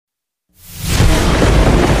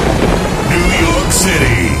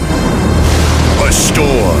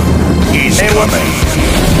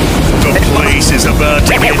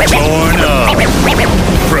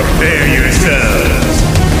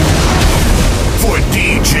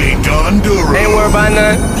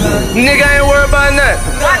about nothing. Nigga ain't worried about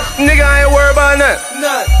nothing. Nigga ain't worried about nothing.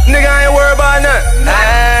 Nigga ain't worried about nothing.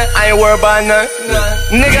 I ain't worried about nothing.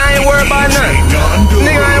 Nigga ain't worried about nothing.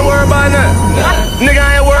 Nigga ain't worried about nothing. Nigga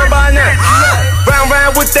ain't worried about nothing.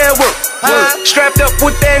 Round with that work. Strapped up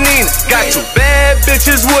with that Nina. Got two bad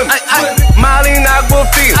bitches with me. Molly not gon'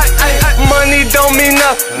 feel it. Money don't mean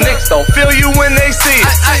nothing. Niggas don't feel you when they see it.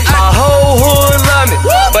 My whole hood love me,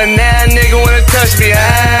 but now nigga wanna touch me. I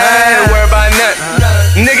ain't worried about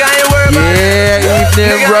nothing. Nigga ain't worried about nothing. Yeah,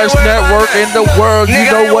 Evening Rush Network in the world. You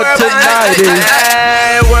know what tonight is.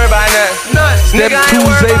 I ain't worried about nothing. Them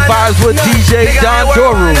Tuesday vibes with DJ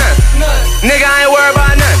Doru. Nigga ain't worried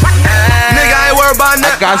about nothing. Nigga ain't worried about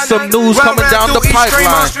nothing. I got some news coming down the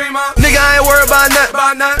pipeline. Nigga ain't worried about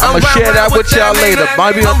nothing. I'ma share that with y'all later.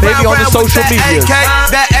 Maybe on the social media.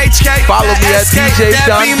 Follow me at DJ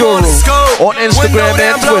Doru on Instagram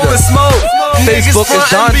and Twitter. Facebook is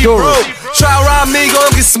Doru. Try rob me, gon'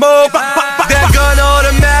 get smoked. That gun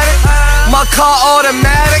automatic, my car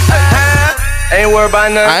automatic. Ain't worried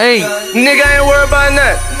about nothing. I ain't. Nigga ain't worried about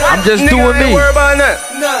nothing. I'm just doing me. Nigga ain't worried about nothing.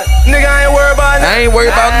 I ain't worried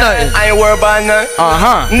about nothing. I ain't worried about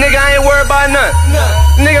nothing. Nigga ain't worried about nothing.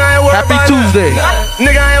 Nigga ain't worried about nothing. Happy Tuesday.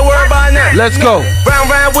 Nigga ain't worried about nothing. Let's go.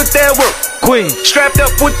 Round with that work. Queen. Strapped up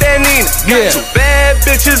with that Nina. Yeah. Got two bad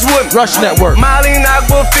bitches with me. Rush Network. Molly not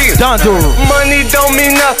gon' feel it. Doru. Money don't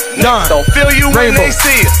mean nothing. Don't feel you Rainbow. when they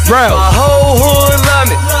see it. Brown. My whole hood love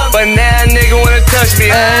me, but now nigga wanna touch me.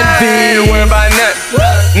 And I ain't worried about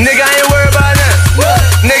nothing. Nigga ain't worried about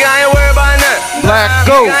nothing. Nigga ain't worried about nothing. Black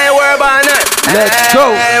go. Nigga ain't worried about nothing. Let's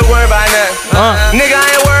go. I ain't worried about nothing. Nigga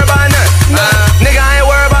ain't worried about nothing. Nigga ain't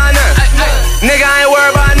worried about nothing. Nigga ain't worried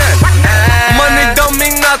about nothing. Money don't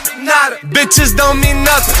mean nothing. Nada. Bitches don't mean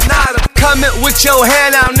nothing. Nada. Coming with your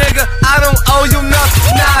hand out, nigga. I don't owe you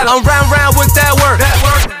nothing. Nada. I'm round with that work.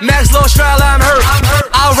 Max Low Stroud, I'm hurt.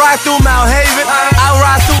 I'll ride through Mount Haven. I'll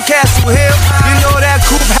ride through Castle Hill. You know that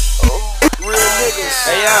coupe. Real niggas.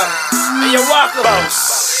 Hey, yo, walk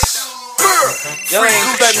boss. Y'all ain't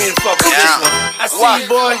expect me to fuck with this one. I see you,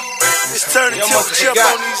 boy. It's turning to jump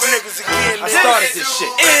on these niggas again. I started this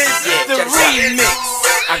shit. Is the remix.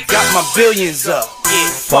 I got my billions up.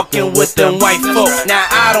 Fucking with them white folk. Now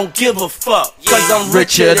I don't give a fuck, cause I'm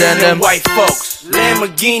richer than them white folks.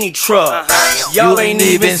 Lamborghini truck. Y'all ain't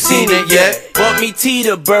even seen it yet. Bought me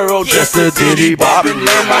Teterboro just a diddy bobbin'.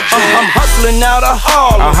 I'm hustling out of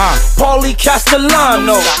Harlem. Paulie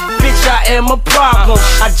Castellano. Bitch, I am a problem.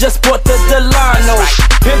 I just bought the Delano.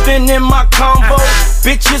 Pimpin' in my combo.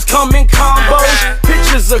 Bitches come in combos.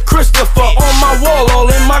 Pictures of Christopher on my wall, all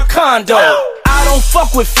in my condo. I don't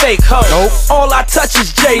fuck with fake hoes. Nope. All I touch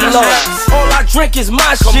is J-Lo. All I drink is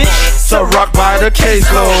my shit. So rock by the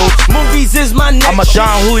caseload. Movies is my next. I'm a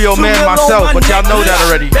John Julio man myself, but y'all know that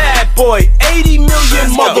already. Bad boy, 80 million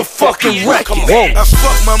motherfucking records. Whoa. I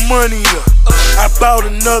fucked my money up. I bought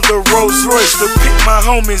another Rolls Royce to pick my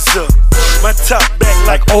homies up. My top back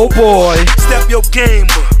like, oh boy. Step your game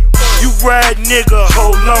up. You ride, nigga,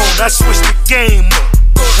 hold on. I switched the game up.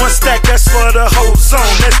 One stack, that's for the whole zone.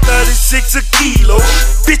 That's 36 a kilo.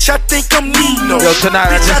 Bitch, I think I'm Nino. Yo, tonight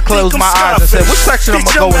I just closed my eyes and said, what section I'm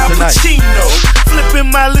gonna go in tonight? Flipping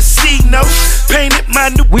my Lucino. Painted my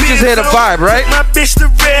new We just had a vibe, right? My bitch the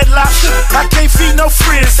Red Lobster. I can't feed no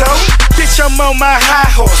friends, ho. Bitch, I'm on my high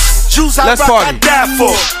horse. Shoes I Let's rock, party. I die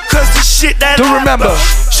for. Cause the shit that Do I remember,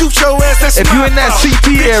 love. Shoot your ass, that's if you in that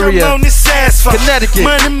CT area, Connecticut,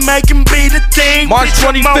 money making be the thing. March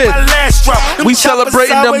 25th, we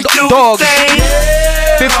celebrating them dogs.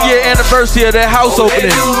 50th year anniversary of their house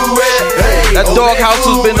opening. That dog house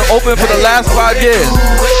has been open for the last 5 years.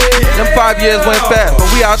 Them 5 years went fast, but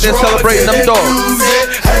we out there celebrating them dogs.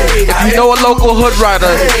 If you know a local hood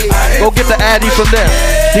rider, go get the Addy from them.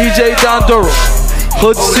 DJ Doru,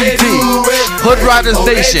 Hood CT, Hood Riders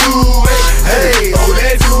Nation. Hey,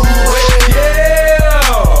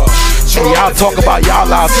 y'all talk about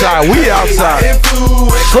y'all outside, we outside.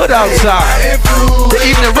 Hood outside. The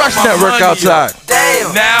Evening Rush Network outside.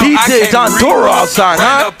 DJ Doru outside,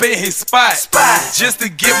 huh? Up in his spot. Just to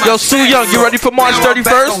get my Yo, Sue Young, you ready for March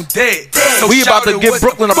 31st? We about to give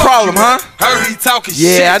Brooklyn a problem, huh? Heard he talking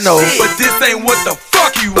Yeah, shit, I know. but this ain't what the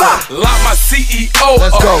fuck you want. Lock my CEO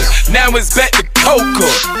Let's up. go. Now it's back to Coca.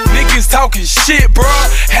 Niggas talking shit, bro.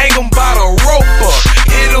 Hang them by the rope up.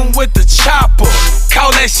 Hit them with the chopper. Call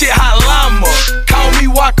that shit hot llama. Call me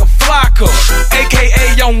Waka Flocka.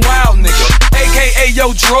 AKA Young Wild Nigga. AKA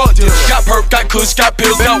Yo Drug Dealer. Got perp, got kush, got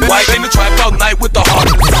pills, got white. In the trap all night with the heart.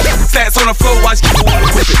 Stats on the floor, watch people wanna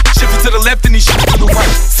whip it. Shift it to the left and he shift to the right.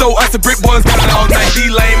 So us the brick boys got it all night. These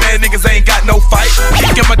lame ass niggas ain't got no fight.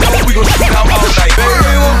 Kick in my door, we gon' shoot out all night.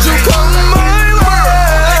 Baby, won't you come to my world?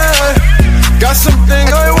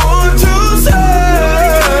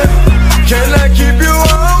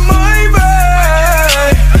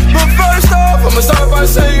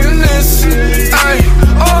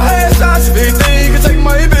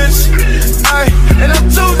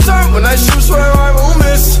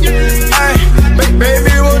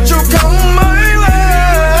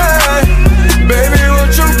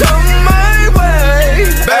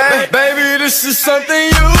 this is something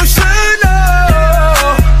you should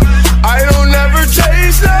know. I don't ever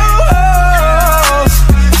chase no hoes.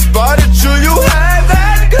 Spotted you had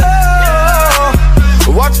that girl.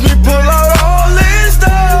 Watch me pull out all this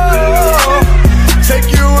dough.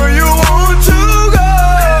 Take you where you want to go.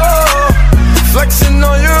 Flexing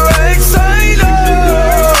on your ex, I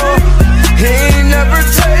know. He ain't never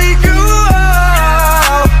take you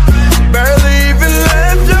out. Barely even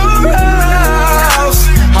left your house.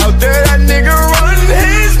 How dare that nigga run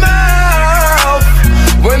his mouth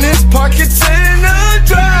when his pocket's in a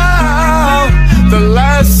drought? The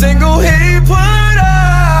last single he put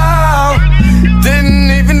out didn't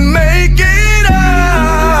even make it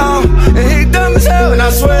out. And he dumb as hell, and I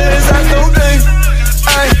swear his ass don't blink.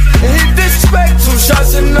 Ay, and he disrespect 2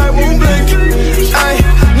 shots and I won't blink. Ay,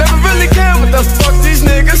 never really care what the fuck these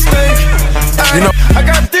niggas think. Ay, you know, I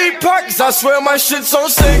got deep pockets, I swear my shit's on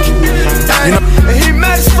sync. Ay, and he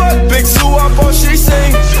mad as fuck, big Sue up all she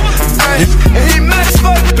sing. Ay, and he mad as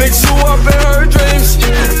fuck, big Sue up in her dreams.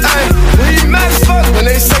 Ay, and he mad as fuck when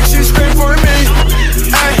they say she scream for me.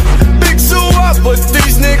 Ay, big Sue up, but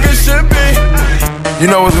these niggas should be. You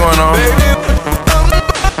know what's going on?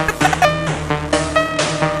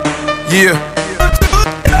 Yeah.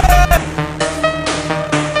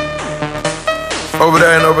 Over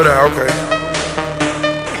there and over there, okay.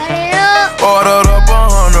 Ordered up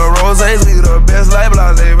 100 roses, we the best like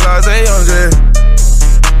blase, blase, on J.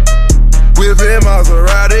 Whipping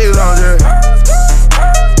Maseratis on J.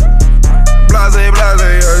 Blase,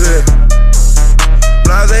 blase, on J.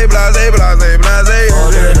 Blase, blase, blase, blase, on J.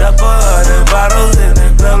 Ordered up 100 bottles in the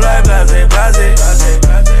club like blase, blase, blase,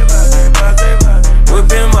 blase, blase, blase.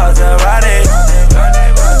 Whipping Maserati.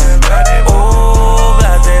 Oh,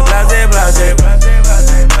 blase, blase, blase, blase,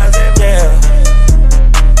 blase, yeah.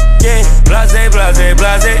 Yeah, blase, blase,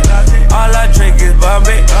 blase. All I drink is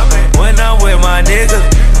Bombay. When I'm with my niggas,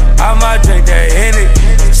 I might drink that Henny.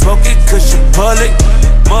 Smoke it cause you pull it.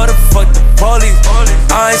 Motherfuck the police.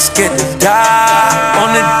 I ain't scared to die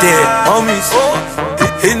on the dead homies.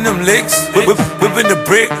 Hitting them licks, whipping the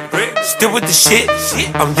brick. Still with the shit.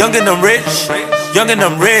 I'm young and I'm rich. Young and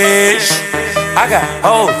I'm rich. I got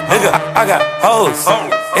hoes, nigga. I got hoes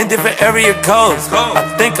in different area codes. I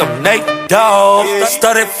think I'm Nate Dogg.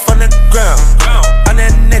 Started from the ground. I'm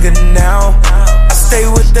that nigga now. I stay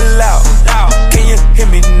with the loud. Can you hear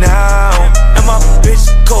me now? And my bitch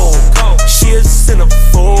cold. She a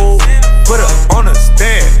centerfold. Put her on a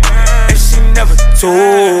stand, and she never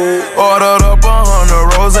told. Ordered up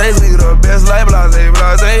 100 roses, we the best like blase,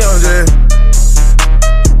 blase, on J.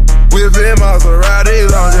 Whipping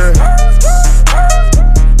Maseratis on J.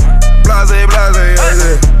 Blase, blase, on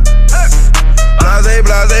J. Blase,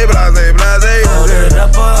 blase, blase, blase, on J. Ordered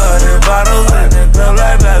up 100 bottles in the club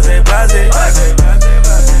like blase, blase, blase, blase.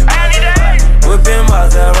 Whipping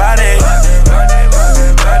Maserati.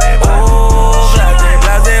 Oh,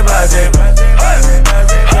 blase, blase, blase.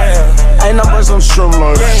 Ain't no but some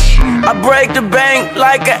streamline. I break the bank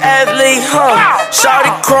like an athlete, huh?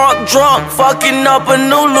 Shawty crunk, drunk, fucking up a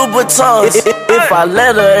new Louboutin. If I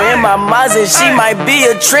let her in my Mazda, she might be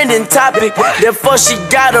a trending topic. Therefore she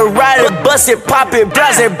gotta ride it, bust it, pop it,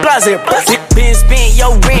 blase, blase. Been spent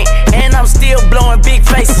your rent, and I'm still blowing big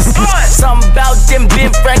faces. Something about them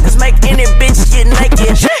Ben Frankers make any bitch get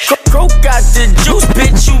naked. Crew got the juice,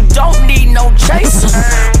 bitch, you don't need no chasers.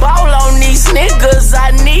 Ball on these niggas,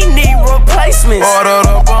 I need replacements. Ordered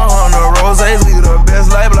up 100 roses, we the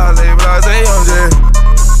best like blase, blase, on J.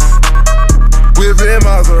 Whipping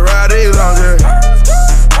Maseratis on J.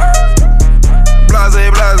 Blase,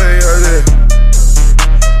 blase, on J.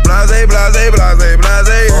 Blase, blase, blase, blase, on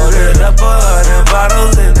J. Ordered up 100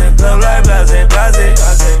 bottles in the club like blase, blase, blase,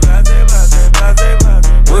 blase, blase,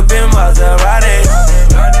 blase. Whipping Maserati.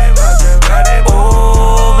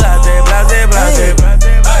 Oh, blase, blase, blase, blase, blase,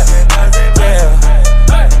 yeah.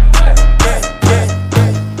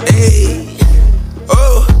 Hey,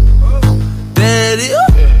 oh, daddy,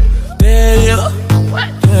 daddy,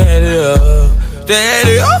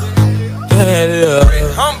 daddy, daddy, daddy.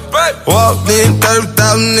 Walked in,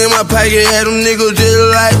 30,000 in my pocket, had them niggas just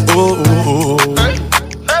like, oh.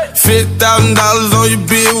 $50,000 on your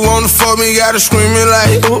bill, wanna fuck me, gotta screaming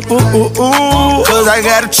like, ooh. Cause I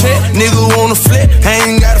got a check, nigga wanna flip, I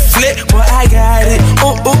ain't got a flip, but I got it,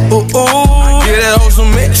 ooh. Get that hoe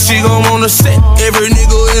some mix, she gon' wanna set, every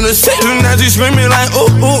nigga in the set, now she screaming like, ooh.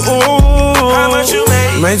 How much you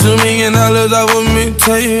made? Made $2 million off of me,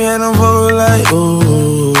 tell you and I'm fucking like,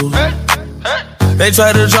 ooh. They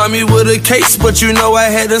tried to drop me with a case, but you know I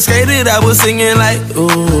hadn't skated. I was singing like,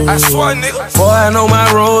 ooh. I swear, nigga. Boy, I know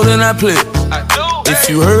my role and I play it. I do. If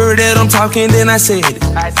you heard that I'm talking, then I said it.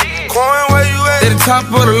 I did. Coin, where top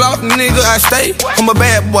of the loft, nigga, I stay. I'm a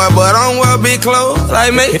bad boy, but I don't wear big clothes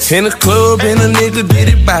like me. In the club, and a nigga did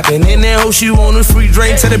it boppin'. In that hoe, she want a free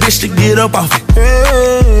drink, tell the bitch to get up off it.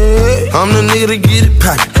 Hey, I'm the nigga to get it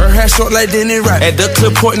poppin'. Her hair short like Denny Rock. At the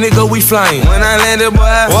clip port, nigga, we flyin'. When I landed, boy,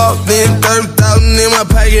 I walked in, 30,000 in my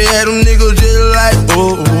pocket, had them niggas just like,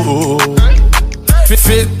 ooh.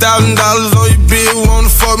 $50,000 on your bill, wanna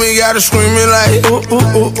fuck me, gotta screamin' like, ooh.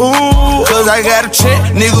 Cause I got a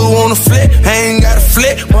check, nigga wanna flip, I ain't got a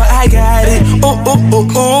flip, but I got it,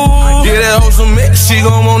 ooh. Yeah, that hoe some mix, she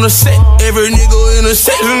gon' wanna set, every nigga in the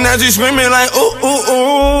section, now she screamin' like, ooh.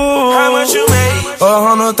 How much you made?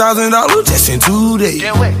 $100,000 just in 2 days.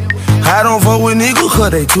 I don't fuck with niggas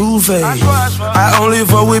cause they two-faced. I only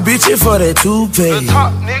fuck with bitches for that two-pay.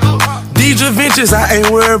 These adventures, I ain't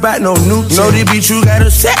worried about no new. Know the bitch you got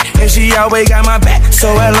a set, and she always got my back.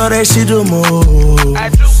 So I love that shit the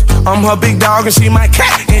most. I'm her big dog and she my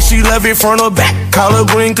cat, and she love it front or back. Call her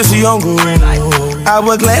green cause she hungry. I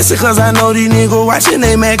wear glasses cause I know these niggas watching.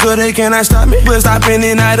 They mad cause they cannot stop me. But stopping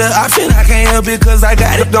it not an option. I can't help it cause I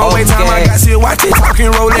got it. Don't wait time I got shit watching.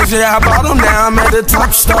 Talking Rolex, yeah, I bought them now. I'm at the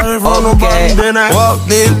top, started from the bottom. Then I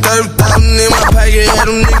walked in, 30,000 in my pocket. Had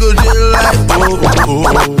them niggas just like,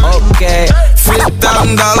 Okay.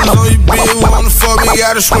 $50,000 on your bill. Wanna fuck me,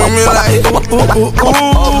 gotta screamin' like,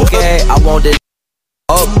 Okay, I want it.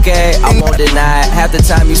 Okay, I won't deny it. Half the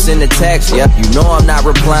time you send a text, yep, you know I'm not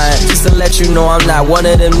replying. Just to let you know I'm not one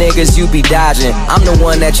of them niggas you be dodging. I'm the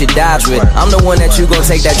one that you dodge with. I'm the one that you gon'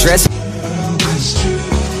 take that dress.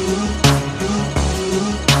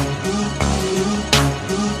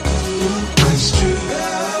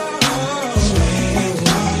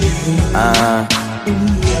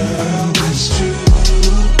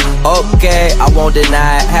 Okay, I won't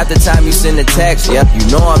deny it. Half the time you send a text, yep, you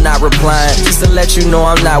know I'm not replying. Just to let you know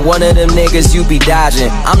I'm not one of them niggas you be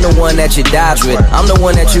dodging. I'm the one that you dodge with. I'm the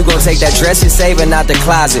one that you gon' take that dress you're saving out the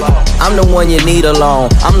closet. I'm the one you need alone.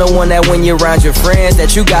 I'm the one that when you're around your friends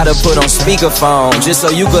that you gotta put on speakerphone, just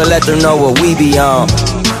so you could let them know what we be on.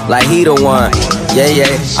 Like he the one. Yeah.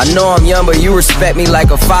 I know I'm young, but you respect me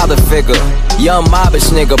like a father figure. Young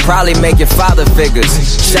mobbish nigga, probably make your father figures.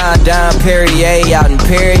 Shine down Perrier out in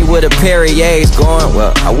Perry with a Perrier's going.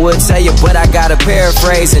 Well, I would tell you, but I gotta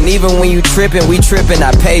paraphrase. And even when you trippin', we trippin',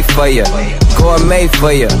 I pay for you. Gourmet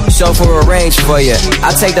for you, chauffeur arrange for you.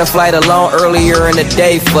 I take the flight alone earlier in the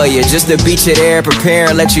day for you, just to beat you there, prepare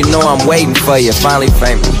and let you know I'm waiting for you. Finally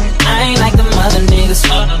famous. I ain't like the mother niggas,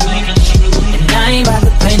 and I ain't about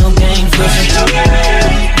to play no games with you.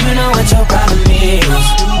 You know what your problem is.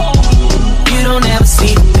 You don't ever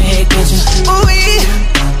see the big picture. Ooh,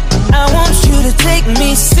 I want you to take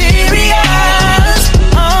me serious.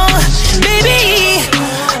 Oh, baby,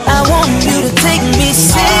 I want you to take me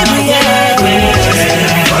serious.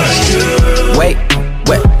 Wait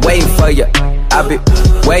for you. I be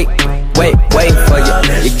wait for you.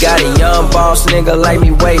 You got a young boss nigga like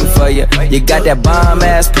me waiting for you. You got that bomb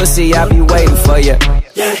ass pussy, I be waiting for you.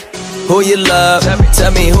 Who you love?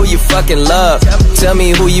 Tell me who you fucking love. Tell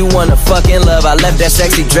me who you wanna fucking love. I left that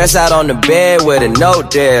sexy dress out on the bed with a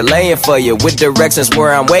note there, laying for you, with directions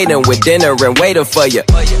where I'm waiting with dinner and waiting for you.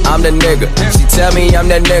 I'm the nigga. She tell me I'm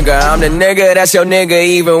that nigga. I'm the nigga that's your nigga,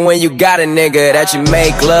 even when you got a nigga that you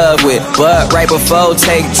make love with, but right before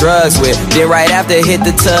take drugs with. Then right after hit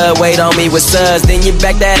the tub, wait on me with suds. Then you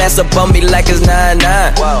back that ass up on me like it's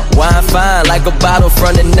 9-9. Wine fine like a bottle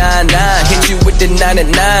from the 9-9. Hit you with the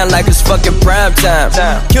 99 like it's fucking prime time.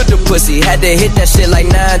 Killed the pussy, had to hit that shit like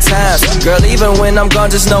 9 times. Girl, even when I'm gone,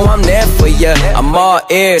 just know I'm there for ya. I'm all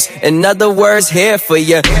ears, in other words, here for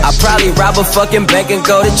ya. I probably rob a fucking bank and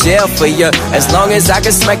go to jail for ya, as long as I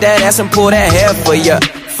can smack that ass and pull that hair for ya.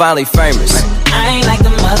 Finally famous. I ain't like the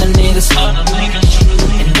mother niggas,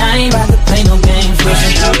 and I ain't about to play no games with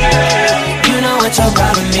you. You know what your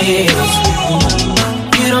problem is.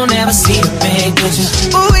 You don't ever see the big picture.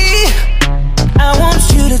 Ooh, I want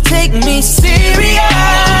you to take me serious.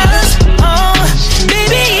 Oh,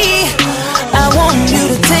 baby, I want you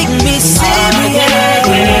to take me serious.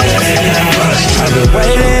 I've been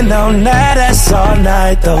waiting all night, that's all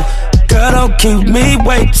night though. Girl, don't keep me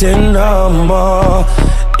waiting no more.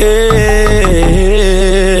 Yeah.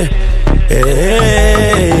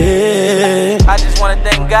 I just wanna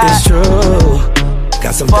thank God. It's true.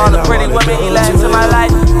 Got some for all the pretty women he let into my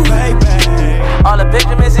life. All the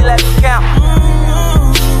Benjamins he let me count.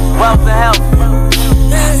 Wealth and health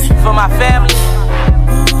for my family,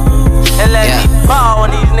 and let me ball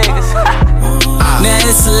on these niggas. Now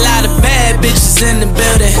it's a lot of bad bitches in the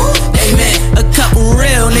building. Amen. A couple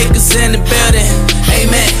real niggas in the building.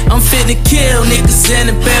 Amen. I'm finna kill niggas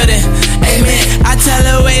in the building. Amen. I tell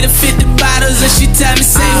her way to 50 bottles and she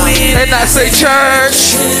And I say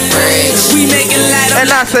church. We make it light up. And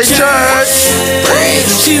I say church.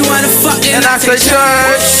 She wanna fuck. And I say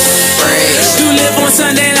church. You live on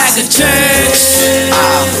Sunday like a church.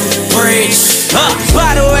 Preach.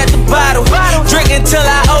 Bottle at the bottle. Drinking till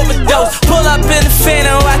I overdose. Pull up in the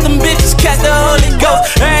Phantom, watch them bitches catch the Holy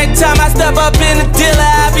Ghost. Every time I step up in the dealer,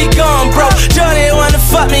 I be going broke. Jordy wanna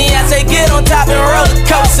fuck me, I say get on top and roller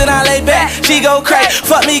coaster. And I lay back, she go crazy.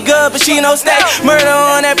 Fuck me good, but she no stay. Murder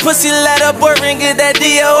on that pussy, let her boyfriend get that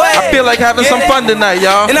DOA. I feel like having some fun tonight,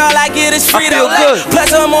 y'all. And all I get is free. I feel good.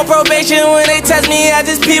 Plus I'm on probation. When they test me, I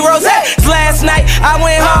just pee rose. Last night I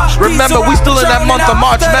went hard. Remember, we still in that month of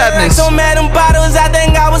March Madness. So mad them bottles, I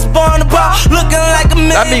think I was born to ball. Looking like a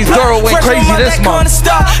million. That means Doru went crazy this month.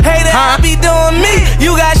 Hey, that I be doing me.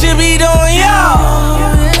 You guys should be doing y'all.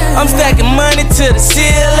 I'm stacking money to the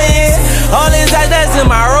ceiling. All this ice that's in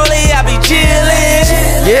my rollie, I be chillin'.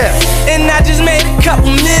 Yeah. And I just made a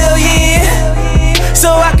couple million,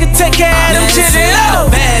 so I could take care of them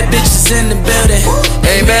children. Bad bitches in the building.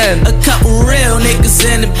 Amen. A couple real niggas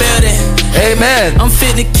in the building. Amen. I'm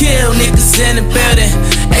fit to kill niggas in the building.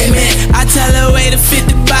 Amen. I tell her wait to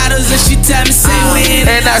 50 bottles and she tell me say when.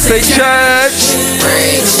 And I say church.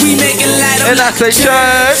 We make it light up. And I say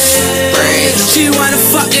church. She wanna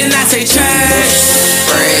fuck and I say church.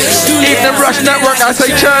 Evening Rush Network, I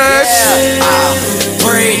say church.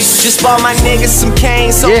 Just bought my niggas some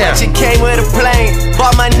cane, so much it came with a plane.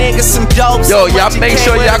 Bought my niggas some dope. Yo, y'all make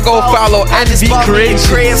sure y'all go follow NV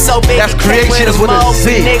Creations. That's Creations with a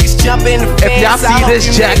Z. If y'all see this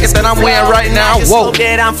jacket that I'm wearing right now, whoa.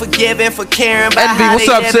 That I'm forgiven for caring about Envy, how what's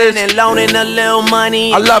they up, living sis? and loaning a little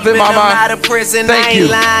money. I love it, mama. Out of prison, Thank I ain't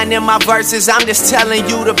you. lying in my verses. I'm just telling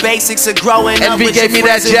you the basics of growing up. Envy gave me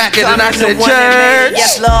that jacket and I said, church.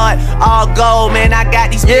 Yes, Lord, all gold, man. I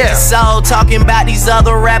got these bitches sold. Talking about these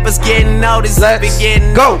other rappers getting noticed. Let's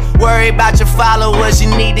getting go. Worry about your followers. You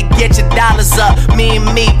need to get your dollars up. Me and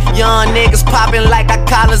me, young niggas popping like our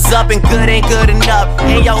collars up, and good ain't good enough.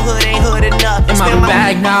 And your hood ain't hood enough. In my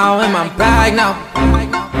bag now, in my bag now.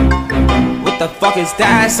 What the fuck is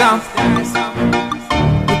that sound?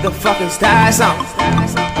 What the fuck is that sound?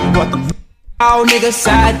 What the oh, nigga,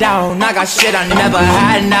 side down. I got shit I never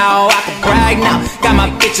had now. I can brag now. Got my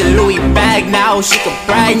bitch a Louis bag now. She can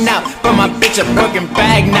brag now. But my bitch a Birkin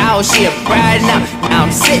bag now. She a brag now. Now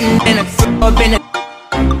I'm sitting in a club in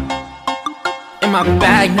my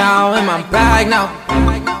bag now. In my bag now.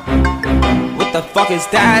 What the fuck is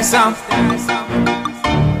that sound?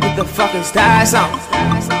 What the fuck is that sound?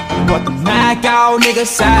 Brought the Mac out, nigga,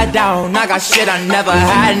 side down. I got shit I never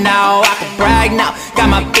had now. I can brag now. Got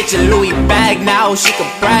my bitch a Louis bag now. She can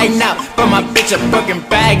brag now. But my bitch a Birkin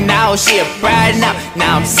bag now. She a brag now.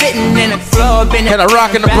 Now I'm sitting in a club in a Can I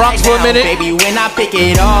rock in the Bronx for a minute? Baby, when I pick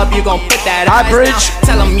it up, you gon' put that Hi, eyes Bridge. down.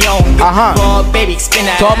 Tell them yo, baby, spin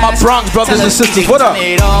that To all my ass. Bronx brothers Tell and them sisters, what up? turn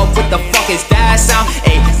it up. What the fuck is that sound?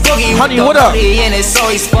 Ay, Boogie Honey, with what the up? booty and it's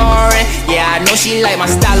always foreign. Yeah, I know she like my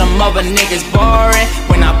style, them other niggas boring.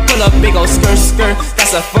 When I pull up, big ol' skirt,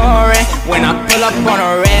 that's a foreign. When I pull up on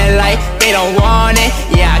a red light, they don't want it.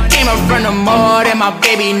 Yeah, I came up from the mud and my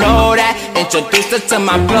baby know that. Introduced her to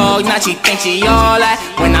my plug, now she thinks she all that.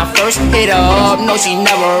 When I first hit her up, no, she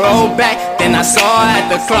never rolled back. Then I saw her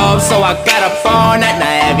at the club, so I got up on that.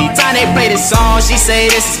 Now every time they play this song, she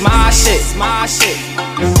say this is my shit, my shit.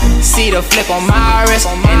 See the flick on my wrist,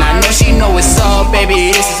 and I know she know it's up,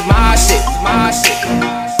 baby, this is my shit, my shit.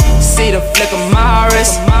 See the flick of my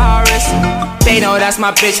wrist, my wrist. They know that's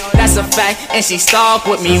my bitch, that's a fact. And she stalk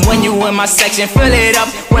with me when you in my section. Fill it up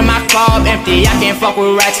when my club empty, I can't fuck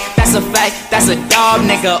with rats. That's a fact, that's a dog,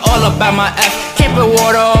 nigga. All about my F. Can't put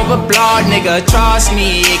water over blood, nigga. Trust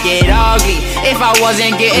me, it get ugly. If I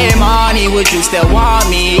wasn't getting money, would you still want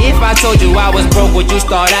me? If I told you I was broke, would you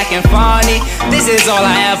start acting funny? This is all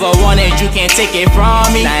I ever wanted, you can't take it from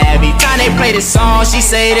me. Now every time they play this song, she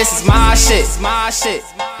say this is my shit, my shit.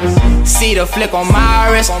 See the flick on my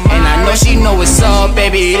wrist, and I know she know what's up,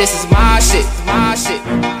 baby, this is my shit, my shit.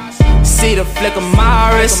 See the flick of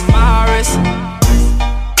my wrist, my wrist.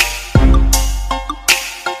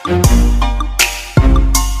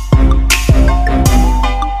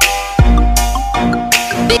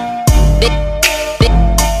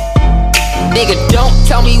 Nigga, don't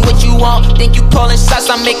tell me what you want. Think you calling shots,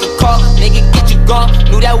 I make a call. Nigga, get you gone.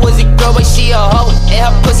 Knew that was a girl, but she a hoe. And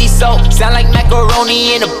her pussy so sound like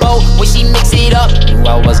macaroni in a bowl. When she mix it up, knew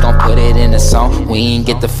I was gon' put it in a song. We ain't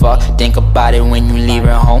get the fuck. Think about it when you leave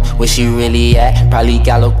her home. Where she really at? Probably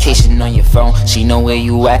got location on your phone. She know where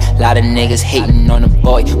you at. Lot of niggas hating on the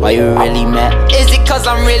boy. Why you really mad? Is it cause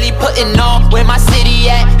I'm really putting on? Where my city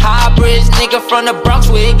at? High bridge, nigga from the Bronx,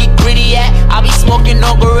 where it get gritty at. I be smoking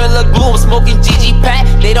on Gorilla Glue.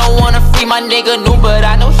 my nigga knew, but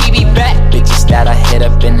I know he be back. Bitches that I hit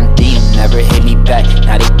up in the DM never hit me back.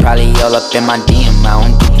 Now they probably all up in my DM. I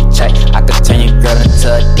don't give a check. I could turn your girl into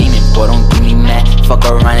a demon, boy, don't give me mad. Fuck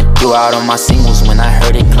around and threw out on my singles when I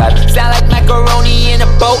heard it clap. Sound like macaroni in a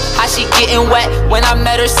boat, how she getting wet? When I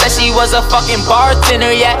met her, said she was a fucking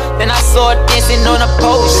bartender, yeah. Then I saw her dancing on a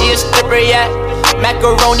pole, she a stripper, yeah.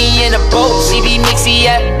 Macaroni in a boat, she be mixy,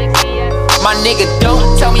 yeah. My nigga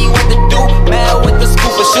don't tell me what to do. Man with the scoop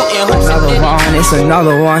for shooting hoops. Another one, it's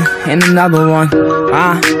another one, and another one.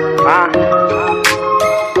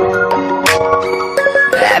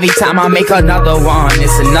 Every time I make another one,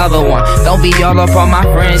 it's another one. Don't be all up on my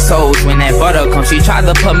friend's toes. When that butter comes, she tried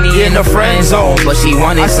to put me in the friend zone, but she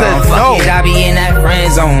wanted some. Fuck it, I be in that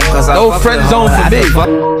friend zone. Cause I no friend zone for me.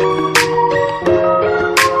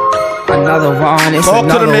 Another one, it's talk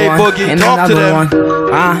another to them, one, Boogie. and Talk another to them. one.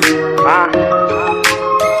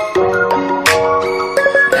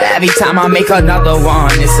 Every time I make another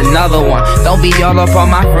one, it's another one. Don't be all up on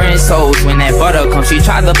my friend's toes. When that butter comes, she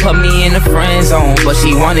tried to put me in the friend zone, but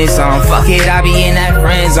she wanted some. Fuck it, I be in that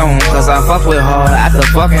friend zone. Cause I fuck with her after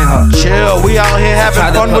fucking her. Chill, we out here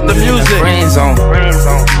having fun with the music. Friend zone.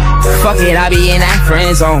 Fuck it, I be in that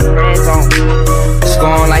friend zone.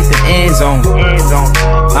 Scoring like the end zone.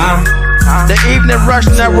 The Evening Rush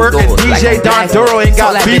Network and DJ Doru ain't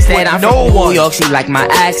got beef with no one. York, she like my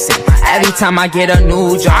accent. Every time I get a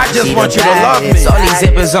new job, I just want you to love me. All these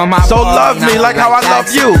zippers on my so love me like how I love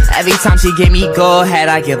you. Every time she give me good head,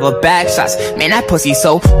 I give her back shots. Man, that pussy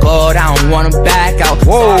so good, I don't wanna back out.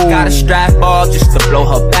 Whoa. So I got a strap off just to blow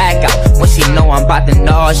her back out. When she know I'm about to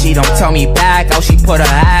know, she don't tell me back out. She put her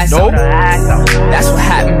ass out. That's what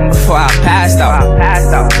happened before I passed out.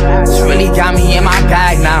 She really got me in my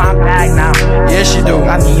bag now. Yeah, she do.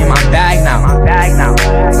 Got me in my bag now.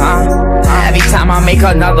 Every time I make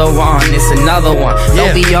another one, it's another one.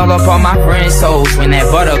 Don't be all up on my friend's toes. When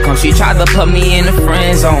that butter comes, she tried to put me in the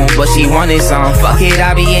friend zone, but she wanted some. Fuck it,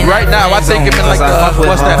 I be in right now. I think I'm in like the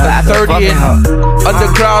what's that? The 30 and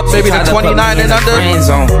underground, maybe the 29 and under.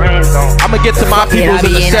 I'ma get to my peoples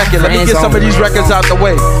in a second. Let me get some of these records out the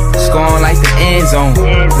way. Scoring like the end zone.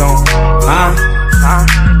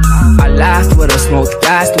 I laughed with her, smoked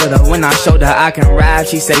gas with her. When I showed her I can rap,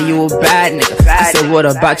 she said you a bad nigga. I said what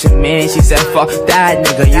about your man? She said fuck that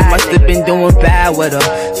nigga. You must have been doing bad with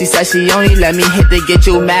her. She said she only let me hit to get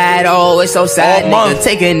you mad. Oh, it's so sad, nigga.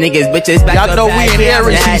 Taking niggas bitches back. Y'all know we in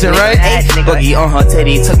Aries season, right? Boogie on her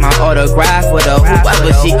titty, took my autograph with her.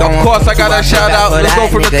 Whoever she going. Of course, I gotta shout out. Let's go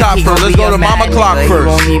from the top first. Let's go to Mama Clock first.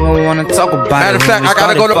 Don't even wanna talk about it. Matter of fact, I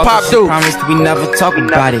gotta go to Pop Duke. Promised we never talk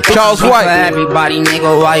about it. Charles White. Everybody,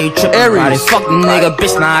 nigga, why you tripping about it? Fuck the nigga,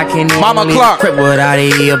 bitch, now I can't even Mama leave Clark. the crib without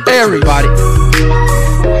it. Aries.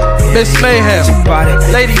 Miss Mayhem.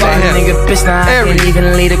 Lady Mayhem. Nigga, bitch, now I can't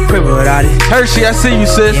even leave the crib without it. Hershey, I see you,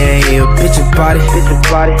 sis. Yeah, bitch, about it.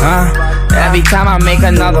 Every time I make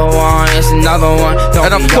another one, it's another one.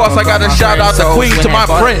 And of course, I gotta shout out the queen to my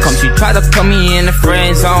friends. She tried to put me in the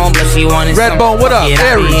friend zone, but she wanted Redbone, what up?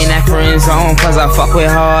 Aries. in that friend zone, cause I fuck with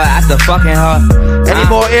her after fucking her. Any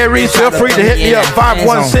more Aries, feel free to hit me up.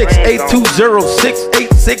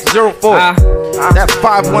 516-820-6604. That's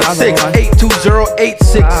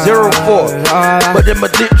 516-820-8604. But in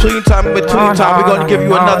between time, we're gonna give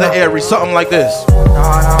you another Aries, something like this.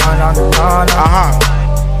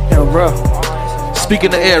 Yo, bro.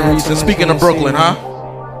 Speaking of Aries and speaking of Brooklyn, huh?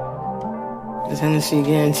 This Hennessy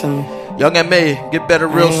getting to me. Young and May, get better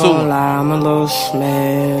real soon. Lie, I'm a little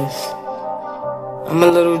smashed. I'm a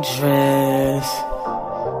little dressed.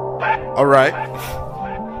 All right.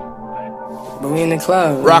 But we in the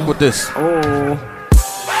club. Rock with this. Oh.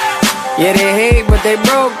 Yeah, they hate, but they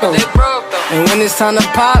broke though. And when it's time to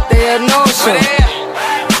pop, they have no show.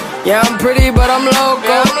 Yeah, I'm pretty, but I'm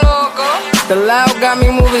loco. The loud got me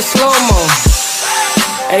moving slow-mo.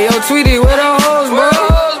 Hey, yo, Tweety, where the hoes, bro?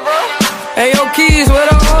 Hey, yo, Keys, where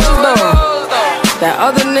the hoes, though? That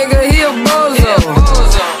other nigga, he a bozo.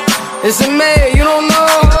 It's a mayor, you don't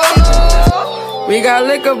know. We got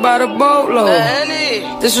liquor by the boatload.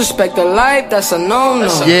 Disrespect the life, that's a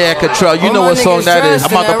no-no. Yeah, Control, you know what song that is.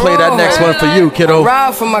 I'm about to play that next one for you, kiddo.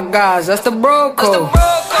 Ride for my guys, that's the bro code.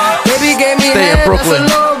 Baby gave me Stay in head, Brooklyn.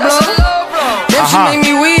 that's a low blow. Then she make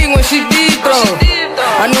me weak when she deep throw.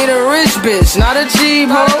 I need a rich bitch, not a cheap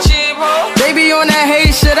hoe. Baby on that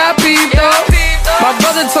hate shit, I peep though. My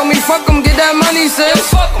brother told me fuck him, get that money,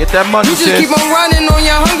 sis. Get that money, You just sis. keep on running on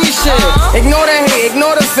your hungry shit. Ignore the hate,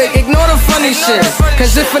 ignore the fake, ignore the funny shit.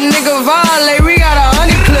 Cause if a nigga violate, we got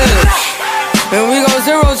 100 clips. And we go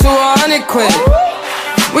 0 to 100 quid.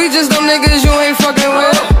 We just them niggas you ain't fucking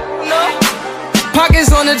with.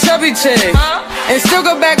 Pockets on the chubby chick. And still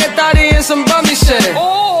go back at Thotty and some bummy shit.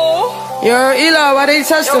 Yo, Eli, why they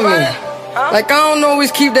testing me? Like I don't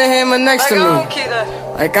always keep the hammer next to me.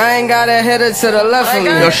 Like I ain't got a header to the left of me.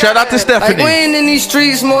 Yo, shout out to Stephanie. Like we ain't in these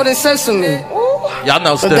streets more than sesame. Y'all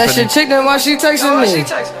know Stephanie. But that shit chick, then why she texting me?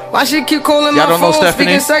 Why she keep calling my phone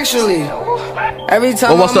speaking sexually? Every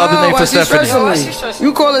time what's the other name for Stephanie?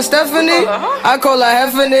 You call her Stephanie? I call her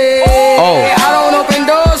Heffany. Oh. I don't open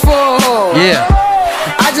doors for her. Yeah.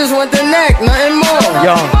 I just want the neck, nothing more.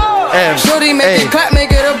 Young M. Shorty make it clap,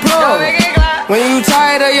 make it applaud. When you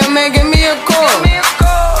tired of your man, give me a call.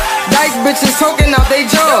 Dyke bitches talking out they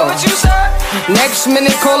jaw. Next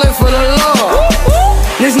minute calling for the law.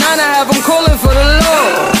 This 9 I have them calling for the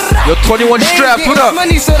law. Yo, 21 straps, what up?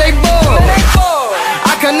 Money so they ball.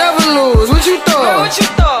 I can never lose. What you thought?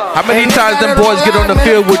 How many times them boys get on the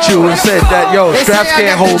field with you and said that, yo, straps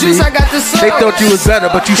can't hold me? They thought you was better,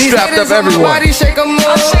 but you strapped up everyone.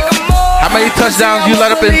 How many touchdowns you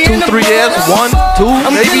let up in 2-3 years? 1, 2,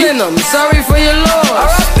 maybe? I'm sorry for your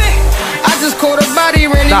loss. I just caught a body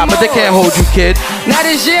running. Nah, but they can't hold you, kid. Now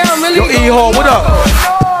this year I'm really. Yo, E-Hall, what up?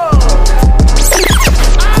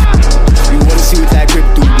 You wanna see what that grip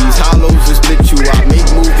do? These hollows will split you. I make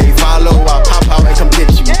move, they follow. I pop out and come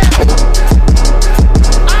get you. You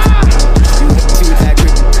wanna see what that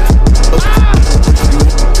grip do?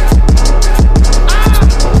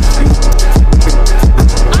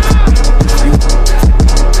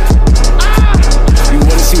 You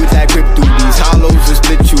wanna see what that grip do? These hollows will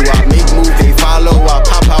split you. I make move, they follow. I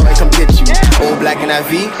pop out and come get you. All black in that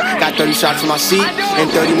V, got 30 shots in my seat,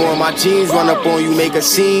 and 30 more in my jeans. Run up on you, make a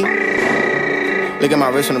scene. Look at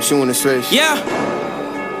my wrist when I'm shooting the stretch. Yeah.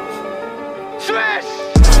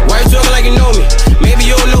 Why you talking like you know me? Maybe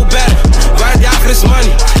you'll know better. Ride down for this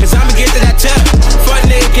money, cause I'ma get to that cheddar. Fuck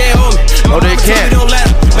nigga can't hold me. No, they can't. Don't let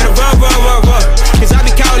him. Better run. Cause I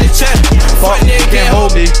be counting the cheddar. Fuck nigga can't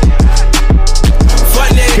hold me.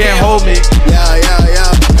 Fuck nigga can't hold me. Yeah.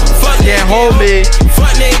 Fuck can't hold me.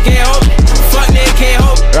 Fuck nigga can't hold me. Fuck nigga can't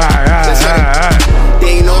hold me. Right.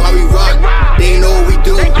 They ain't know how we rock. They ain't know what we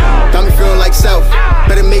do. Got me feeling like self.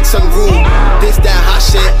 Better make some room. This, that, hot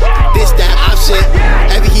shit. This, that, hot shit.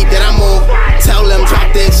 Every heat that I'm on, tell them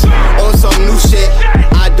drop this. On some new shit.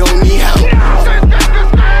 I don't need help.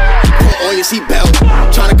 Put on your seatbelt.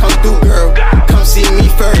 Tryna come through, girl. Come see me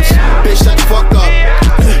first. Bitch, shut the fuck up.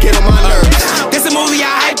 Get on my nerves. This a movie I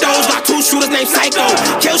hype those. Got 2 shooters named Psycho.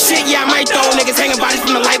 Kill shit, yeah, I might though. Niggas hanging bodies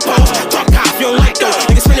from the light poles. Talk cops, you don't like those.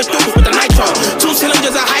 Niggas spinning through with the nitro. 2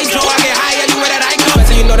 cylinders of hydro. I get high anywhere that I go.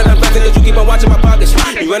 So you know that I'm flexing, cause you keep on watching my pockets.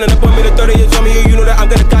 You running up on me to 30 years on me, you know that I'm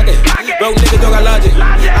gonna cock it. Broke niggas don't got logic.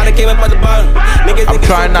 I done came up at the bottom. I'm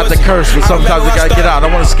trying not to curse, but sometimes I gotta get out. I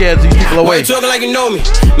don't wanna scare these people away. Why you talking like you know me?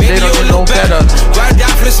 They don't know better. Ride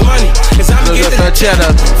down for this money, cause I'ma get to that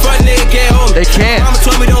cheddar. Fuck nigga can't hold me. They can't. Mama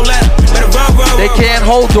told me don't let him. Better run. They can't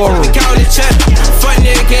hold Doru. Fuck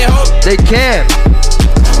nigga can't hold me. They can't.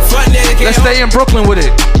 Fuck nigga can't. Let's stay in Brooklyn with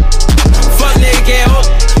it. Fuck nigga can't hold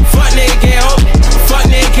me. Fuck nigga can't hold me. Fuck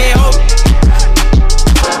nigga can't hold me.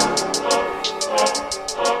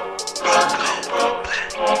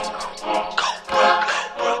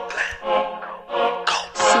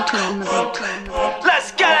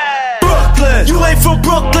 Let's get it! Brooklyn, you ain't from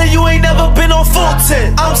Brooklyn, you ain't never been on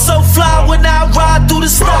Fulton. I'm so fly when I ride through the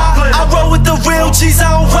stop. I roll with the real G's,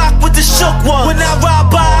 I don't rock with the shook ones. When I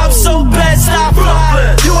ride by, I'm so bad, stop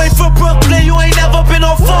fly. You ain't from Brooklyn, you ain't never been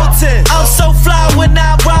on Fulton. I'm so fly when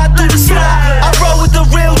I ride through the stop. I roll with the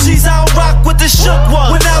real G's, I don't rock with the shook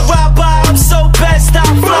ones. When I ride by, I'm so bad, stop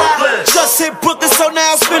fly. Just hit Brooklyn, so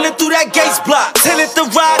now I'm spilling through that Gates block. Tenant the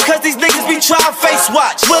ride, cause these niggas be trying face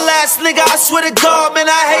watch. Real ass nigga, I swear to God, man,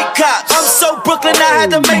 I hate cops. I'm so Brooklyn, I had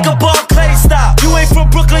to make a Barclay stop. You ain't from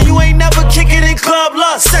Brooklyn, you ain't never kicking in Club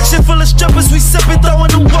Lust. Section full of strippers, we sipping,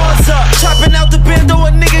 throwing the ones up. Chopping out the bando,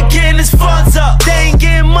 a nigga getting his funds up. They ain't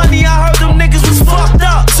getting money, I heard them niggas was fucked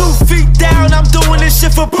up. 2 feet down, I'm doing this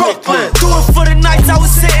shit for Brooklyn. Do it for the nights I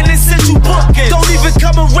was sitting and sent you booking. Don't even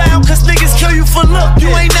come around, cause niggas kill you for looking. You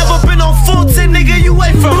ain't never been on Fulton, nigga, you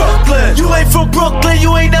ain't from Brooklyn. You ain't from Brooklyn,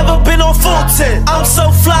 you ain't never been on Fulton. I'm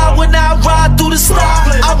so fly when I ride through the stop.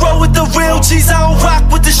 I roll with the real G's, I don't rock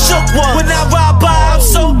with the shook ones. When I ride by, I'm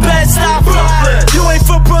so bad, stop fly. You ain't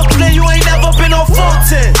from Brooklyn, you ain't never been on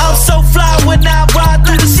Fulton. I'm so fly when I ride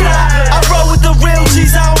through the stop. I roll with the real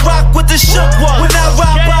G's, I don't rock with the shook ones. When I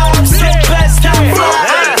ride by, I'm so bad, stop fly.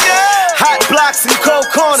 Hot blocks and cold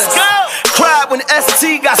corners. Cried when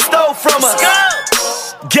ST got stole from us.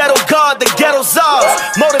 Ghetto guard, the ghetto czars.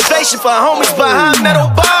 Motivation for homies behind metal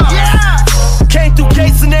bars. Came through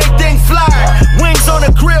gates and everything fly. Wings on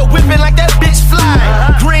the grill, whipping like that bitch fly.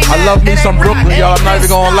 Green I love me some Brooklyn, y'all. I'm not even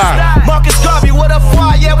gonna lie. Marcus Garvey, what up,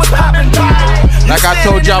 fire? Yeah, what's poppin'? Like I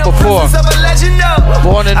told y'all before,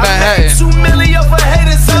 born in Manhattan.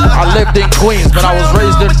 I lived in Queens, but I was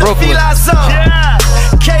raised in Brooklyn.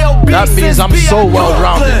 That means I'm so well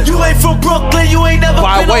rounded. You ain't from Brooklyn, you ain't never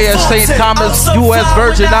by way of St. Thomas, U.S.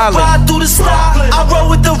 Virgin Islands.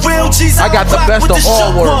 I got the best of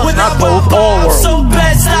all worlds, not both, all worlds.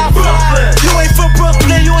 You ain't from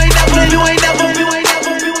Brooklyn, you ain't never, you ain't never, you ain't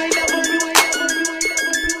never.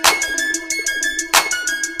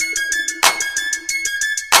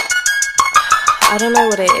 I don't know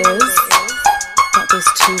what it is, but this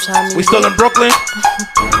two-time We still in Brooklyn?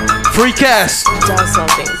 Free cast. Does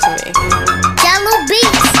something to me. Yellow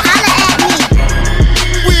Beats, holla at me.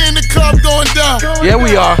 We in the club going down. Yeah,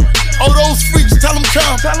 we are. Oh, those freaks, tell them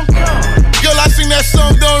come. Girl, I sing that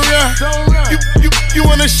song, don't run. You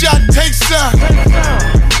want a shot, take some.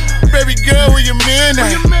 Baby girl, where your man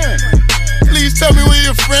at? Please tell me where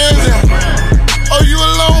your friends at. Oh, you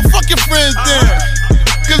alone? Fuck your friends then.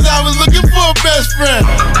 Cause I was looking for a best friend.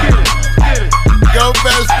 Go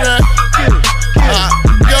best friend.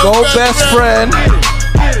 Go best friend.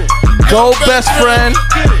 Go best friend.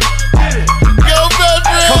 Go best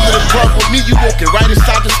friend. Come to the club with me, you walking right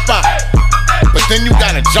inside the spot. But then you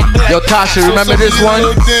gotta jump like Yo, Tasha, remember this one?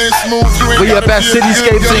 We up at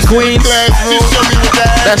Cityscapes in Queens.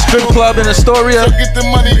 That strip club in Astoria.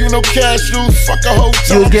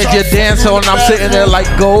 You get your dance on, and I'm sitting there like,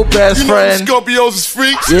 go best friend. Scorpios is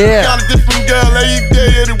freaks. Yeah. Got a different girl every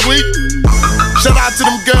day of the week. Shout out to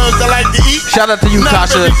them girls that like to eat. Shout out to you,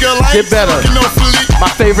 Tasha. Get better. My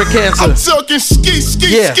favorite cancer. I'm talking ski.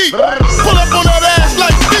 Yeah. Pull up on that ass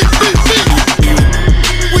like beep.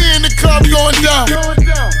 We in the club going down.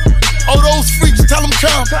 Oh, those freaks, tell them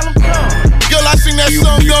come. Girl, I sing that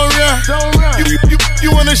song, don't run. You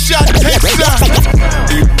want a shot, take some.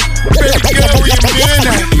 Baby girl, where your man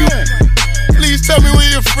at? Please tell me where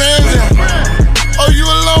your friends at. Oh, you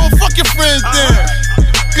alone? Fuck your friends then.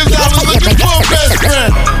 Cause I was looking for a best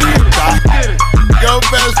friend. Go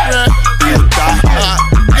best friend.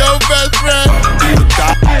 Go best friend.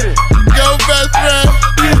 Go best friend.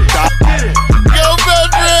 Go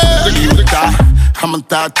best friend. I'm a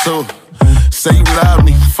thot too. Say you love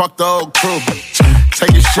me, fuck the whole crew.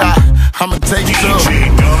 Take a shot, I'ma take two.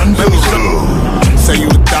 Let me show. Say you a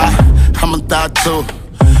thot, I'm a thot too.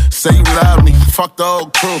 Say you love me, fuck the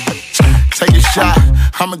whole crew. Take a shot,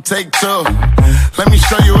 I'ma take two. Let me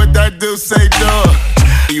show you what that do say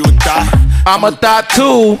do. You a thot, I'm a thot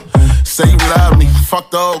too. Say you love me,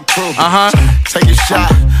 fuck the whole crew. Take a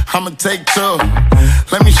shot, I'ma take two.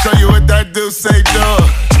 Let me show you what that do say do.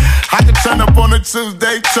 I can turn up on a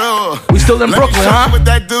Tuesday too. We still in Brooklyn, huh? What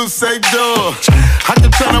that do say do. I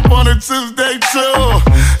can turn up on a Tuesday too.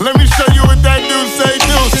 Let me show you what that do say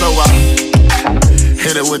do. So I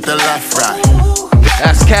hit it with the left right.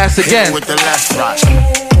 That's Cass again. Hit it with the left right.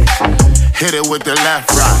 Hit it with the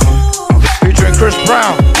left right. Featuring Chris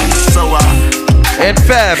Brown. So I and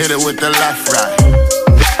Fab. Hit it with the left right.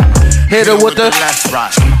 Hit it with the left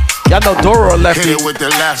right. Y'all know Doru lefty. Hit it with the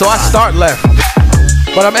left. So I start left.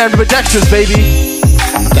 But I'm ambidextrous, baby.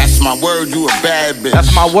 That's my word, you a bad bitch.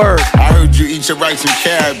 That's my word. I heard you eat your rice and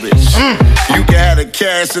cabbage. You can have the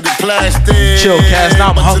cash or the plastic. Chill, Cass, now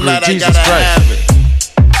I'm hungry, Jesus Christ.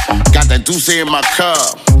 Got that deuce in my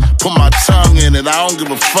cup. Put my tongue in it, I don't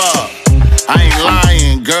give a fuck. I ain't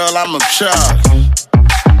lying, girl, I'm a chug.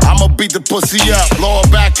 I'ma beat the pussy up, blow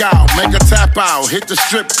her back out, make her tap out, hit the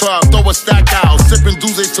strip club, throw a stack out, sipping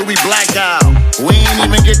doozies till we black out. We ain't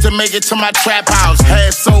even get to make it to my trap house.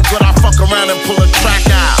 Head so good, I fuck around and pull a track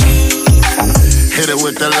out. Hit it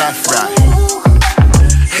with the left right.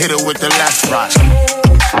 Hit it with the left right.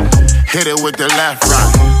 Hit it with the left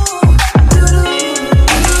right.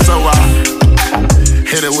 So I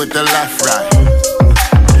hit it with the left right.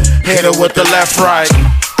 Hit it with the left right.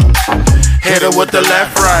 Hit it with the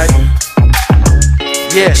left right.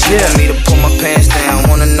 Yeah, she want me to pull my pants down,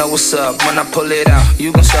 wanna know what's up when I pull it out.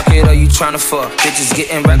 You gon' suck it or you tryna fuck? Bitches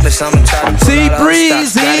getting reckless, I'ma try to pull See, out all the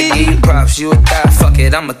stops. Gotta breezy. give you props, you a thot, fuck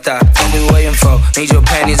it, I'm a thot. What we waiting for? Need your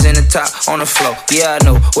panties in the top, on the floor. Yeah, I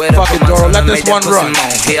know. Where to Fuck put it, my Doru, tongue let to this make that one pussy run.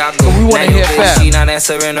 moan. Here I go. We wanna now hear your bitch, Fab. she not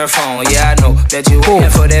answering her phone. Yeah, I know. Bet you waiting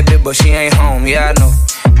for that bitch, but she ain't home. Yeah, I know.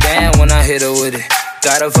 Damn, when I hit her with it.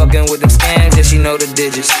 Got her fucking with them scams, yeah, she know the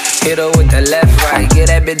digits. Hit her with the left, right, get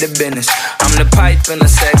that bit the business. I'm the pipe and the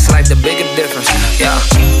sex, like the bigger difference, yeah.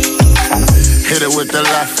 Hit it with the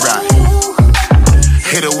left, right.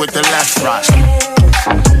 Hit it with the left, right.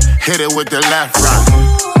 Hit it with the left, right.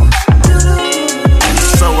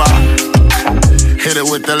 So I hit it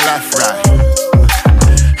with the left, right.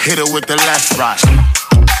 Hit it with the left, right.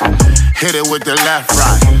 Hit it with the left,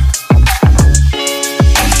 right.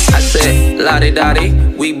 I said,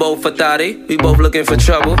 lottie-dottie, we both for thotty. We both looking for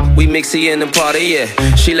trouble, we mixy in the party, yeah.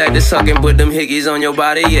 She like to suck and put them hickeys on your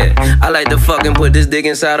body, yeah. I like to fucking put this dick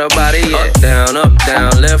inside her body, yeah. Up,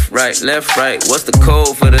 down, left, right. What's the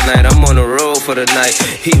code for the night? I'm on the road for the night.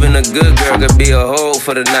 Even a good girl could be a hoe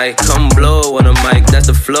for the night. Come blow on the mic, that's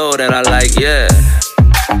the flow that I like, yeah.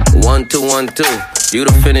 1, 2, 1, 2. You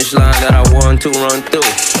the finish line that I want to run through.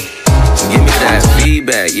 Give me that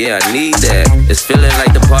feedback, yeah, I need that. It's feeling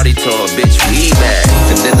like the party tour, bitch, we back.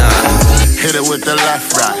 And then I hit it with the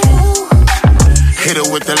left, right. Hit it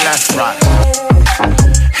with the left, right.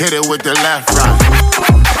 Hit it with the left, right.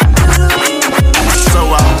 So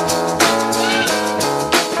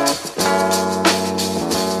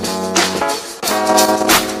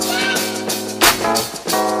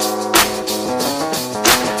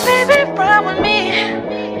Baby, ride with me.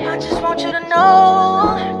 I just want you to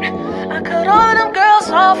know I cut all them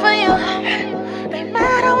girls off for you. They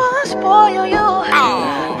mad I wanna spoil you.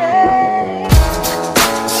 Hey.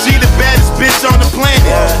 See the baddest bitch on the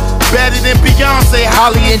planet. Better than Beyonce,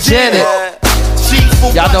 Holly and Janet.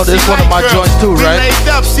 Y'all know this one of my joints too, right?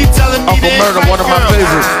 Uncle Murder, one of my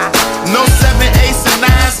favorites. No 7, 8s, and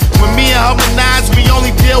 9s. When me and Harmonize, we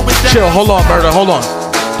only deal with that. Chill, hold on, Murder, hold on.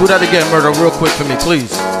 Do that again, Murder, real quick for me,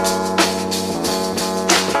 please.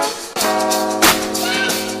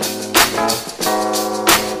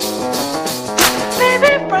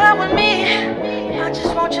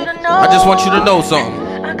 I just want you to know something.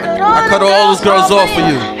 I cut all those girls off for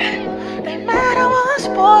you.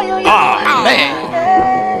 Man.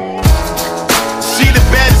 She the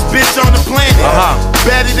baddest bitch on the planet.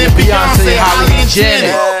 Better than Beyonce, Holly and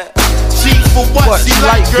Janet. She for what? She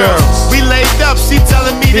like girls. We laid up, she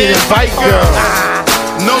telling me to invite girls.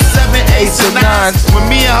 No 7, 8s, and 9s. When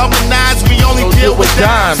me and Harmonize, we only deal with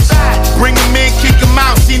dimes. Bring them in, kick them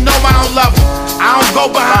out. She know I don't love them. I don't go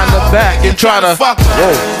behind the back and try to fuck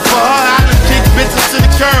her. For her, I done kick bitches to the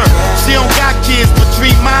curb. She don't got kids, but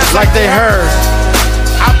treat mine like they hers.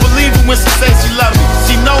 I believe it when she says she love me.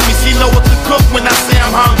 She know me, she know what to cook when I say I'm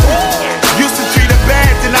hungry. Used to treat her bad,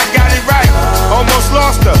 then I got it right. Almost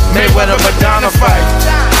lost her, Mayweather Madonna fight.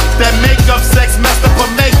 That makeup sex messed up her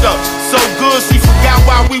makeup. So good, she forgot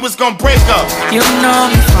why we was gonna break up. You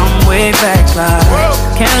know me from way back, like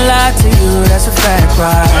can't lie to you, that's a fact,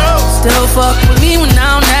 right? Still fuck with me when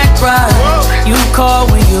I don't act right. You call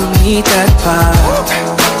when you need that pie.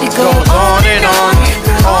 It goes on and on,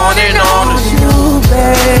 on and on with you,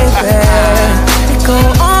 baby. It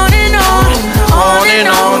goes on and on, on and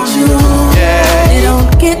on with you. Yeah. It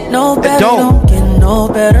don't get no better, don't get no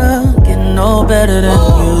better, get no better than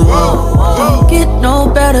you. Don't get no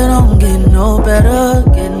better, don't get no better,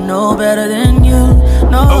 get no better than you.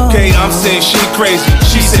 No. Okay, I'm saying she crazy.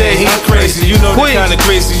 She said he crazy. You know the kind of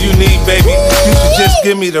crazy you need, baby. You should just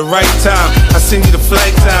give me the right time. I send you the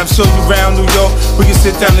flight time, show you around New York. We can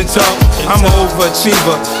sit down and talk. I'm an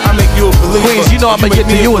overachiever. I make you a believer. Queens, you know I'm gonna get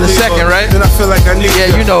to you in a second, right? Then I feel like I need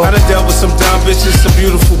you know. I done dealt with some dumb bitches, some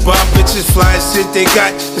beautiful bomb bitches, fly shit they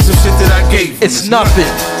got, and some shit that I gave. It's nothing.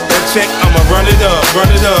 That check, I'ma run it up,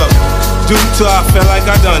 run it up. Do till I feel like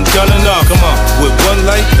I done enough. Come on, with one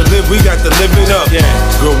life to live, we got to live it up. Yeah,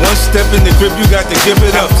 girl, one step in the grip, you got to give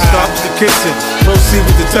it up. Start with the kissing, proceed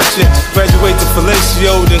with the touching, graduate to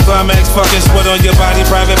fellatio, then climax fucking sweat on your body.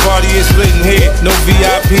 Private party is lit in here, no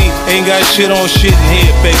VIP, ain't got shit on shit in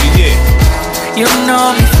here, baby. Yeah. You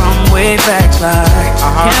know me from way back, like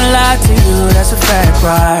can't lie to you, that's a fact,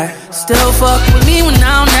 right? Still fuck with me when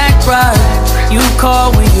I don't act right. You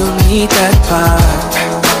call when you need that pie.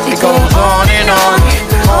 It goes on and on,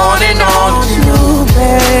 on and on with you,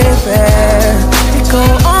 baby. It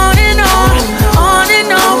goes on and on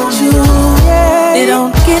with you, yeah. It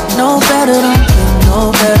don't get no better, don't get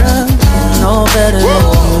no better, get no better than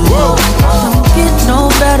you. Don't get no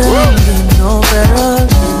better, don't get no better,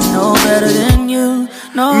 get no better than you.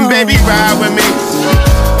 No. Baby, ride with me.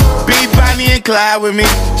 Be Bonnie and Clyde with me.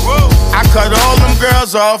 I cut all them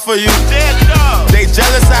girls off for you. They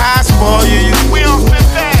jealous of how I spoil you.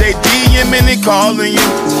 They DMing and calling you.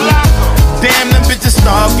 Damn, them bitches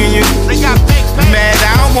stalking you. Mad,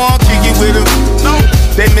 I don't want to kick it with them.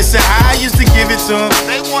 They missing how I used to give it to them.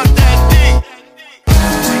 They want that dick.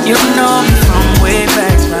 You know me from way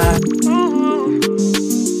back, like.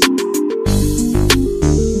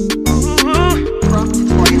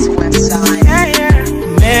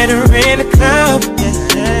 Met her in the club,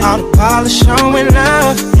 all the polish showing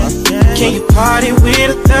love. Can you party with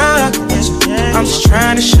a thug? I'm just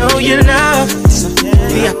trying to show you love.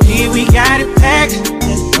 VIP, we got it packed.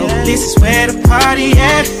 This is where the party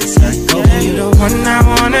at. You the one I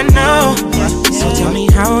wanna know. So tell me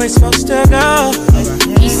how it's supposed to go.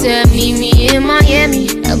 He said meet me in Miami.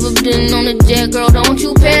 Ever been on a jet, girl, don't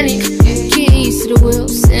you panic. Keys to the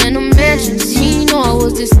wheels and the mansions. He know I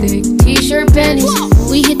was this thick, t-shirt panties.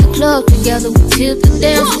 We hit the club together, we tip the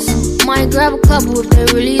dancers. Might grab a couple if they're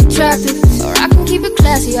really attractive. Or I can keep it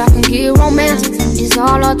classy, I can get romantic. It's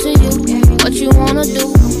all up to you, what you wanna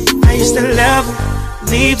do. I used to love him,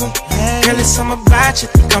 leave him. Girl, it's something about you,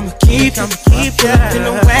 think I'ma keep him. Pull up in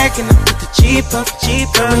the wagon, I put the Jeep up.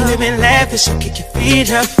 We living lavish, so kick your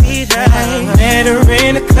feet up. I met her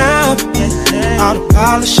in the club, all the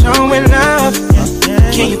ballers showing love.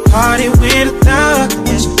 Can you party with a thug?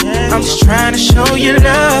 I'm just trying to show you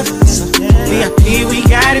love. VIP, we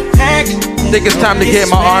got it packed. I think it's time to get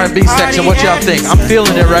my R&B section. What y'all think? I'm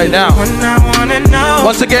feeling it right now.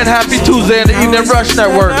 Once again, happy Tuesday in the Evening Rush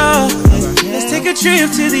Network. Take a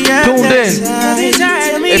trip to the tuned in.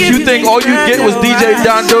 If you think all you get was DJ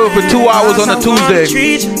Doru for 2 hours on a Tuesday,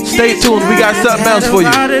 stay tuned. We got something else for you.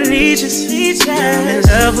 I'm in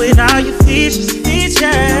love with all your features. I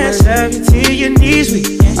love you till your knees weak.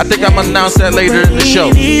 I think I'm gonna announce that later in the show.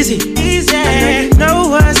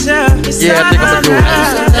 Yeah, I think I'm gonna do it.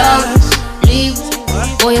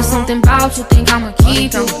 Boy, there's something about you, think I'ma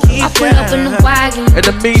keep him. I put up in the wagon. In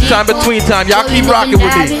the meantime, between time, y'all keep rocking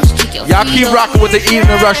with me. Y'all keep rocking with the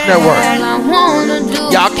Evening Rush Network.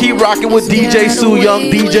 Y'all keep rocking with DJ Sue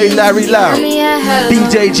Young, DJ Larry Lau,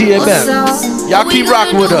 DJ GMM. Y'all keep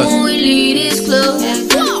rocking with us.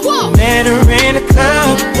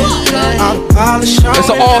 It's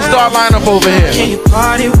an all-star lineup over here.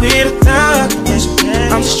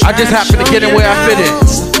 I just happen to get in where I fit in.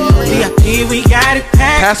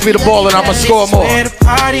 Pass me the ball and I'ma score more.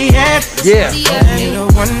 Yeah.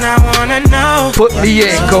 Put me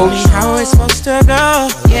in, coach. How it's supposed to go.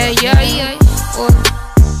 Yeah.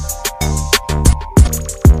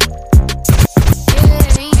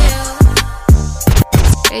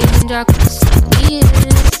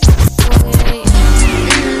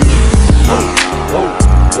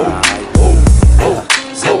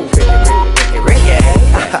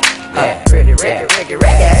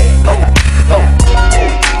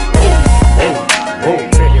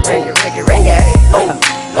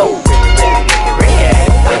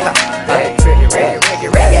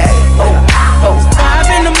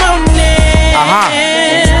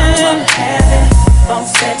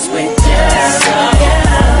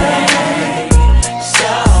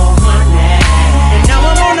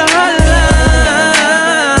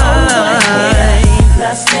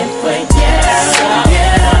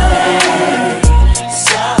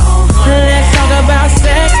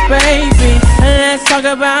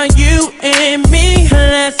 About you and me.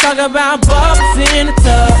 Let's talk about bubbles in the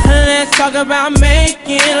tub. Let's talk about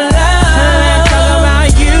making love. Let's talk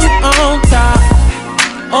about you on top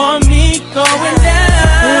or me going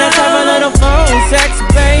down. Let's have a little phone sex,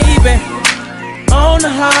 baby, on the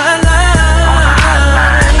hotline.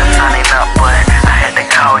 The sun ain't up, but I had to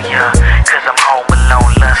call ya, 'cause I'm home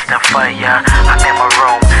alone, lusting for ya. I'm in my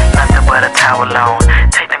room, nothing but a towel on.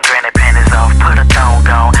 Take them granny panties off, put a thong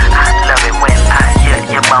on. I love it when I hear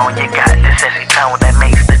you moan. You got this sexy tone that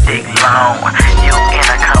makes the dick long. You in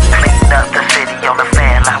a complete other city on the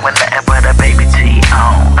fan line with nothing but a baby T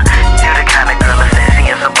on. You the kind of girl that's sexy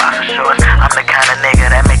in some boxer shorts. I'm the kind of nigga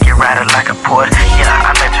that make you ride it like a Porsche. Yeah,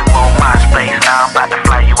 I met you on my space. Now I'm about to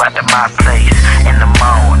fly you out to my place in the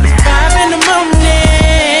morning. 5 in the morning.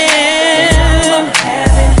 I'm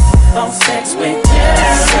having phone sex with you.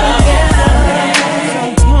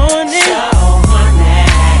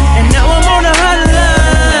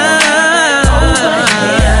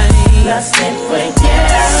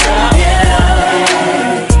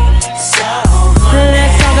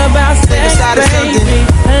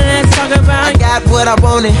 I got what I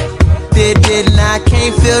wanted, didn't I?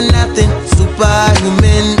 Can't feel nothing,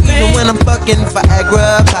 superhuman. Even when I'm fucking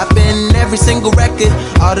Viagra, popping every single record,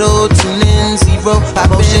 auto tuning, zero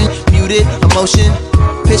motion, muted emotion,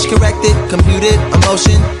 pitch corrected, computed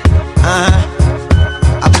emotion.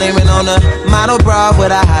 I blame it on a model bra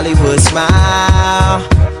with a Hollywood smile.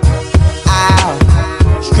 Ow,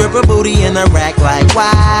 stripper booty in the rack like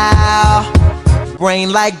wow.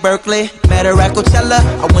 Brain like Berkeley, met her at Coachella.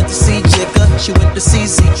 I went to see Jigga, she went to see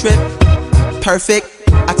Z-Trip. Perfect,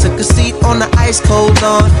 I took a seat on the ice cold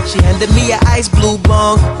lawn. She handed me an ice blue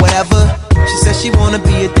bong, whatever. She said she wanna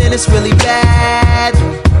be a dentist really bad.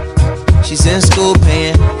 She's in school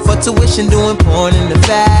paying for tuition, doing porn in the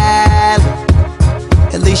valley.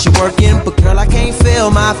 At least you're working, but girl, I can't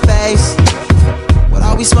feel my face. What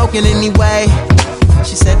are we smoking anyway?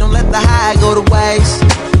 She said don't let the high go to waste.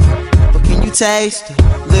 taste,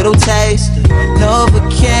 little taste,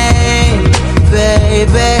 Novocaine,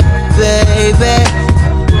 baby, baby,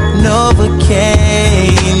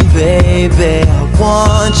 Novocaine, baby, I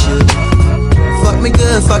want you. Fuck me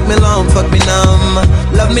good, fuck me long, fuck me numb.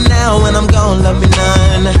 Love me now when I'm gone, love me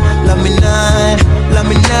none. Love me none, love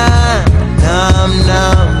me none. Numb,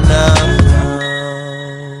 numb, numb.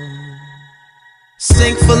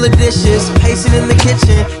 Sink full of dishes, pacing in the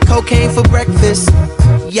kitchen, cocaine for breakfast.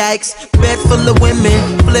 Yikes, bed full of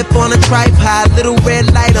women, flip on a tripod, little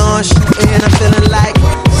red light on, shooting. I'm feeling like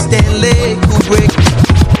Stanley Kubrick.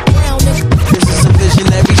 This is some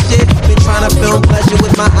visionary shit. Been trying to film pleasure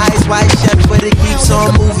with my eyes wide shut, but it keeps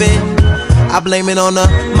on moving. I blame it on the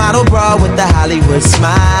model bra with the Hollywood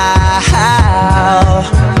smile.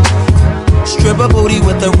 Stripper booty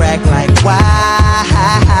with a rack like wow.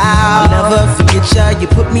 I'll never forget ya. You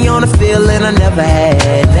put me on a feeling I never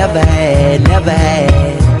had, never had, never had.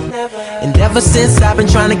 And ever since I've been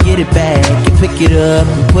trying to get it back, you pick it up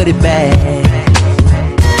and put it back.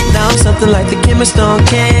 Now I'm something like the chemist on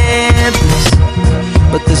campus,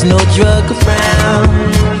 but there's no drug around.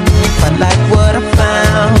 I like what I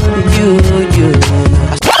found in you.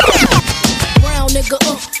 Brown nigga,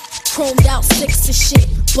 chromed out six and shit.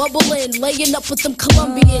 Bubbling, laying up with them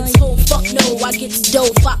Colombians. Oh fuck no, I get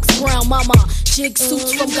dough, Fox Brown, mama. Jig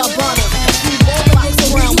suits from Gabbana.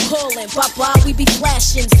 Fox Brown calling, bye-bye, we be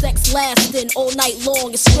flashing. Sex lasting, all night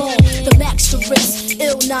long, it's strong. The max to wrist,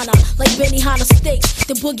 ill nana. Like Benihana steaks,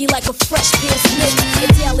 the boogie like a fresh pair of snakes.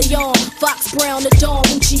 Italian, Fox Brown, the Dawn,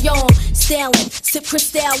 Lucian. Stalin, sip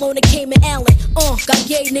Cristal on the Cayman Allen. Got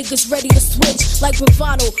gay niggas ready to switch. Like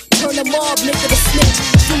Bravano, turn the mob nigga to snitch.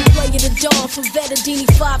 True player the Dawn, from Vettadini,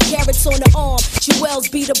 5 carats on the arm. Jewels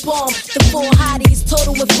be the bomb. The 4 hotties,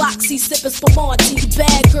 total with Foxy, sipping Spumante.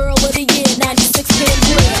 Bad girl of the year, 96 10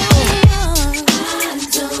 grand. I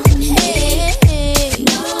don't need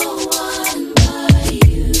no one but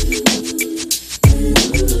you.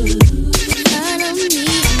 I don't need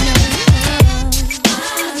no one.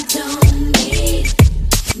 I don't need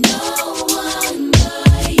no one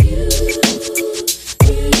but you.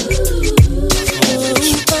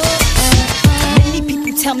 Many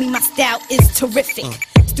people tell me my style is terrific.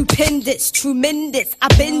 Stupendous, tremendous, I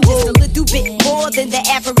bend just a little bit more than the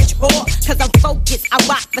average whore. Cause I'm focused, I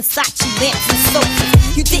rock Versace lamps and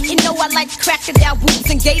sofas. You didn't know I like crocodile boots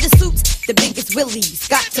and gator suits? The biggest willies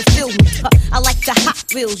got to fill me. I like the Hot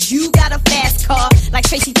Wheels, you got a fast car. Like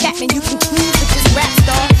Tracy Chapman, you can cruise with this rap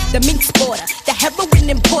star. The mink sporter, the heroin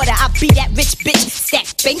importer. I be that rich bitch, stack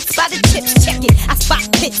banks by the chips, check it. I spot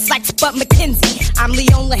pits like Spud McKenzie. I'm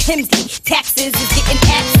Leona Hemsley, taxes is getting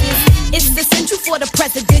taxes. It's essential for the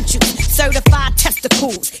presidential. Certified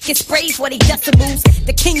testicles, get sprayed for they decimals.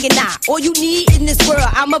 The king and I, all you need in this world.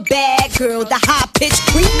 I'm a bad girl, the high pitched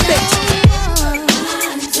queen bitch. I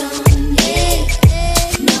don't need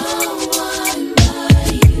no one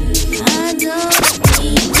but you. I don't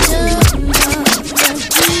need no one but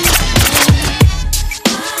you.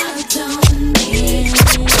 I don't need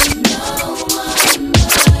no one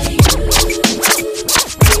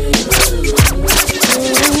but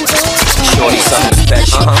you. Shorty something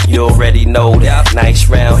special, you already know that. Nice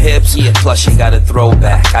round hips, plus she got a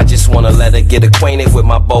throwback. I just wanna let her get acquainted with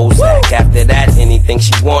my Bozak. After that, anything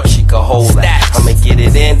she wants, she can hold that. I'ma get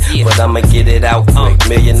it in, but I'ma get it out quick. $1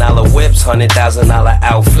 million whips, $100,000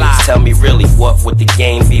 outfits. Tell me really, what would the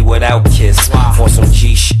game be without Kiss? For some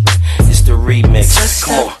G shit, it's the remix.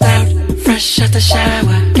 Come on. Out, fresh out the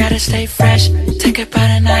shower, gotta stay fresh. Take about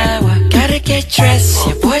an hour, gotta get dressed.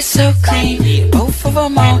 Your boy's so clean, both of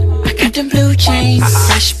them on. I got them blue jeans,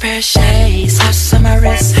 fresh pair of shades, house on my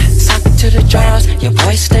wrist, sock to the drawers. Your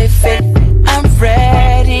boy stay fit. I'm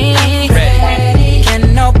ready, ready.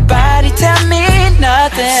 Can nobody tell me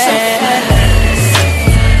nothing?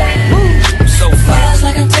 So feels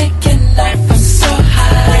like I'm taking off. I'm so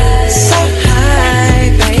high,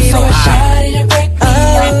 baby. So shawty to break me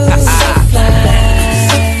up. So fly,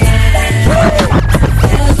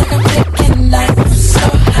 feels like I'm taking off. I'm so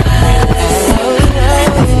high,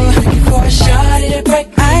 looking for a shawty to break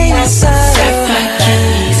me up. Step my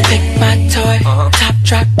keys, pick my toy, top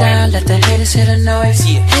drop down, let the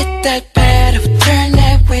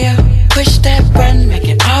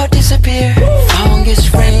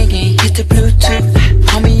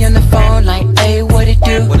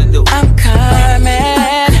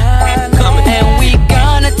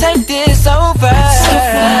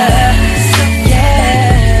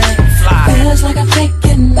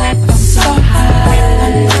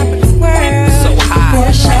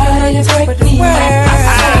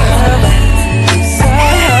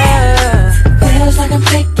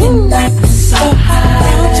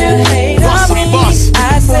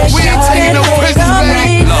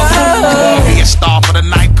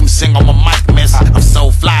sing on my mic, miss. I'm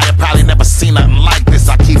so fly, they probably never seen nothing like this.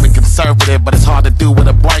 I keep it conservative, but it's hard to do with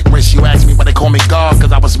a bright wrist. You ask me why they call me God,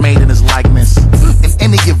 cause I was made in his likeness. In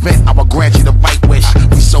any event, I will grant you the right wish.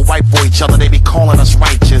 We so right for each other, they be calling us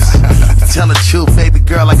righteous. To tell the truth, baby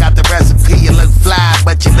girl, I got the recipe. You look fly,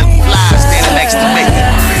 but you look fly standing next to me.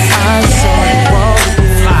 I saw you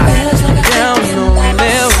walking down on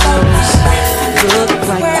Melrose. You look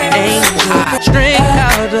like an angel straight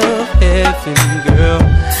out of heaven, girl.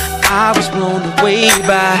 I was blown away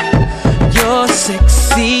by your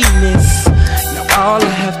sexiness. Now all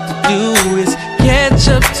I have to do is catch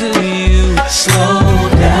up to you. Slow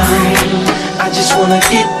down, I just wanna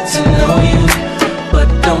get to know you. But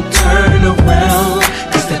don't turn around,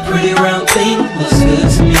 cause that pretty round thing looks good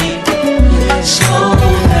to me. Slow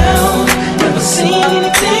down, never seen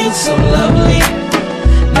anything so lovely.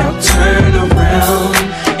 Now turn around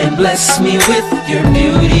and bless me with your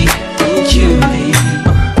beauty, cutie.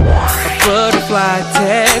 A butterfly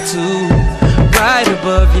tattoo right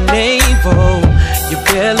above your navel. Your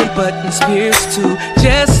belly button's pierced too,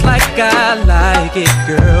 just like I like it,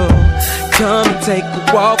 girl. Come and take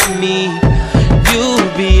a walk with me. You'll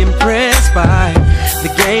be impressed by the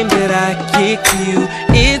game that I kick you.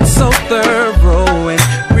 It's so thorough and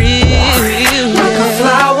real. Like a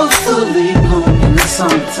flower fully blown in the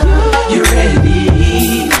summertime. You're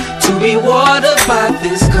ready to be watered by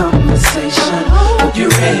this conversation. Hope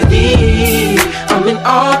you're ready. I'm in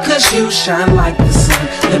awe cause you shine like the sun.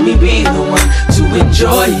 Let me be the one to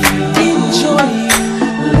enjoy you.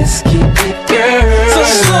 Let's keep it, girl. So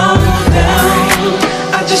slow down,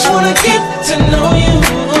 I just wanna get to know you.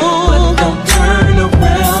 But don't turn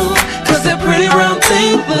around, cause that pretty round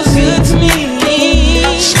thing looks good to me.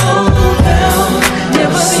 Slow down,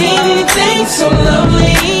 never seen anything so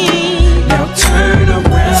lovely. Now turn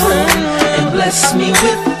around and bless me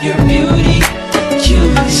with your beauty,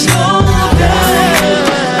 cutie. Slow down,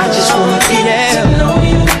 I just wanna get to know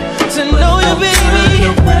you, baby.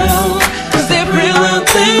 Turn around, cause that pretty round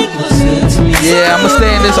thing looks good to me. Yeah, I'ma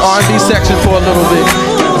stay in this R&B section for a little bit.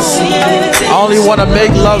 I only wanna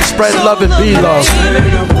make love, spread love, and be love.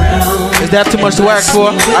 Is that too much to ask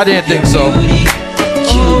for? I didn't think so.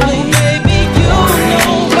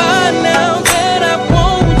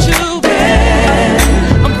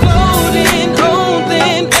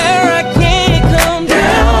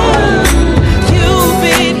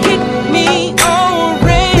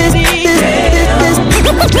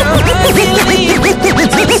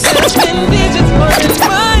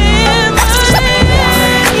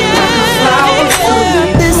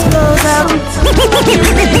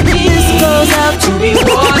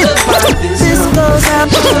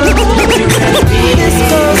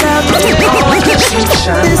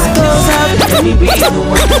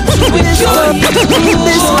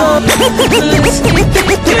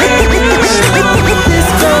 This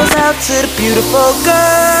goes out to the beautiful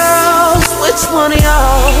girls. Which one of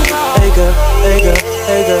y'all? Hey girl, hey girl,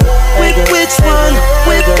 hey girl, hey girl. Which one?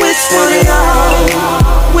 Which one of y'all?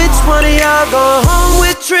 Which one of y'all go home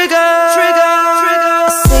with Trigger? I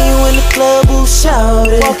see you in the club, who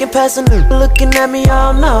shouted? Walking past a nigga, looking at me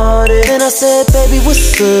all naughty. Then I said, baby,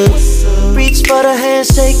 what's up? Reach for the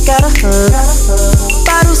handshake, got a hug.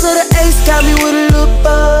 Bottles of the Ace got me with a little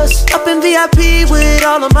buzz. Up in VIP with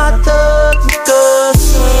all of my thugs and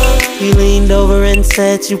guns. He leaned over and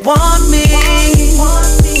said, you want me?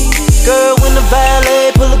 Girl, when the valet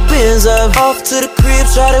pull the Benz up, off to the crib,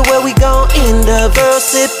 try to where we gon' end up. Girl,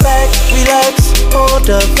 sit back, relax, hold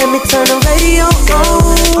up, let me turn the radio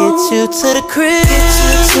on. Get you to the crib,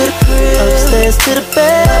 upstairs to the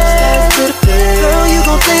bed. Girl, you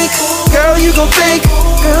gon' think, girl, you gon' think,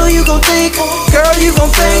 girl, you gon' think, girl, you gon'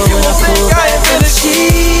 think. When I pull back from the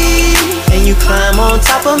sheet and you climb on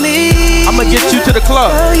top of me, I'ma get you to the club.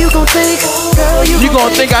 Girl, you gon' think, girl, you gon'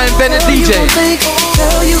 think I invented DJ.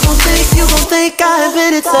 Girl, you gon' think I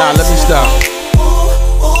invented sex. Nah, let me stop.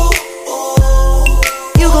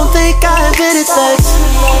 You gon' think I invented sex.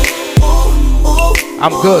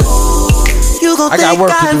 I'm good. You gon' I got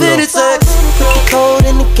work to do though. Sex. Put the code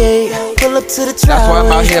in the gate, pull up to the trap. That's why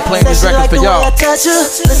I'm out here playing these records for y'all.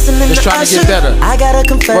 Just trying to get better. I got a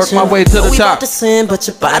confession. Work my way to the top. Sin, but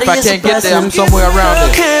your body if I can't get there, I'm somewhere around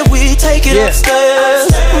there. Can we take it upstairs?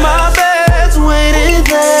 My bed's waiting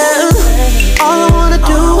there. All I wanna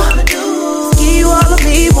do, give you all of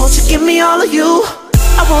me. Won't you give me all of you?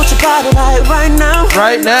 I want your body like right now.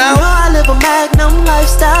 Right now? You know I live a magnum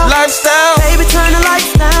lifestyle. Baby, turn the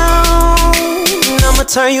lights down, and I'ma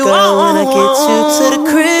turn you on. When I get you to the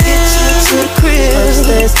crib,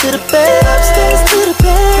 upstairs to the bed,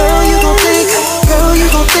 Girl, you gon' think, girl, you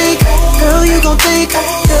gon' think, girl, you gon' think,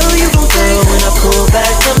 girl, you gon' think. When I pull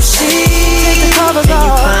back them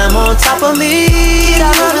for me.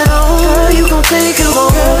 Girl, you gon' think you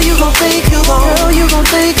gon'. Girl, you gon' think you gon'. Girl, you gon'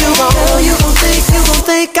 think you gon'. Girl, you gon' think you gon'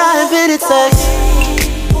 think I invented sex.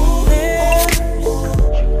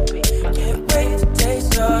 Can't wait to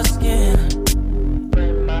taste your skin,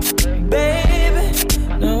 baby.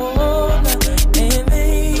 No, nothing in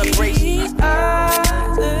these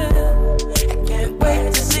eyes. I can't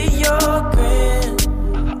wait to see your grin.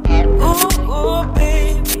 Ooh,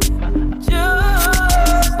 baby,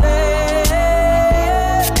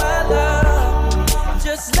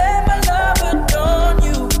 just let my love adorn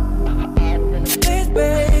you. Please,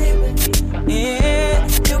 baby, yeah,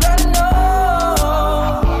 you gotta know,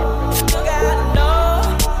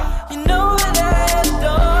 you know that I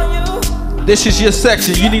adore you. This is your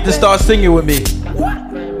section. You need to start singing with me.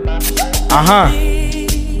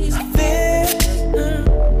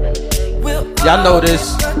 Y'all know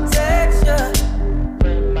this.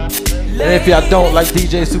 And if y'all don't, like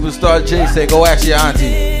DJ Superstar J said, go ask your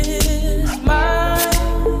auntie.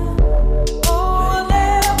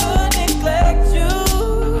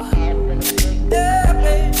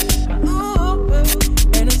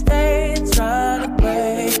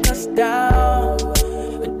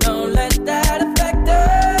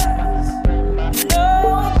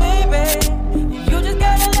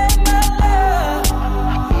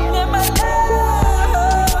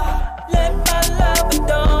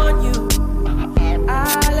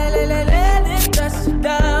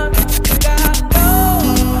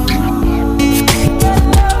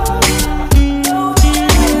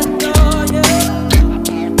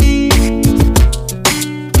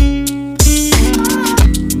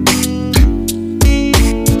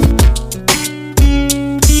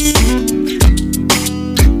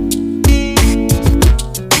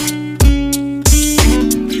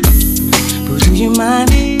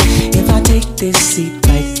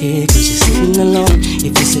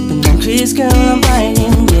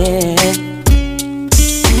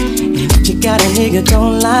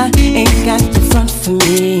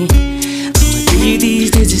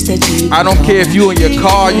 I don't care if you in your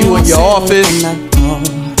car, you in your office.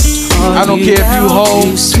 I don't care if you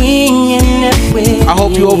home. I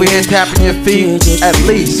hope you over here tapping your feet at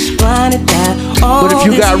least. But if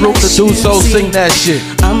you got room to do so, sing that shit.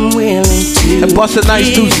 And bust a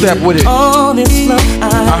nice two-step with it.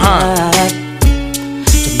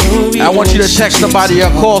 I want you to text somebody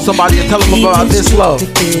or call somebody and tell them about this love.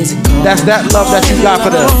 That's that love that you got for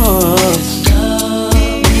them.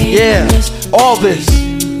 Yeah, all this.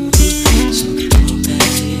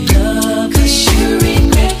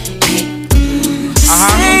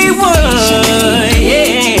 Say what,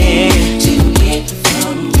 yeah.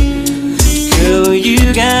 Girl,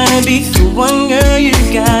 you gotta be the one, girl, you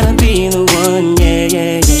gotta be the one, yeah,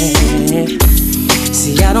 yeah, yeah.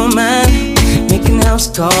 See, I don't mind making house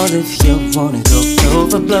calls if you wanna go blow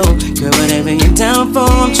for blow. Girl, whatever you're down for,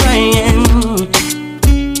 I'm trying.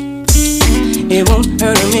 It won't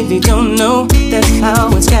hurt them if you don't know, that's how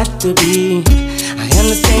it's got to be. I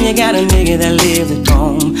understand you got a nigga that lives at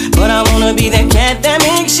home, but I wanna be that cat that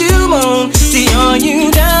makes you moan. See, are you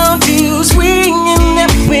down to swinging that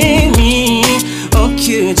with me? Or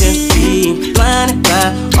could you be blinded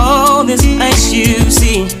by all this ice you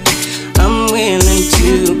see? I'm willing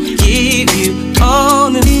to give you all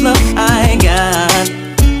this love I got.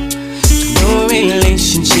 No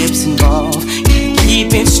relationships involved,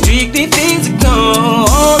 keep it strictly physical.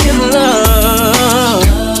 All this love.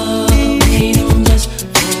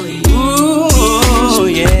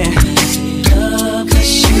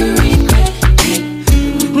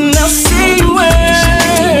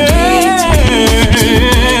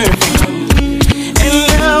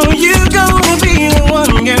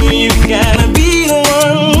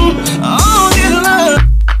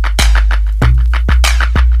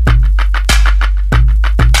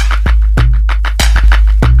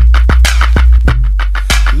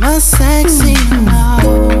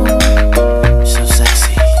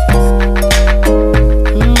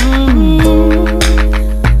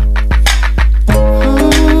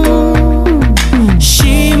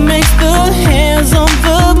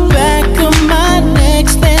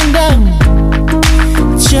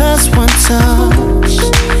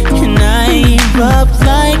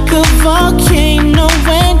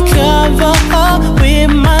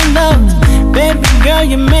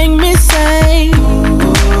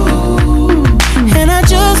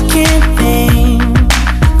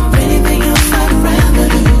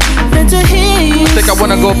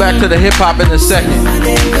 Back to the hip hop in a second,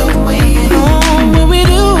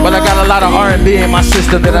 but I got a lot of R&B in my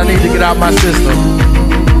system that I need to get out my system.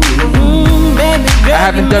 I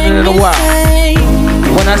haven't done it in a while.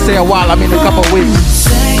 When I say a while, I mean a couple weeks.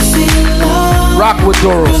 Rock with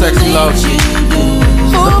Doru, sexy love.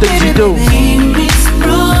 The things you do.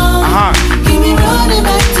 Keep me running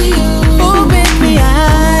back to you. Oh, baby, I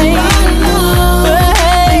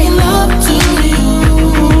bring love to you.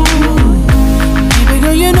 Baby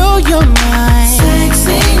girl, you know you're mine.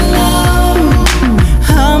 Sexy love.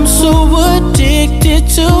 I'm so addicted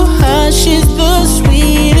to her. She's the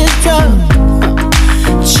sweetest drug.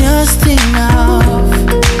 Just enough.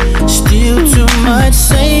 Still too much.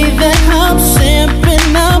 Say that I'm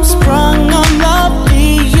simping. I'm sprung on love.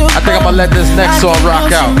 I think I'm gonna let this next song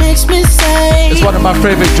rock out. It's one of my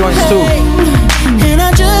favorite joints too. And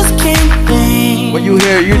I just can't think. When you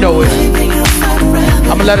hear it, you know it.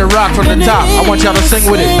 I'm gonna let it rock from the top. I want y'all to sing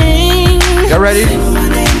with it. Y'all ready?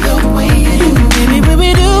 Baby, when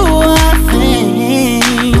we do our thing.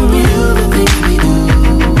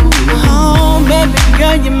 Oh, baby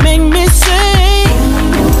girl, you make me sing.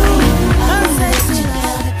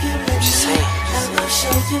 She say,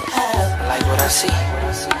 I like what I see.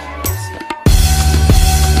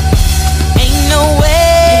 Ain't no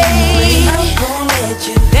way I'm gonna let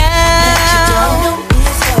you down.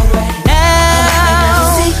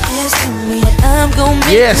 I'm gonna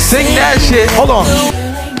make Yeah, sing that shit. Hold on.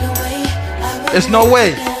 There's no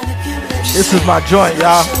way. This is my joint,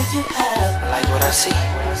 y'all. Like what I see.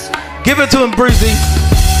 Give it to him, Breezy.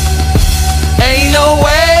 Ain't no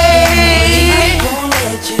way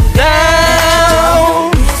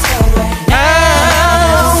down.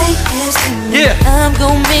 Yeah. I'm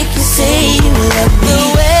gonna make you say you love me. The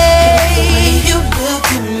way you look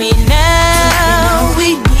at me now,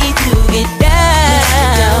 we need to get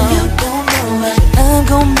down. I'm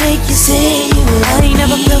gonna make you say you love me. I ain't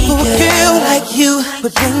never felt for a girl like you,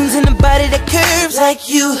 with brains in a body that curves like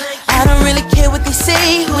you. I don't really care what they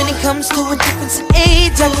say when it comes to a difference in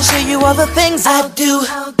age. I can show you all the things I do.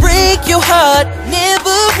 Break your heart,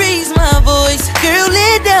 never raise my voice. Girl,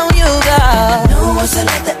 lay down your guard. No one's a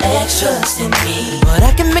lot the extras in me, but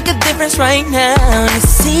I can make a difference right now. You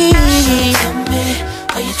see, tell me,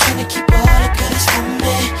 are you trying to keep all the goodies from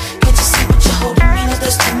me? Can't you see what you're holding me? No,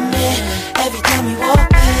 that's to me. Every time you walk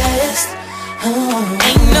past,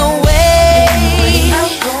 ain't no way I'm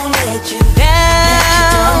gonna let you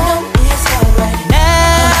down. It's alright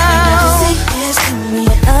now. Say yes to me,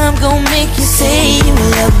 I'm gonna make you say you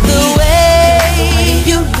love me. The way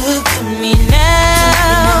you look at me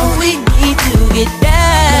now, we need to get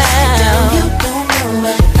down. You don't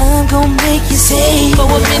know, I'm gonna make you say for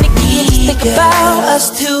a minute, can you just think about us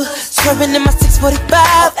two? Swerving in my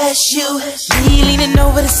 645 SU, me leaning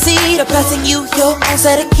over the seat, or passing you your own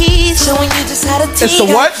set of keys, showing you just how to take It's the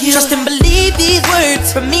what? you. Trust and believe these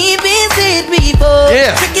words from me being said before.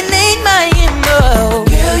 Yeah. Tricking ain't my MO.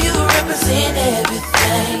 Girl, you represent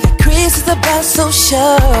everything. Like Chris is about so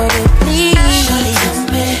sure, please. Shawty, tell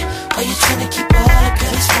me, are you trying to keep all the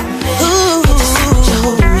goodies from me? Ooh, can't you see what you're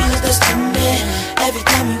holding me? Cause that's to me. Every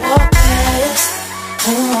time you walk past,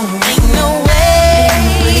 ain't no way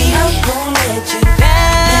I'm gonna let you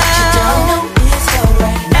down. It's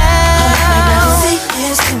alright now. Say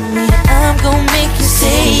yes to me, I'm gonna make you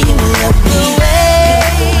say you love me. The way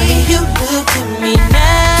you look at me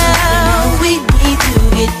now, we need to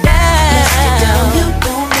get down. You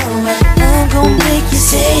don't know, I'm gonna make you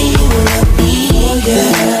say you love me,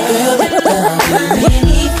 girl. I'll do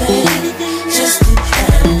anything just to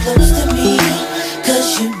come close to me, 'cause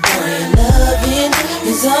you know your loving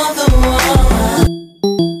is all the one.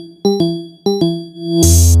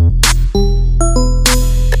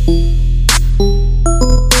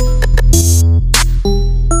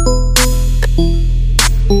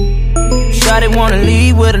 Shawty wanna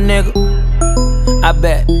leave with a nigga, I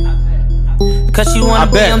bet. Cause she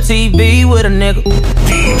wanna be on TV with a nigga,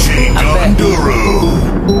 DJ Doru.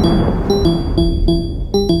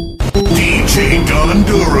 DJ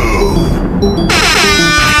Doru.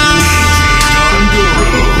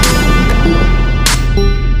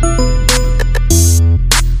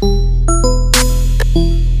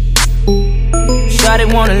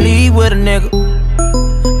 Shawty wanna leave with a nigga,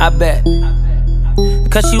 I bet.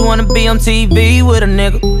 Cause she wanna be on TV with a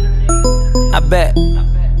nigga, I bet.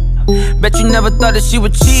 Bet you never thought that she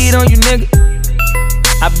would cheat on you, nigga,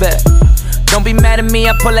 I bet. Don't be mad at me,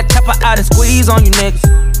 I pull that chopper out and squeeze on you niggas.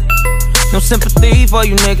 No sympathy for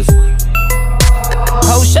you niggas.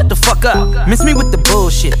 Ho, shut the fuck up. Miss me with the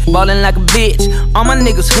bullshit. Ballin' like a bitch. All my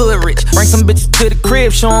niggas hood rich. Bring some bitches to the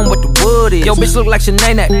crib, show 'em what the wood is. Yo, bitch look like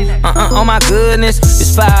Sinead. Oh my goodness.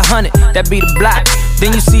 It's 500, that be the block.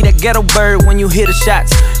 Then you see that ghetto bird when you hear the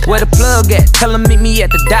shots. Where the plug at? Tell him meet me at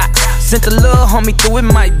the dock. Sent a little homie through, it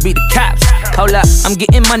might be the cops. Hold up, I'm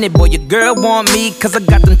getting money, boy, your girl want me, cause I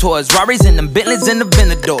got them toys, Rarries and them Bentleys and the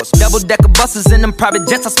Venadors. Double-decker buses and them private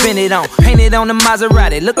jets I spin it on. Painted on the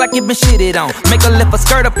Maserati, look like it been shitted on. Make her lift her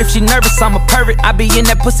skirt up if she nervous, I'm a pervert. I be in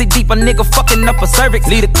that pussy deep, a nigga fucking up a cervix.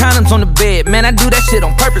 Leave the condoms on the bed, man, I do that shit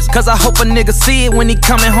on purpose, cause I hope a nigga see it when he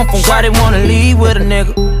coming home from work. Why they wanna leave with a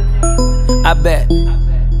nigga? I bet.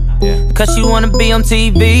 Cause she wanna be on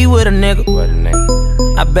TV with a nigga.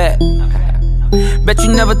 I bet. Bet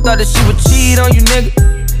you never thought that she would cheat on you, nigga.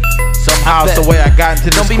 Somehow it's the way I got into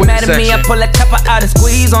this. Don't be mad at me, I pull that chopper out and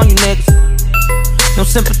squeeze on you, niggas. No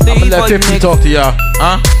sympathy for you, let 50 talk to y'all,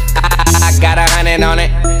 huh? I got 100 on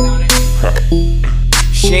it.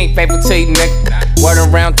 She ain't faithful to you, nigga. Word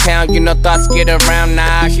around town, you know thoughts get around.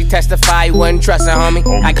 Nah, she testify, you wouldn't trust her, homie.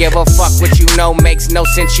 I give a fuck what you know, makes no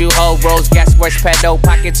sense, you old. Rose gas, worse pedo,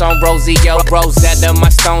 pockets on Rosie, yo. Rosetta, my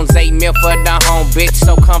stones, 8 mil for the home, bitch,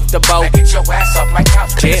 so comfortable. Get your ass off my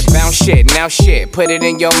couch, bitch. Shit, bounce shit, now shit, put it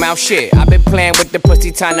in your mouth, shit. I been playing with the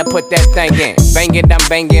pussy, time to put that thing in. Bang it, I'm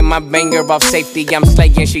banging, my banger off safety, I'm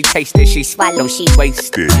slaying. She tasted, she swallow, she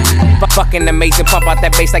wasted. Fucking amazing, pump out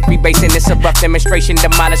that bass like rebasing. It's a rough demonstration,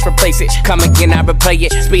 demolish, replace it. Come again, I replay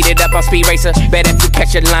it. Speed it up on Speed Racer. Bet if you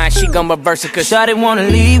catch a line, she gon' reverse it. Cause Shawty wanna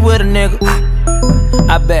leave with a nigga.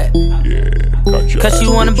 I bet. Cause she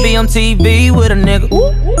wanna be on TV with a nigga.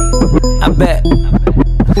 I bet.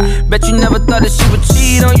 Bet you never thought that she would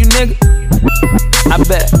cheat on you, nigga. I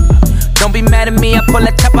bet. Don't be mad at me, I pull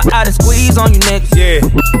that chopper out and squeeze on you, niggas. Yeah.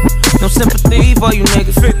 No sympathy for you,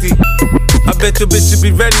 niggas. 50. I bet your bitch should be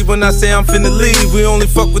ready when I say I'm finna leave. We only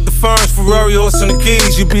fuck with the firms, Ferrari, horse on the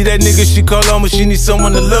keys. You be that nigga she call on when she needs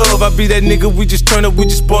someone to love. I be that nigga we just turn up, we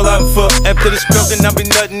just ball out and fuck. After the stroking, I be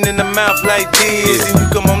nutting in the mouth like this. And you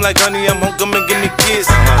come home like honey, I'm home, come and give me a kiss.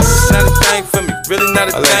 It's not a thing for me, really not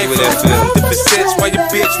a thing for me. If it sits, why your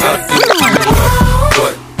bitch wanna be?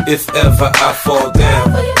 But if ever I fall down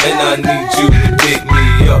and I need you to pick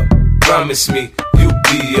me up, promise me you'll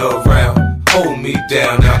be around. Hold me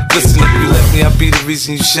down now. Listen, if you let me, I'll be the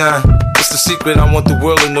reason you shine. It's the secret, I want the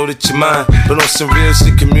world to know that you're mine. But on some real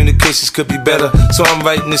shit, communications could be better. So I'm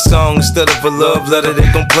writing this song instead of a love letter. They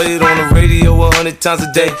gon' play it on the radio 100 times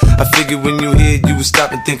a day. I figured when you hear it, you would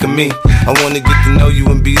stop and think of me. I wanna get to know you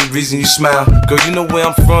and be the reason you smile. Girl, you know where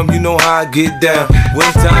I'm from, you know how I get down.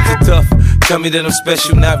 When times are tough, tell me that I'm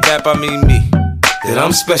special, not rap, I mean me. That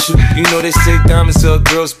I'm special, you know they say diamonds are a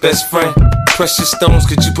girl's best friend. Precious stones,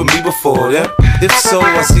 could you put me before them? If so,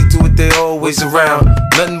 I see to it they always around.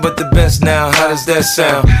 Nothing but the best now, how does that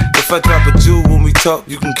sound? If I drop a jewel when we talk,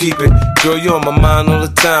 you can keep it. Girl, you're on my mind all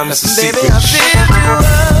the time, that's a secret. Baby, I feel you.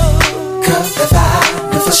 Girl, if I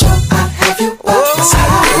knew for sure I'd have you by my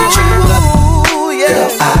side. Don't you love?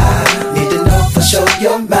 Girl, I need to know for sure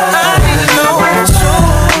you're mine. I need to know for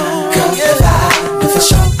sure. Girl, if I knew for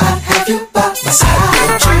sure I'd have you by my side.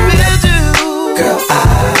 Don't you love? Girl,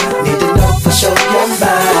 I need to know for sure you're mine.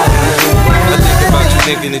 I think about you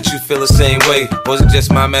thinking that you feel the same way. Was it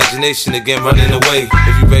just my imagination again running away?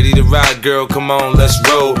 If you ready to ride, girl, come on, let's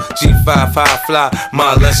roll. G5, high fly,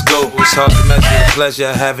 ma, let's go. It's hard to measure the pleasure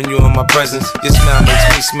of having you in my presence. Your smile makes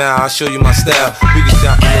me smile, I'll show you my style. We can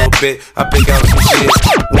shop a little bit, I pick out some shit.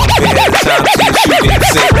 One bit at a time, see if you get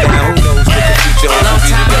sick. Now who knows what the future holds? We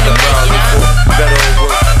be together, all look for better or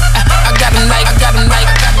worse. I got him like,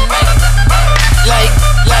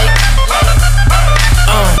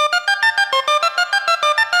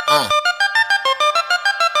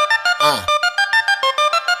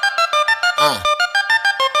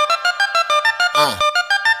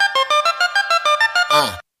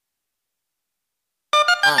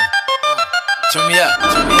 Turn me up.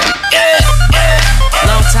 Yeah.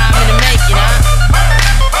 Long time in the making, huh?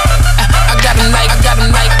 I got him like,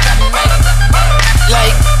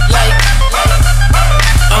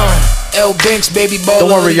 L Banks, baby ball.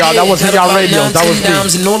 Don't worry, y'all. That wasn't y'all radio. That was me.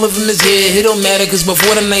 And all of them is here. It don't matter, cause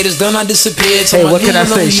before the night is done, I disappeared. Hey, what can I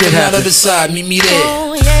say? Shit happens. Meet me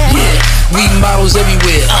there. Yeah. Weed models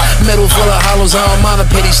everywhere. Metal full of hollows, I don't mind a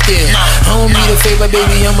petty stare. I don't need a favor,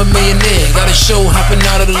 baby, I'm a millionaire. Got a show hopping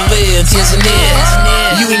out of the lid, Tanzania.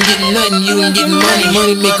 You ain't getting nothing, you ain't getting money.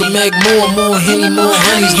 Money make a mag more Henny, more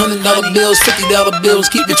honeys. $100 bills, $50 bills,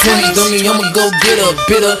 keep the 20s. Dummy, I'ma go get a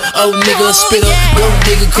bitter, old nigga, a spitter. Gold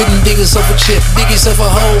digger, couldn't dig herself a chip. Dig yourself a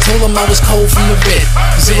hole, told him I was cold from the red.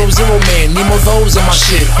 0-0 man, need more those in my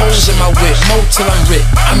shit. Holes in my whip, more till I'm rich.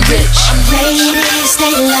 I'm rich. Ladies,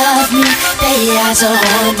 they love me. They eyes are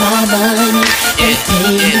on my money. They pay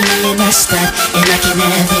me and I stop, and I can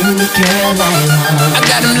have any girl I want. I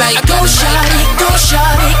got him like, go shawty, go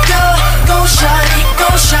shawty, go shawty,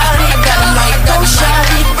 shawty, go, go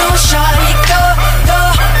shawty, go shawty, go, go,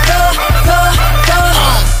 go, go, go.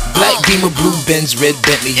 Black Beamer, blue Benz, red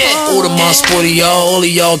Bentley. Audemars, sporty, y'all, all of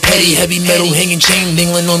y'all petty. Heavy metal hanging chain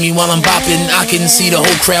dingling on me while I'm bopping. I can see the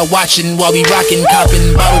whole crowd watching while we rocking,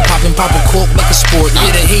 copping, bottle popping, popping cork like a sport.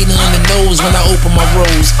 Yeah, the hating on the nose when I open my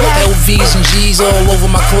rolls. LVs and G's all over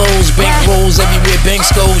my clothes. Bank rolls everywhere,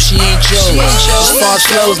 banks go. She ain't Joe. As far as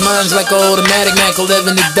flows, mine's like an automatic. Mac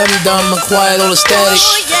 11, the dumb, acquired all the static.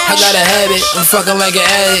 I got a habit, I'm fucking like an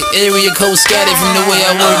addict. Area code scattered from the way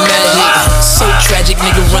I work magic. So tragic,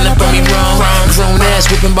 nigga run up on me wrong. Grown ass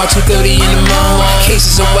whipping by 2:30 in the morning.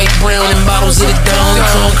 Cases of white, brown, and bottles of the dawn.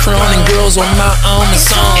 Crown and girls on my own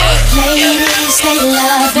song. Ladies, they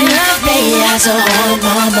love me. They eyes are on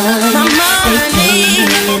my mind. They pay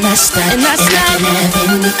me and that's that. And I can have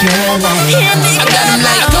any girl like I got them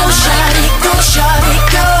like go shawty, go shawty,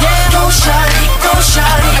 go, go shawty, go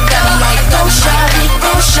shawty. I got them like go shawty,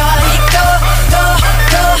 go shawty, go, go,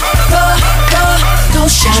 go, go, go, go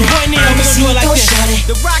shawty. Let me see, go shawty.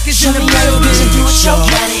 The rock is in the building, do it your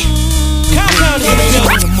body. Compound in the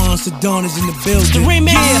building. The Monster Dawn is in the building. The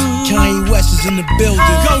remix. Yeah. Kanye West is in the building.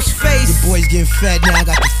 Ghostface. Your boy's getting fat now. I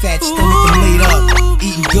got the fat stomach and laid up.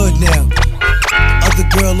 Eating good now. Other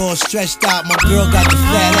girl all stretched out. My girl got the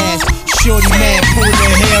fat ass. Shorty man pulling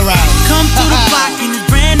her hair out. Come through the block in this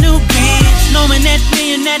brand new bitch. Knowing that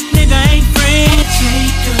me and that nigga ain't friends.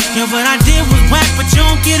 Yeah, what I did was whack, but you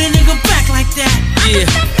don't get a nigga back like that. Yeah.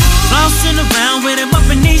 Bouncing around with him up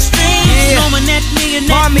in these streets. Yeah. Knowing that me and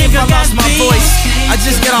that nigga got my voice. I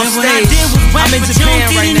just got on stage. I'm in Japan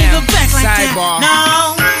right now. Sidebar.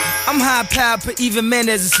 No. I'm high powered, but even men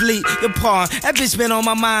is asleep. Your pawn, that bitch been on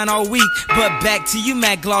my mind all week. But back to you,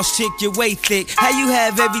 Mac Gloss chick, your way thick. How you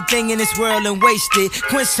have everything in this world and waste it?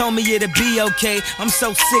 Quince told me it'll be okay. I'm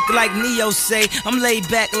so sick like Neo say. I'm laid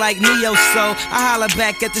back like Neo, so I holler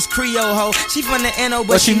back at this Creole hoe. She from the NO,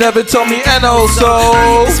 but she never told me NO, so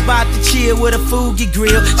the spot to chill with a Fugi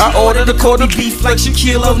grill. She I ordered a quarter beef like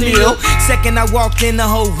Shaquille O'Neal. Second I walked in, the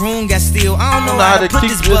whole room got still. I don't know how to put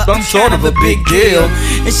this, but I'm sort of a big deal.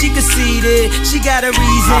 And she can see it, she got a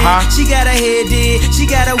reason. She got a head in, she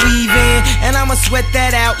got a weave in. And I'ma sweat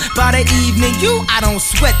that out by the evening. I don't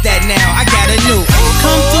sweat that now, I got a new.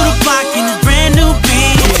 Come through the block in this brand new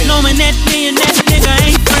bitch. Knowing that me and that nigga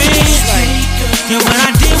ain't friends. Yeah, what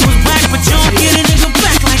I did was whack, but you don't get a nigga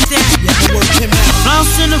back like that.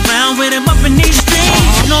 Bouncing around with him up in these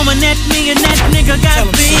streets. Knowing that me and that nigga got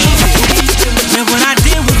beef. Yeah, what I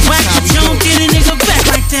did was whack, but you don't get a nigga back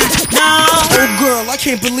like that. No. Oh girl, I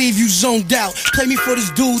can't believe you zoned out. Play me for this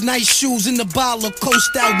dude, nice shoes in the bottle of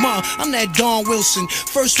Coast out. Mom, I'm that Don Wilson.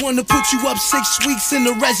 First one to put you up 6 weeks in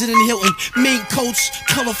the Resident Hilton. Mink coats,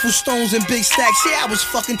 colorful stones and big stacks. Yeah, I was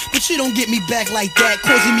fucking, but you don't get me back like that,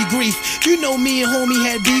 causing me grief. You know me and homie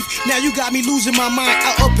had beef. Now you got me losing my mind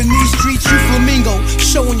out up in these streets. You flamingo,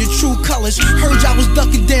 showing your true colors. Heard y'all was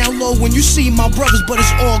ducking down low when you see my brothers, but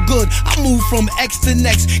it's all good. I moved from X to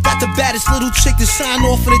next. Got the baddest little chick to sign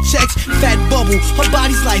off for the checks. Fat bubble, her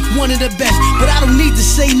body's like one of the best. But I don't need to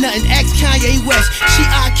say nothing, ask Kanye West. She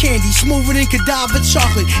eye candy, smoother than cadaver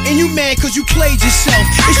chocolate. And you mad cause you played yourself.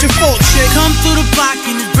 It's your fault, chick. Come through the block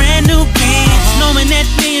in this brand new bitch. Knowing that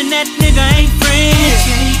me and that nigga ain't friends.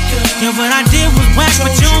 Yeah, what I did was whack,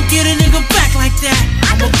 but you don't get a nigga back like that.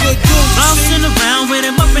 I'm a good dude. Bouncing around with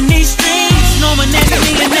him up in these streets. Knowing that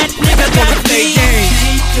me and that nigga got beef.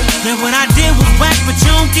 Yeah, what I did was whack, but you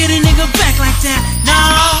don't get a nigga back like that. No.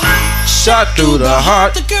 Shot through the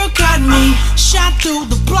heart. The girl got me. Shot through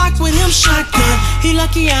the block with him shotgun. He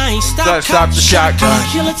lucky I ain't stopped. Stop the shotgun.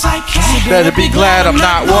 Killer type cat. Better be glad I'm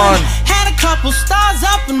not one. Had a couple stars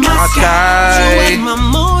up in my sky. You had my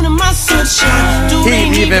moon and my sunshine. Dude he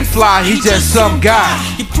ain't even fly, he just some guy.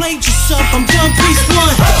 You played yourself, I'm done, piece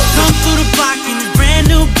one. Come through the block in this brand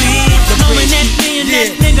new beat. Knowing that me and that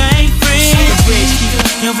nigga ain't friends.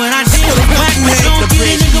 Yeah, but I did it back, but don't get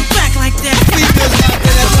a nigga back like that.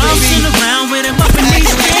 Bouncing around with him up in these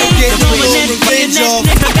streets. Knowing that me and that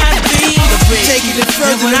nigga got beef. Taking it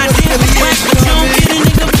further yeah, but I did it back, but don't get a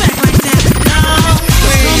nigga back like that. No.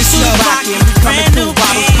 Rockin', coming through,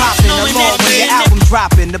 bottles poppin', along with your album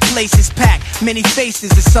dropping. The place is packed, many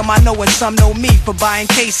faces, and some I know and some know me for buying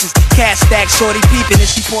cases. Cash stack, shorty peeping, and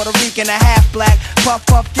she Puerto Rican, a half black. Puff,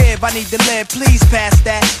 puff, give, I need the lead, please pass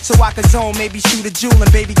that. So I can zone, maybe shoot a jewel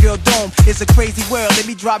and baby girl dome. It's a crazy world, let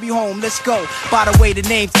me drive you home, let's go. By the way, the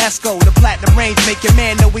name's Esco, the platinum range, make your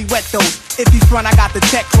man know we wet those. If you front, I got the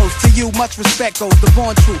tech close. To you, much respect goes, the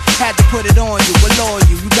born truth. Had to put it on you, allure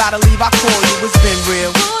you. You gotta leave, I call you, it's been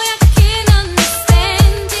real.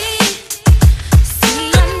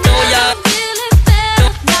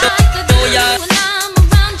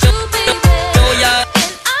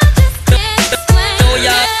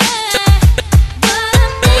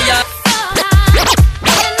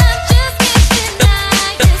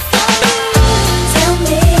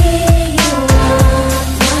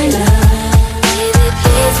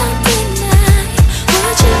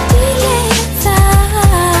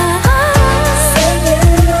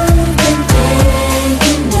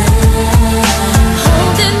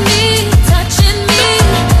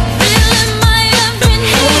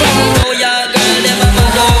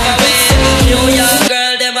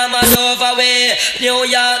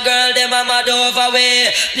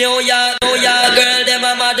 York girl, them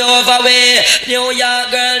a mad over way. New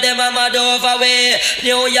York girl, them a mad over way.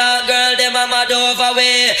 New York girl, them a mad over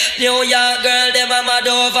way. New York girl, them a mad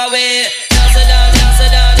over way.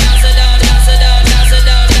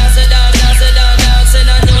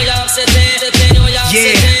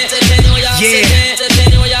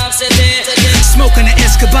 Smoking the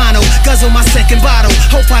Escobano, guzzle my second bottle.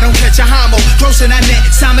 Hope I don't catch a homo. Grossing that net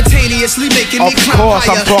simultaneously making me climb higher. Of course,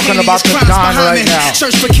 I'm talking about the Don right now.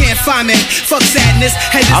 Search but can't find me. Fuck sadness.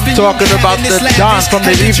 I'm talking about the Don from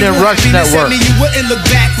the Evening Rush Network.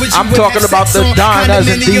 I'm talking about the Don as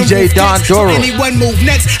in DJ Don Doru.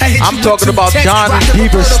 I'm talking about Don in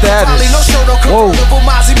Diva status. Whoa.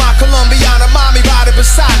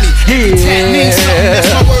 Yeah. That's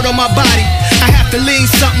my word on my body. I have to lean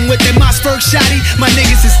something with that Mossberg shotty. My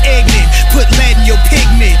niggas is ignorant. Put lead in your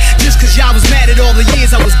pigment. Just cause y'all was mad at all the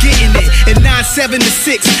years I was getting it. And 9-7 to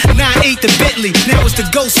 6, 9-8 to Bentley. Now it's the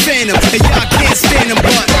Ghost Phantom. And y'all can't stand them,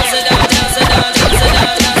 but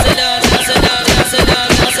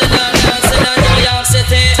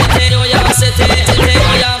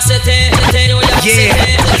yeah.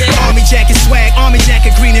 Army jacket swag, army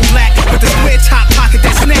jacket green and black. With the square top pocket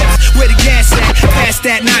that snaps. Where the gas at? Past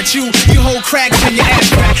that, not you. You hold cracks in your ass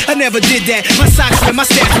crack. I never did that. My socks where my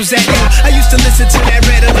stash was at. Yo, I used to listen to that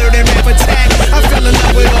Red Alert and Rap Attack. I fell in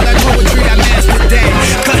love with all that poetry. I mastered that.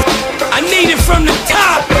 I need it from the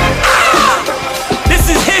top. This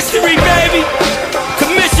is history, baby.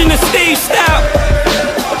 Commissioner Steve Stout,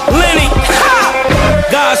 Lenny,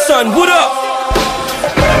 Godson, what up?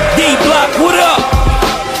 D-Block, what up?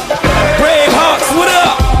 Bravehearts, what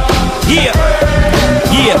up? Yeah.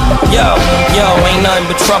 Yo, ain't nothing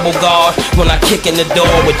but trouble, God. When I kick in the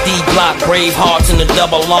door with D-Block, Bravehearts, and the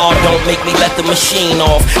double R. Don't make me let the machine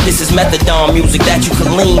off. This is methadone music that you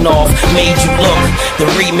can lean off. Made you look, the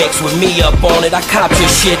remix with me up on it. I copped your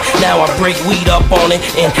shit, now I break weed up on it.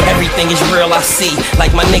 And everything is real, I see.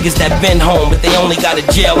 Like my niggas that been home, but they only got a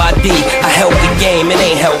jail ID. I help the game, it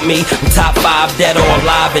ain't help me. I'm top 5 dead or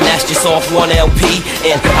alive, and that's just off one LP.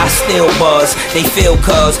 And I still buzz, they feel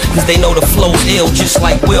cuz they know the flow's ill, just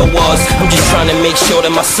like Will was. I'm just trying to make sure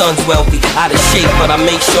that my son's wealthy. Out of shape, but I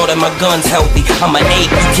make sure that my gun's healthy. I'm an 8,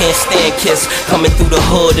 you can't stand Kiss. Coming through the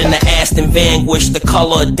hood in the Aston Vanquish, the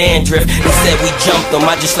color of dandruff. He said we jumped them,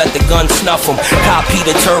 I just let the gun snuff them. Copy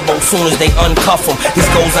the turbo soon as they uncuff them. This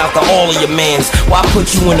goes out to all of your mans. Why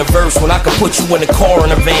put you in the verse when I could put you in the car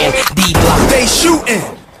in a van? D-Block. They shooting.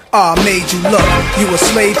 Made you look. You a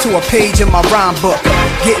slave to a page in my rhyme book.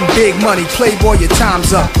 Getting big money, playboy, your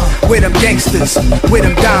time's up. Where them gangsters, where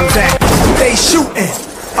them dimes at? They shooting.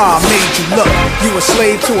 Made you look. You a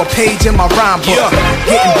slave to a page in my rhyme book.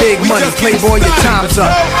 Getting big money, playboy, your time's up.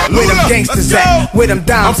 Where them gangsters at? Where them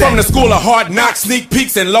dimes at? I'm from the school of hard knocks, sneak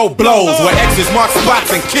peeks, and low blows. Where X's mark spots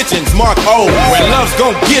and kitchens mark O's. Where love's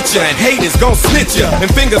gon' get ya and hate is gon' snitch ya. And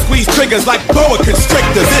fingers squeeze triggers like boa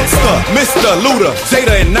constrictors. It's the Mr. Luda,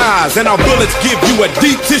 Jada, and Nas. And our bullets give you a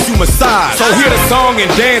deep tissue massage. So hear the song and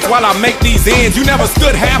dance while I make these ends. You never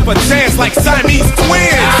stood half a chance like Siamese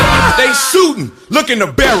twins. They shooting, look in the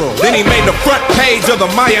barrel. Then he made the front page of the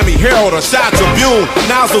Miami Herald or Shot Tribune.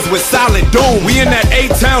 Nozzles with solid doom. We in that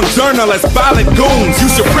A-Town journal as violent goons. You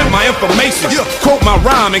should print my information, quote my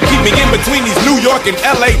rhyme, and keep me in between these New York and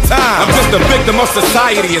LA times. I'm just a victim of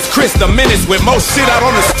society as Chris the Menace, with more shit out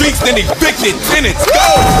on the streets than evicted tenants. Go!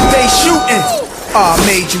 They shooting.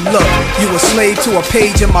 Made you look. You a slave to a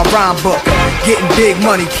page in my rhyme book. Getting big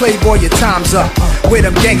money, playboy, your time's up. Where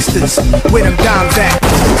them gangsters, where them dimes at?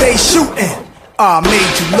 They shooting.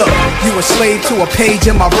 Made you look. You a slave to a page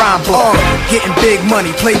in my rhyme book. Getting big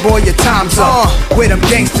money, playboy, your time's up. Where them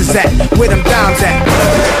gangsters at? Where them dimes at?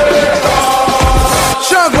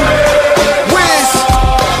 Jungle, Wiz,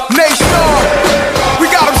 Nation, we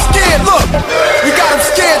got them scared, look. We got them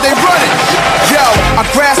scared, they running. Yo, I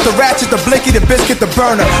grasp the ratchet, the blicky, the biscuit, the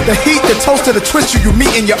burner. The heat, the toaster, the twister, you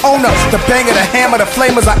meet in your owner. The banger, the hammer, the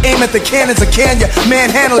flamers, I aim at the cannons. I can ya,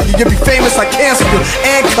 manhandle you, you be famous, I cancel you.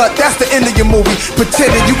 And cut, that's the end of your movie.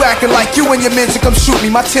 Pretending you acting like you and your men to come shoot me.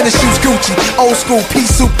 My tennis shoes Gucci, old school pea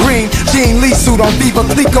suit green. Jean Lee suit on Viva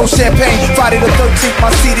Clico champagne. Friday the 13th,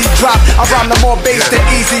 my CD drop. I rhyme the more bass than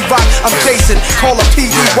Easy Rock. I'm Jason, call a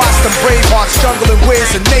PD, watch them Bravehearts, Jungle and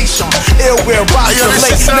Wiz and Nation. Ill will rock the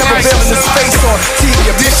lake, never revealing his face on TV.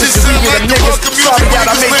 This is the niggas. Sorry that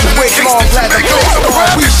I made you wait long. Glad to go.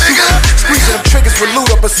 We shoot. Squeezing them triggers with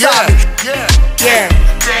Luda beside me. Yeah.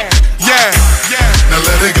 Now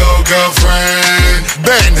let it go, girlfriend.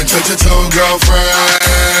 Bang the touch your toe, girlfriend.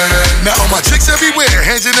 Now all my chicks everywhere,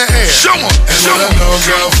 hands in the air. Show 'em, and show 'em. Let 'em know,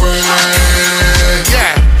 girlfriend.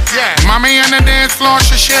 Mommy on the dance floor,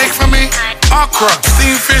 she shake for me. Okra,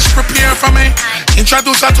 steamed fish prepare for me.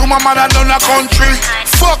 Introduce her to my mother down the country.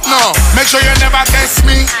 Fuck no, make sure you never test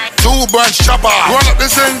me. 2 bunch chopper, roll up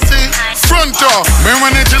the sensi. Front door, me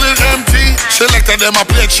run it till it's empty. Selected them a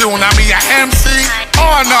play tune and me a MC.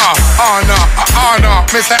 Oh no, oh no, oh no.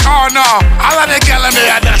 Me say oh no. All of the gal in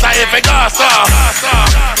there, that's how if it goes so.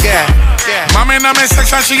 Yeah. Mommy in my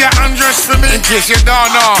section, she get undressed for me. In case you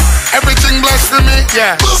don't know, everything blessed for me.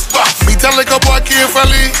 Yeah. Goof buff. Me tell like a boy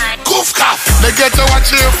carefully. Goof cough. They get to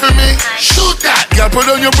watch here for me. Shoot that. Girl, put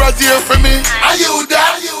on your breath here for me. Are you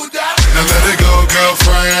that? Now let it go,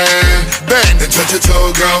 girlfriend. Bend and touch your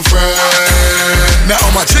toe, girlfriend. Now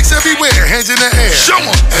all my chicks everywhere, hands in the air. Show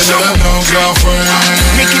 'em. And let 'em know, girlfriend.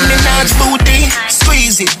 Nicki Minaj booty,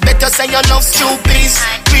 squeeze it. Better say you love stupid.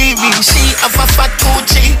 Riri, she have a fat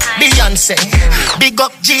Gucci. Beyonce, big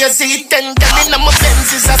up Jay-Z. 10 gal in my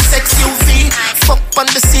Benz is a sex UV. Fuck on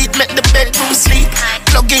the seat, make the bedroom sleep.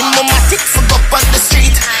 Plug in my matic, fuck up on the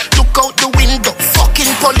street. Look out the window,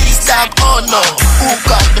 fucking police dog. Oh no, who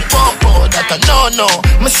got the popo? That I no.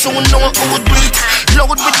 Me soon know who do it.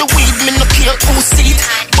 Load with the weed, me no care who see it.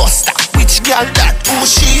 Buster, which girl that, who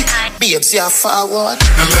she? Babes, you're forward.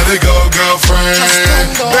 Now let it go, girlfriend.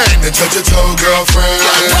 Bend and touch your toe, girlfriend.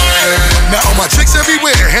 Now all my chicks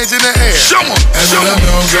everywhere, hands in the air. Show 'em. And let 'em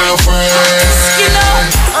know, girlfriend. Skin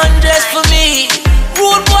up, undress for me.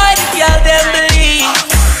 Rude boy, the girl them believe.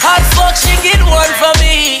 Hot fuck, she get one for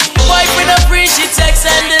me. Boyfriend a free, she text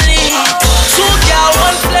and delete. 2 girl,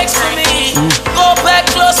 1 flex for me. Go back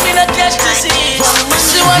close, me no catch disease.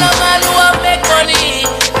 She want a man who a make money.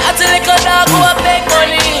 I tell a dog who a make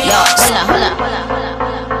money. Yo, hold up.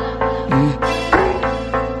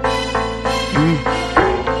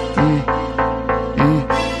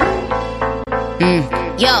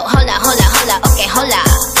 Yo, hold up, okay, hold up.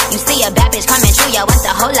 You see a bad bitch coming through, yo, what's the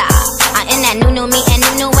hold up? I'm in that new me and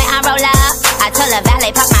new when I roll up. I told her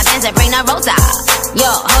valet, pop my Benz and bring the rose up. Yo,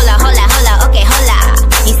 hold up, okay, hold up.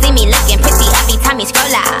 You see me looking pretty every time you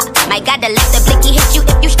scroll up. Might gotta let the blicky hit you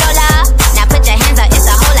if you stroll up. Now put your hands up, it's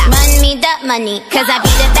a hold up. Run me the money, cause I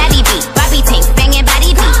be the baddie beat. Barbie tank, banging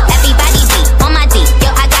body beat. Everybody beat, on my D, yo,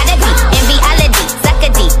 I gotta be. In reality, suck a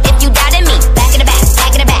D, if you doubted me. Back of the back,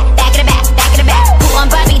 back of the back, back of the back, back of the back. Who on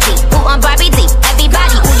Barbie D, who on Barbie D?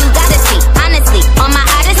 Everybody, who you gotta see. Honestly, on my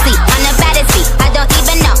odyssey, on the baddest beat. I don't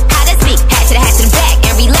even know how to speak. Hat to the back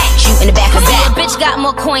and relax, you in the back of the back. Bitch got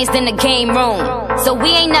more coins than the game room. So we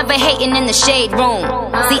ain't never hating in the shade room.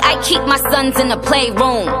 See, I keep my sons in the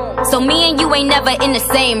playroom. So me and you ain't never in the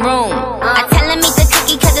same room. I tell him eat the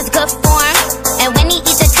cookie cause it's good for him. And when he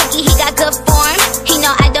eat the cookie, he got good form. He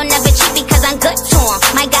know I don't never cheat because I'm good to him.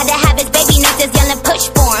 My gotta have his baby nurses yelling push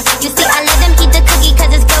for him. You see, I let him eat the cookie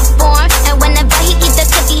cause it's good for him. And whenever he eat the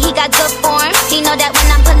cookie, he got good form. He know that when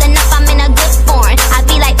I'm pulling up, I'm in a good form. I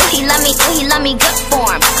be like, ooh, he love me, good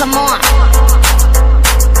form. Come on.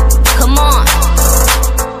 Come on.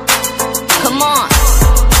 Come on.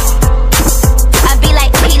 I be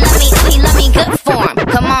like, he love me, good form.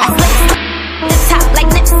 Come on. The top like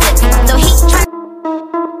lipstick, so he try.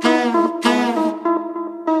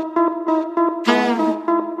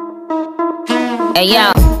 Hey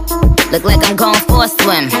yo, look like I'm going for a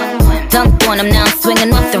swim. Dunked on him, now I'm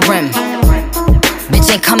swinging off the rim.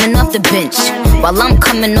 Bitch ain't coming off the bench, while I'm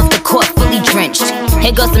coming off the court fully drenched.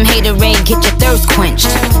 Here goes some haterade, get your thirst quenched.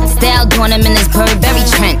 Style doing him in this Burberry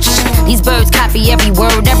trench. These birds copy every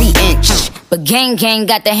word, every inch. But gang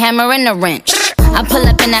got the hammer and the wrench. I pull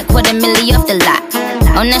up in that $250,000 off the lot.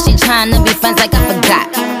 Oh, now she tryna be friends like I forgot.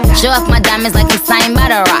 Show off my diamonds like I'm signed by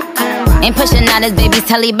the rock. Ain't pushing out his baby's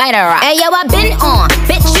telly by the rock. Hey yo, I been on,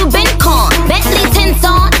 bitch you been con. Bentley tints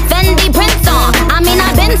on, Fendi prints on. I mean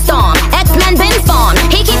I been storm, X-Men been spawn.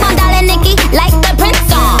 He keep on dialing Nicki like the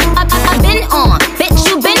prince on. I been on, bitch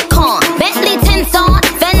you been con. Bentley tints on,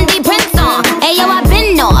 Fendi prints on. Hey yo, I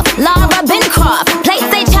been off, Laura been Croft. Play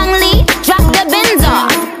say Chung Lee, drop the bins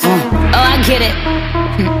off. Oh I get it.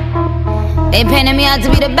 They painted me out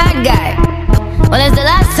to be the bad guy. Well, it's the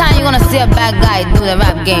last time you gonna see a bad guy do the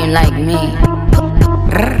rap game like me.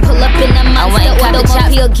 Pull up in a monster,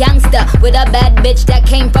 automobile gangster with a bad bitch that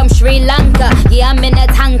came from Sri Lanka. Yeah, I'm in a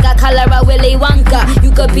tanka, color a Willy Wonka.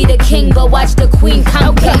 You could be the king, but watch the queen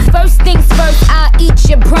conquer. Okay, first things first, I'll eat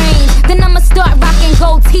your brains. Then I'ma start rocking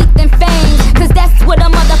gold teeth and fangs. Cause that's what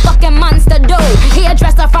a motherfucking monster do.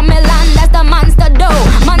 Hairdresser from Milan, that's the monster do.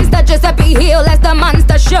 Monster Giuseppe Hill, that's the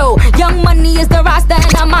monster show. Young Money is the roster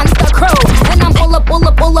and a monster crow. And I'm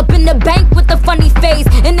pull up in the bank with the funny face.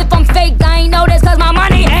 And if I'm fake, I ain't know this cause my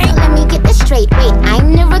money ain't. Let me get this straight, wait,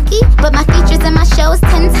 I'm the rookie, but my features and my shows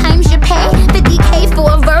 10 times your pay. 50K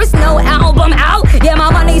for a verse, no album out. Yeah,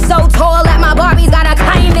 my money's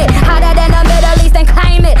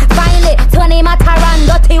money, my Tyron,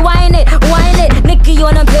 dirty, whine it. Nicky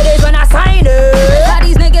on them pitties when I sign it. How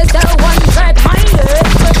these niggas tell one track minded.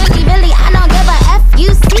 But really, I don't give a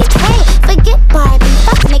F-U-C-K. Forget Barbie,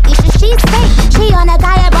 fuck Nikki, she's fake. She on a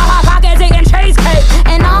diet, but her pockets eating cheesecake.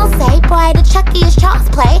 And I'll say, boy, the Chucky is child's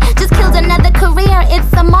play. Just killed another career,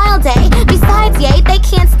 it's a mild day. Besides, yay, they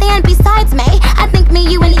can't stand besides me. I think me,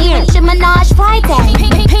 you, and Ian should menage Friday.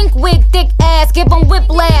 Pink wig, thick ass, give them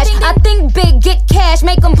whiplash. I think big, get cash,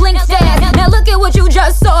 make them blink fast. Now look at what you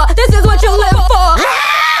just saw, this is what you live for.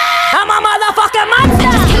 I'm a motherfucking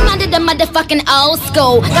monster. Came under the motherfucking old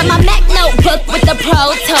school. Got my Mac notebook with the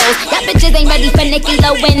Pro Tools. That bitches ain't ready for Nicki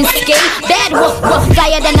Lewinsky. Bad woof woof,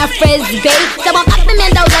 flyer than a frisbee. So I'm up in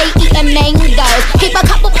Mandalay eating mangoes. Keep a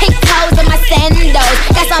couple pink toes in my sandals.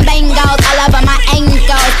 Got some bangles all over my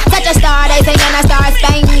ankles. Such a star, they singing a star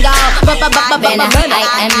spangle.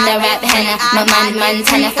 I am the rap henna. My man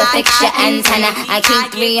Montana for fix your antenna. I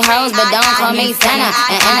keep 3 hoes, but don't call me Santa.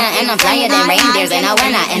 And I'm flyer than reindeers in a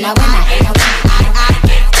winner.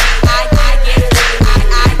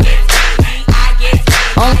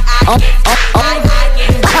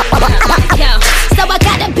 So I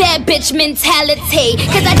got a bad bitch mentality,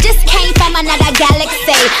 cause I just came from another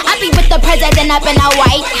galaxy. I be with the president up in the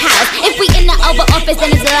White House. If we in the Oval Office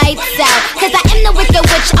then it's lights out. Cause I am the wicked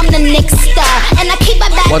witch, I'm the Nick star. And I keep a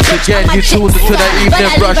bad once bitch again, on my you tuned into that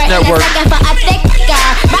Evening Rush Network.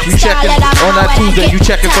 You checking on that Tuesday, you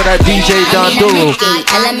checking for that DJ Doru.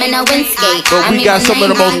 But we got some of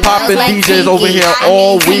the most poppin' DJs over here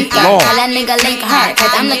all week long. Tell that nigga link her,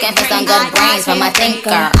 cause I'm looking for some good brains from a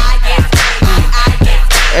thinker.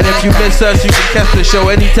 And if you miss us, you can catch the show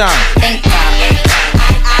anytime.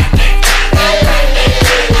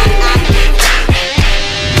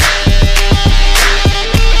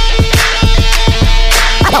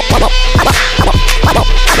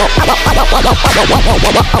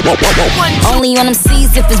 Only on them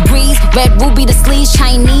C's if it's breeze. Red ruby the sleeves,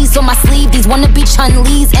 Chinese on my sleeve. These wanna be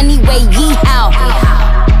Chun-Lees anyway, yee-how.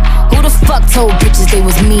 Who the fuck told bitches they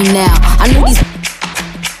was me now? I knew these.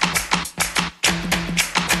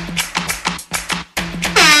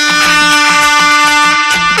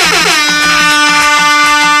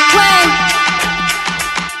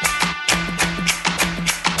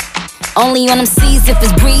 Only on them C's if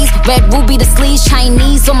it's breeze. Red ruby the sleeves,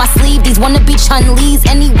 Chinese on my sleeve. These wanna be Chun-Lees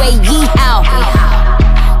anyway, yee-how.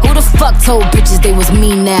 Who the fuck told bitches they was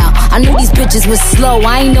me now? I knew these bitches was slow,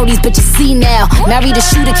 I ain't know these bitches see now. Married a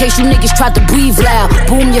shooter case you niggas tried to breathe loud.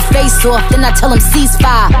 Boom your face off, then I tell them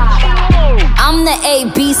ceasefire. I'm the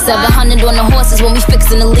AB, 700 on the horses when we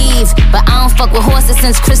fixin' to leave. But I don't fuck with horses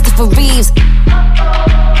since Christopher Reeves.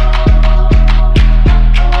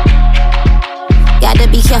 Gotta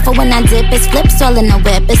be careful when I dip, it's flips all in the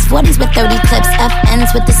whip. It's 40s with 30 clips,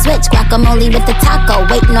 FNs with the switch. Guacamole with the taco,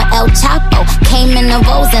 waiting on El Chapo. Came in the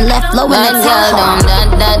rolls and left low in the taco.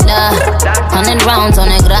 100 rounds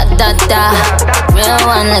on it, gra-da-da. Real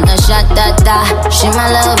one like a shot-da-da. She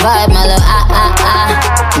my little vibe, my little ah-ah-ah.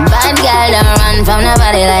 Bad girl don't run from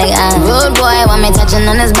nobody like rude boy want me touching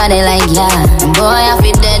on his body like Boy, I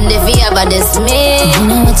feel dead if he ever diss me. You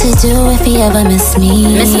know what to do if he ever miss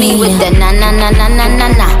me. Miss me with the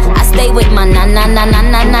na-na-na-na-na-na-na. I stay with my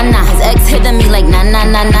na-na-na-na-na-na-na. His ex hitting me like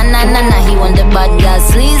na-na-na-na-na-na-na. He want the bad girl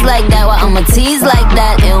sleaze like that, while I'ma tease like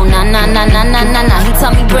that. Ew, na-na-na-na-na-na-na. He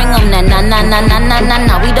tell me bring him that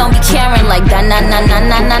na-na-na-na-na-na-na. We don't be caring like that,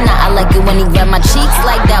 na-na-na-na-na-na. I like it when he grab my cheeks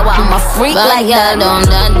like that, while I'm a freak like that.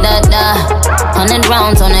 Da-da-da. 100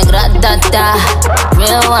 rounds on it, gra-da-da.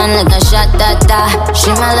 Real one like a shot-da-da.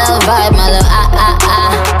 She my little vibe, my little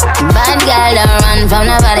ah-ah-ah. Bad girl don't run from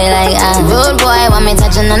nobody like rude boy want me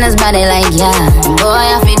touching on his body like Boy,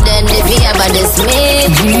 I feel dead if he ever diss me.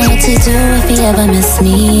 You know what to do if he ever miss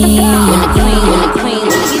me. When the queen.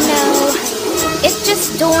 You know, it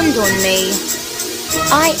just dawned on me.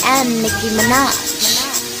 I am Nicki Minaj.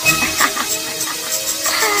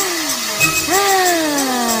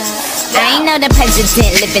 I know the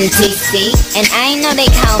president live in DC, and I know they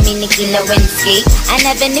call me Nicki Lewinsky. I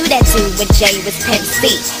never knew that too, but Jay was Pimp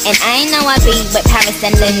C. And I know I be with Paris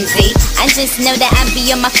and Lindsay. I just know that I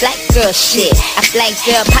be on my flight girl shit. A flight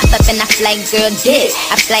girl pop up and a flight girl dip.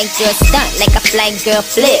 A flight girl stunt like a flight girl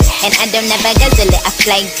flip. And I don't never guzzle it, a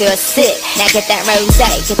flight girl sip. Now get that rosé,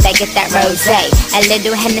 get that rosé. A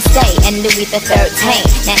little Hennessy and Louis the 13.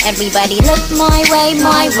 Now everybody look my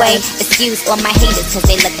way. Excuse all my haters cause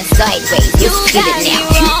they looking sideways. You got it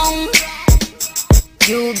wrong.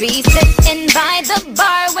 You be sitting by the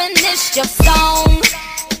bar when it's your song.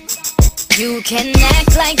 You can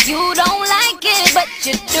act like you don't like it, but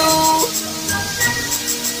you do.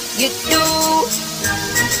 You do.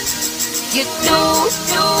 You do.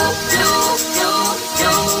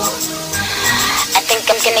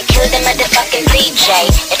 kill the motherfucking DJ.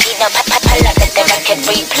 If he don't pull up at the record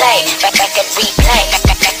replay. Record replay.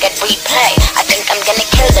 Record replay. I think I'm gonna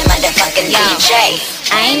kill the motherfucking DJ.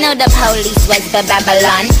 I ain't know the police was the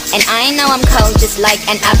Babylon, and I ain't know I'm cold just like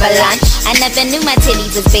an avalanche. I never knew my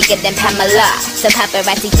titties was bigger than Pamela, so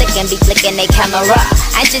paparazzi be flicking their camera.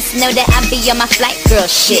 I just know that I be on my flight girl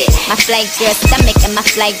shit, my flight girl stomach and my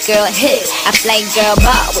flight girl hips. I flight girl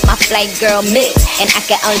ball with my flight girl mix, and I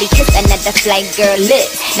can only kiss another flight girl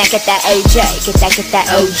lips. Now get that OJ, get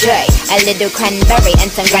that OJ, a little cranberry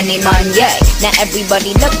and some Granny Marnier. Now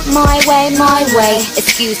everybody look my way.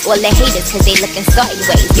 Excuse all the haters 'cause they looking sideways.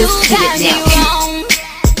 You got me wrong.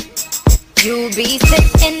 You be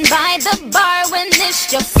sitting by the bar when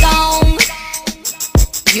it's your song.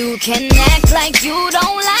 You can act like you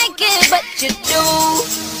don't like it, but you do.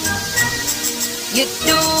 You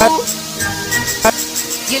do.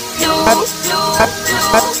 You do.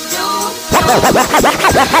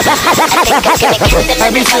 I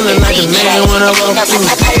be feeling like a man when I walk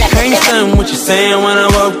through. Ain't something what you saying when I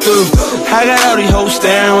walk through. I got all these hoes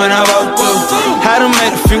staring when I walk through. How to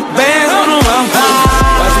make a few bands on the walk through.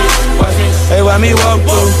 Watch me, hey, why me walk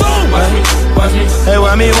through? Watch me, hey,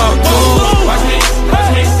 why me walk through?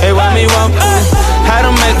 Hey, why me walk through? How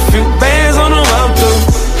to make a few bands on the walk through.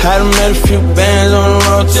 How to make a few bands on the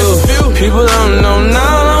road too. People don't know now,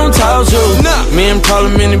 I don't talk to. Me and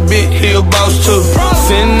Parliament, big, he a boss too.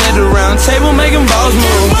 Sitting at the round table making boss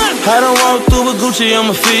moves. I done walk through with Gucci on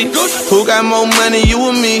my feet. Who got more money, you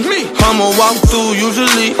or me? I'ma walk through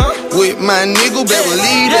usually with my nigga, better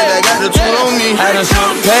believe that I got the tool on me. I done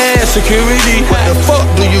snuck past security. What the fuck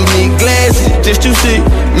do you need glasses just to see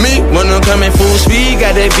me? When I'm coming full speed,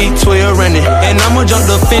 got that V12 running, and I'ma jump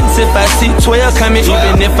the fence if I see 12 coming.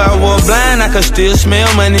 Even if I were blind, I could still smell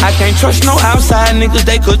money. I can't trust no outside niggas,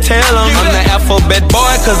 they could tell on me. I'm the alphabet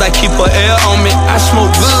boy, 'cause I keep a L on me. I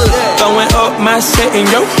smoke good, throwing up my set in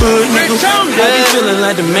your hood, nigga. I be feeling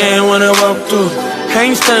like the man when I walk through.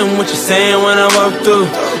 Ain't stunning what you saying when I walk through.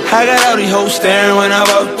 I got all these hoes staring when I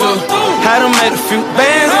walk through. I done made a few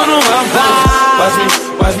bands on the walk through.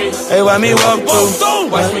 Watch me, hey, why me walk through?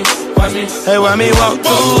 Watch me, hey, why me walk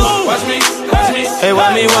through? Watch me, hey,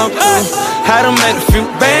 why me walk through? I done made a few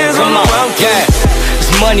bands on the walk through.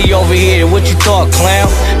 Money over here, what you thought, clown?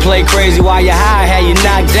 Play crazy while you high, had you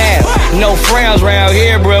knocked down. No frowns round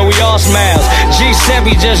here, bro, we all smiles.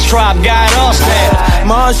 G7 just dropped, got all styles.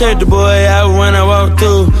 Mars had the boy out when I walked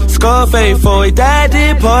through. Scarface 4, he died,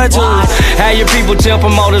 did part 2. How your people tell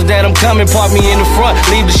promoters that I'm coming, park me in the front,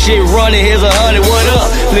 leave the shit running, here's 100, what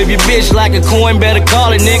up? Live your bitch like a coin, better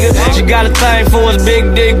call it, nigga. She got a thing for us,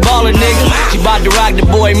 big dick baller, nigga. She bout to rock the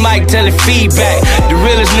boy Mike, tell it feedback. The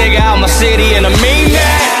realest nigga out my city, and I mean that.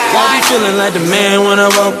 I be feeling like the man when I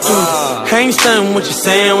walk through. Ain't stunning what you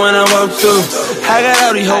saying when I walk through. I got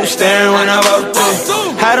all these hoes staring when I walk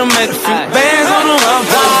through. I done made a few bands on the walk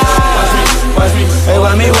through. Watch me, hey,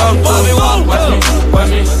 why me walk through?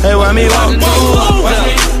 Hey, why me walk through?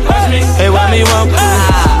 Hey, why me walk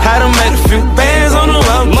through? I done made a few bands on the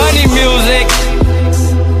walk through. Money music.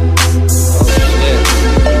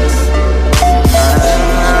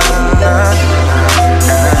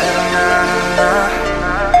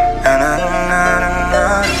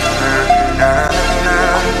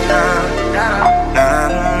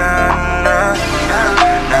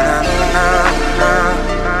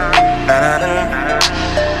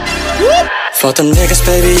 Fuck them niggas,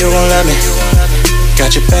 baby, you gon' love me.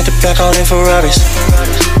 Got you back to back all in Ferraris.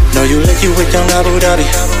 Know you lick you with young Abu Dhabi.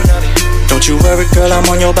 Don't you worry, girl, I'm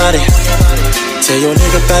on your body. Tell your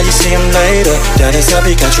nigga bye, you see him later. That is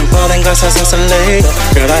happy, got you ballin' glass house later.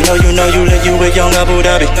 Girl, I know you lick you with young Abu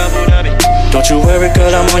Dhabi. Don't you worry,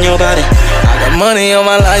 girl, I'm on your body. I got money on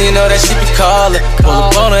my line, you know that she be callin'. Pull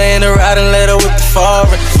up on her in the ride and let her whip the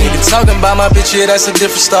foreign. Nigga talking about my bitch, yeah, that's a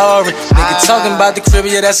different story. Nigga talking about the crib,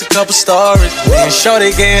 yeah, that's a couple stories. Me and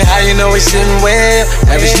Shorty getting high, you know we sitting well.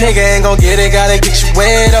 Average nigga ain't gon' get it, gotta get you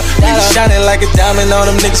wet up. We be shining like a diamond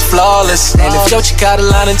on them niggas flawless. And if your chick out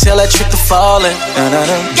of line until that trick to fallin'.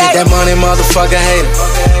 Get that money, motherfucker, hater.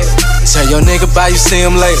 Tell your nigga bye, you see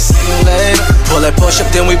him later. Pull that push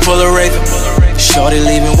up, then we pull a Raven. Shorty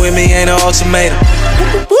leaving with me, ain't no ultimatum.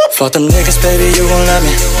 Fuck them niggas, baby, you gon' love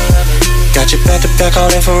me. Got you back to back all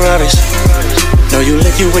in Ferraris. Know you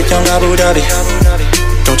lick you with young Abu Dhabi.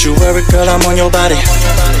 Don't you worry, girl, I'm on your body.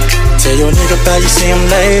 Tell your nigga bye, you see him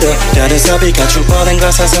later. That is happy, got you ballin'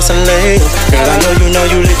 glass house later. Girl, I know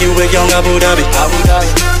you lick you with young Abu Dhabi.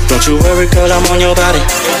 Don't you worry, girl, I'm on your body.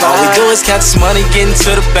 All we do is count this money, getting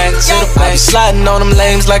to the bank. I be sliding on them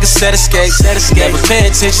lames like a set of skates. Never pay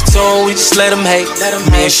attention to them, we just let them hate.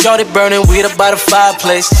 Me and Shorty burning weed up by the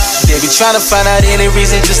fireplace. They be trying to find out any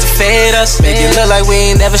reason just to fade us. Make it look like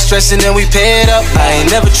we ain't never stressing and we paid up. I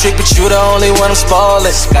ain't never tricked, but you the only one I'm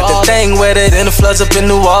spoiling. Got the thing wetter than the floods up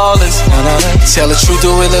in New Orleans. Tell the truth,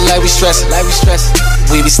 do it look like we stressing.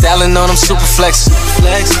 We be styling on them super flex.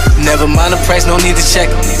 Never mind the price, no need to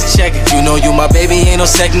check it. You know you my baby, ain't no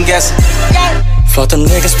second guessing. Fuck them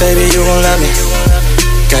niggas, baby, you gon' love me.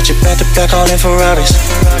 Got you back to back all in Ferraris.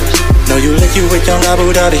 Know you lick you with young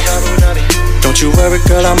Abu Dhabi. Don't you worry,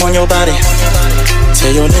 girl, I'm on your body.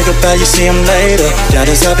 Tell your nigga bye, you see him later. Yeah,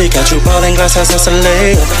 this Zabi got you ballin' glass house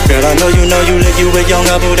later. Girl, I know you lick you with young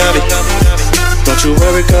Abu Dhabi. Don't you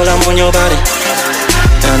worry, girl, I'm on your body.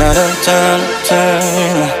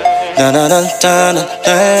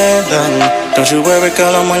 Don't you worry,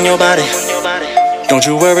 girl, I'm on your body. Don't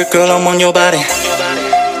you worry, girl, I'm on your body.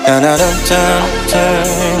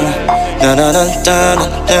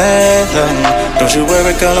 Don't you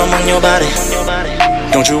worry, girl, I'm on your body.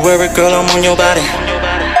 Don't you worry, girl, I'm on your body.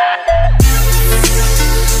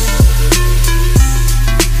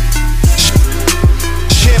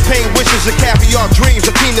 Wishes of caviar dreams,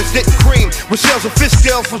 a team that's didn't cream. With shells of fish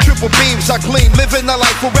scales from triple beams, I clean. Living a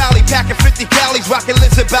life for rally, packing 50 calories, rocking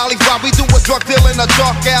lizard valleys while we do a drug deal in a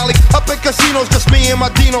dark alley. Up in casinos, just me and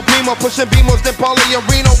my Dino Primo, pushing Beamos, then Paulie and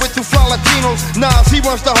Reno with 2 fly Latinos. Nas, he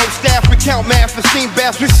runs the whole staff, we count math and steam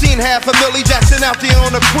baths. We seen half a Millie Jackson out there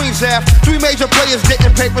on the Queen's half. 3 major players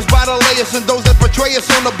getting papers by the layers, and those that betray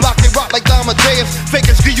us on the block, they rock like Amadeus.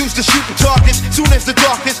 Fakers get used to shooting targets, soon as the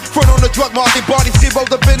darkest. Front on the drug market, bodies get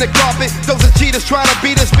rolled up in the carpet. Those are cheaters trying to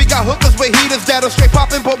beat us. We got hookers with heaters that'll straight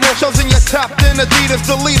poppin', put more shows in your top than Adidas.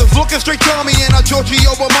 The leaders looking straight to me and our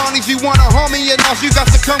Giorgio Armani's. You wanna harm me and now you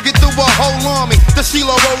got to come get through a whole army. The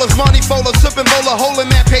CeeLo rollers, money bowler, sipping bowler,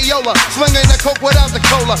 holding that payola, slinging the coke without the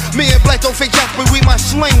cola. Me and Black don't fake jacks, but we might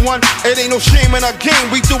sling one. It ain't no shame in our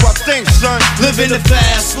game, we do our thing, son. Living a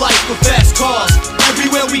fast life with fast cars.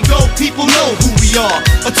 Everywhere we go, people know who we are.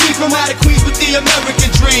 A team from out of Queens with the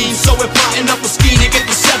American dream. So we're plotting up a scheme to get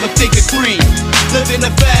the 7-figure cream. Living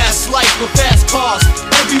a fast life with fast cars.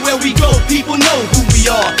 Everywhere we go, people know who we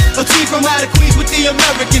are. A team from out of Queens with the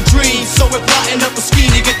American dream. So we're plotting up a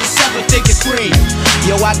scheme to get the 7-figure cream.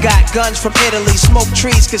 Yo, I got guns from Italy, smoke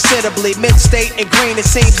trees considerably. Mid-state and green, it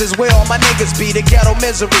seems is where all my niggas be. The ghetto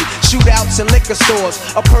misery, shootouts in liquor stores.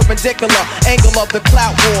 A perpendicular angle of the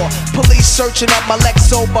clout war. Police searching up my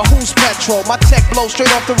Lexo, but who's petrol? My tech blows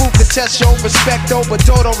straight off the roof to test your respect over.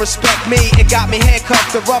 Doru don't respect me, it got me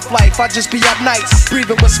handcuffed to rough life. I just be up nights,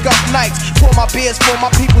 breathing with scuff nights. Pour my beers for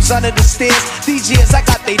my peoples under the stairs. These years I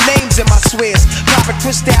got their names in my swears. Poppin'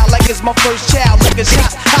 crystal like it's my first child. Looking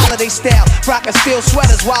shot, holiday style. Rockin' steel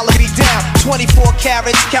sweaters while I be down. 24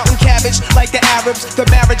 carats, counting cabbage like the Arabs. The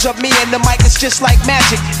marriage of me and the mic is just like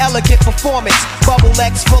magic. Elegant performance, bubble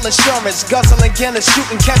X full assurance. Guzzling Guinness,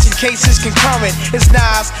 shooting, catching cases concurrent. It's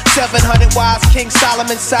Nas, 700 wise, King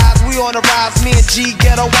Solomon size. We on the rise, me and G,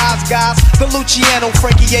 ghetto wise guys. The Luciano,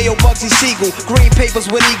 Frankie Yayo, Bugsy Siegel. Green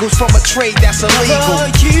papers with eagles from a trade that's illegal. Oh,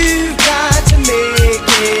 you got to make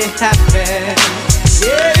it happen.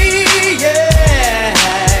 Yeah, yeah.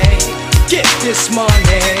 Get this money,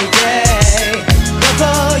 yeah.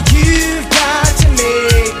 Brother, you've got to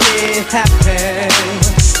make it happen.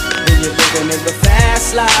 When you're living in the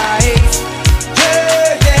fast life.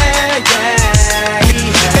 Yeah, yeah, yeah.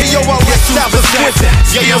 Hey, yo, I wrecked out the squinting.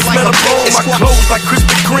 Yeah, smell a bowl, my clothes like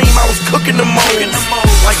Krispy Kreme, I was cooking the molds.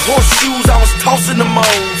 Like horseshoes, I was tossing the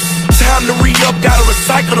molds. Time to re-up, gotta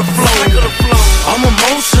recycle the flow. I'm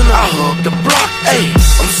emotional, I hug the block, ayy.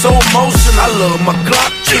 I'm so emotional, I love my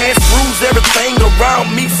Glock. Cash rules everything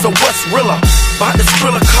around me, so what's realer? About to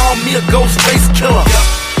Skrilla, call me a ghost face killer.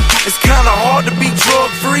 It's kinda hard to be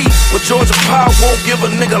drug-free, but Georgia Power won't give a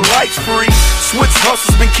nigga lights free. Switch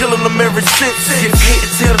hustles been killing them ever since. If you hate to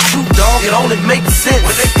tell the truth, dog, it only makes sense.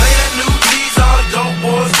 When they play that new G's, all the dope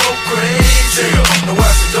boys go crazy. Now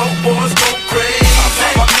watch the dope boys go crazy. I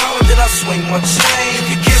pop my collar, then I swing my chain.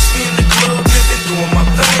 You can catch me in the club, pimpin', doing my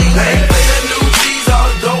thing. They play that new G's, all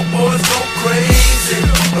the dope boys go crazy.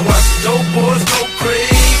 Now watch the dope boys go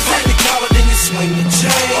crazy. Pop the collar, then you swing your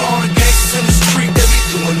chain. All the gangsters in the street, they be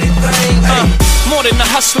doing their thing. More than a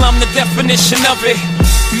hustler, I'm the definition of it.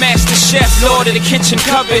 Master chef, lord of the kitchen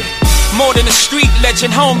cupboard. More than a street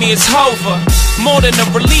legend, homie, it's Hova. More than a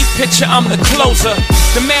relief pitcher, I'm the closer.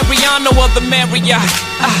 The Mariano of the Marriott.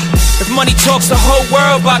 If money talks, the whole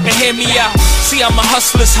world about to hear me out. See, I'm a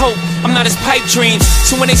hustler's hope, I'm not his pipe dreams.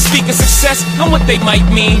 So when they speak of success, I'm what they might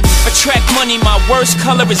mean. Attract money, my worst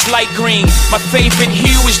color is light green. My favorite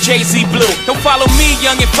hue is Jay-Z blue. Don't follow me,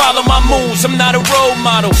 young, and follow my moves. I'm not a role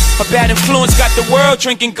model. A bad influence got the world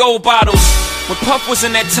drinking gold bottles. When Puff was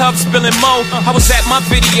in that tub spilling mo, I was at my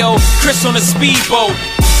video, Chris on a speedboat.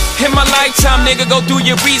 In my lifetime, nigga, go do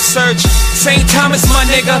your research. St. Thomas, my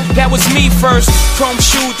nigga, that was me first. Chrome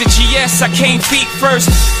shoe, the GS, I came feet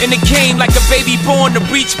first. In the game, like a baby born to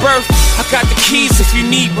breach birth. I got the keys if you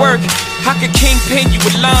need work. I could kingpin you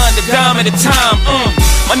a line, a dime at a time.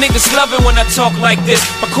 My niggas love it when I talk like this.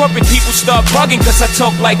 My corporate people start bugging cause I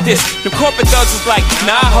talk like this. The corporate thugs is like,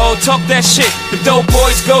 nah, ho, talk that shit. The dope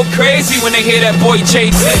boys go crazy when they hear that boy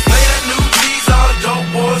Jay Z. Play that new G's, all the dope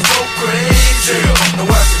boys go crazy. Now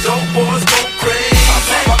watch the dope boys go crazy. I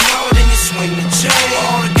pop my collar, then you swing the chain.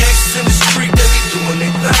 All the gangsters in the street, they be doing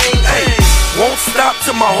their thing. Hey, won't stop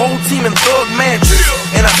till my whole team in thug mansions.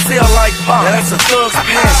 And I sell like pop, now that's a thug's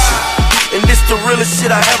passion. And this the realest shit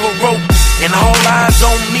I ever wrote. And all eyes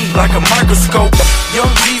on me like a microscope. Young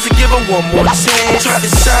G's will give him one more chance. Try to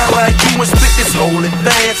shine like you and spit this whole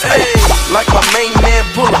advance. Hey, like my main man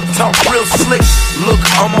Bullet, talk real slick. Look,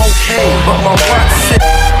 I'm okay, but my watch sick.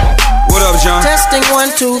 What up, John? Testing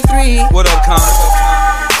 1, 2, 3. What up, Con?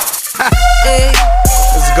 Hey.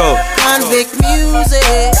 Let's go. Convict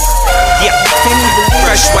music. Yeah.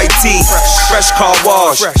 Fresh white tee, fresh car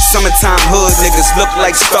wash. Summertime hood niggas look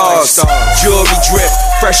like stars. Jewelry drip,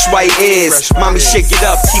 fresh white ears. Mommy shake it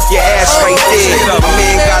up, keep your ass right there. My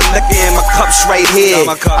man got liquor in my cups right here.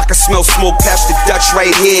 I can smell smoke past the Dutch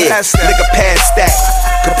right here. Nigga past that.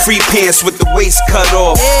 Capri pants with the waist cut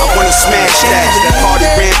off. I wanna smash that. Party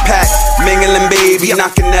grand pack, mingling baby,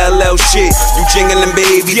 knocking LL shit. You jingling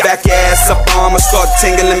baby, back your ass up, I'ma start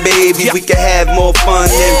tingling baby. We can have more fun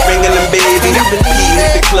than ringling baby. He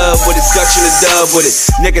hit the club with it, Dutch and the dub with it.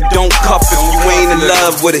 Nigga don't cuff if you ain't in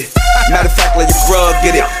love with it. Matter of fact, let your bruh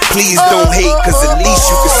get it. Please don't hate, cause at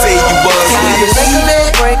least you can say you was with it. Take a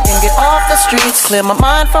little break and get off the streets. Clear my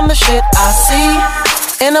mind from the shit I see.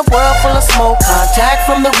 In a world full of smoke, contact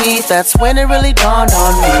from the weed, that's when it really dawned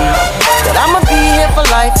on me that I'ma be here for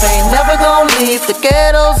life, ain't never gonna leave. The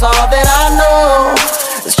ghetto's all that I know.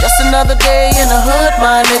 It's just another day in the hood,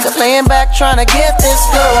 my nigga, laying back trying to get this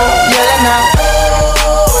dough. Yeah, now,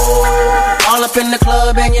 all up in the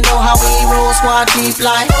club and you know how we roll, squad deep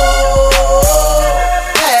like,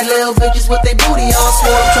 bad little bitches with they booty all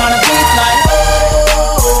swole, trying to beat like,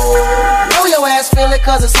 your ass feel it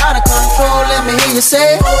cause it's out of control. Let me hear you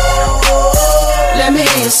say, let me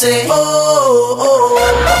hear you say,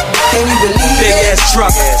 can you believe big it? ass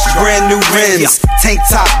truck, brand new rims, tank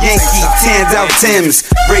top Yankee, tanned out Timbs,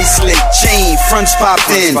 bracelet, chain, fronts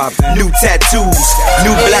popped in, new tattoos,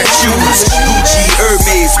 new black shoes, Gucci,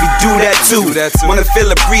 Hermes, we do that too. Wanna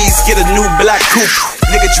feel a breeze, get a new black coupe.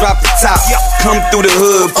 Nigga drop the top, come through the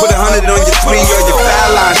hood, put 100 on your 3 or your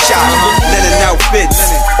foul line shot. Linen outfits,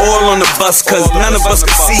 all on the bus, cause none of us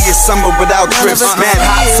can see your summer without trips. Mad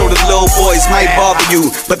hot, so the little boys might bother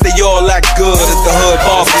you, but they all act good at the hood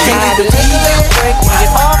barbecue. Can you believe it? Break and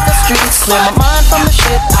get off the streets, clear my mind from the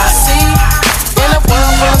shit I see. In a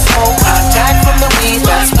world full of smoke, contact from the weed,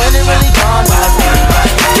 that's when it really dawned on me.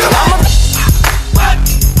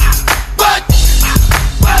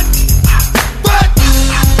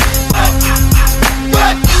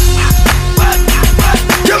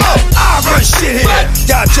 Shit here,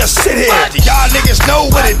 y'all just sit here. Do y'all niggas know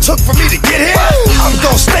what it took for me to get here? I'm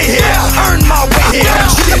gon' stay here, earn my way here.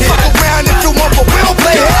 Shit, fuck around if you want, but we don't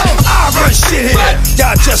play here. I run shit here,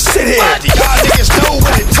 y'all just sit here. Do y'all niggas know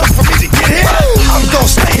what it took for me to get here? I'm gon'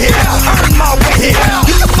 stay here, earn my way here.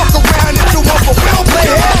 You can fuck around if you want, but we don't play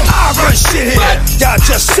here. I run shit here, y'all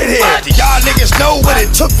just sit here. Do y'all niggas know what it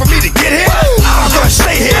took for me to get here? I'm gonna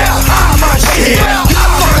stay here, I run shit here. You can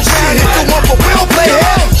fuck around if you want, but we don't play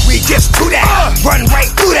here. We just do that, run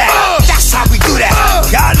right through that. That's how we do that.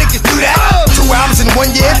 Y'all niggas do that. 2 albums in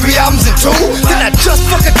 1 year, 3 albums in 2. Then I just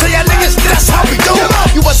fucking tell y'all niggas that's how we do.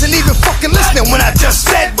 You wasn't even fucking listening when I just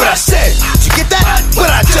said what I said. Did you get that?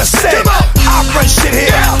 What I just said. I run shit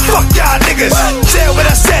here. Fuck y'all niggas. Say what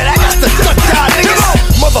I said. I got to duck y'all niggas.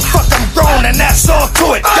 Motherfucker, I'm grown and that's all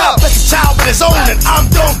to it. God bless the child with his own and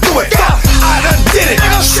I'm don't do it. I done did it.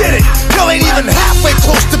 Shit it. Y'all ain't even halfway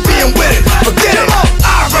close to being with it. Forget it.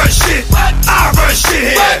 I run shit. I run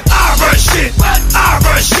shit here. I run shit. I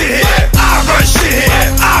run shit here. I run shit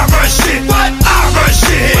here. I run shit. I run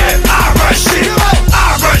shit here. I run shit.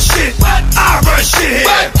 I run shit. I run shit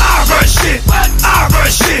here. I run shit. I run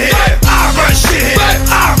shit here. I run shit.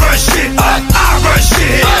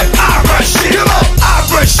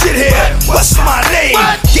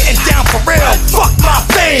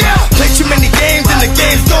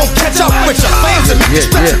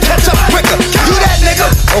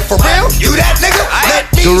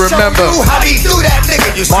 remember.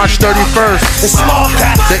 March 31st,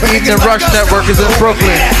 the Eden Rush Network is in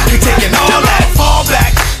Brooklyn.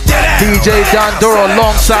 DJ Doru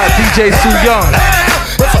alongside DJ Sue Young.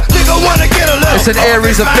 It's an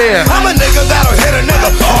Aries affair.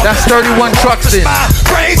 That's 31 trucks in.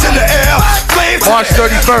 March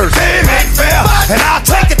 31st.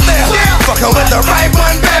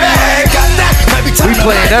 We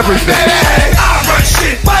playing everything.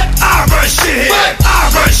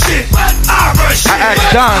 I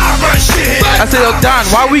asked Don, I said, yo, Don,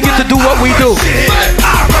 why we get to do what we do?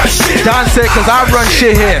 Don said, cause I run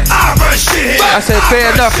shit here. I said,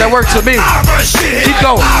 fair enough, that works for me. Keep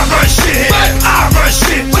going.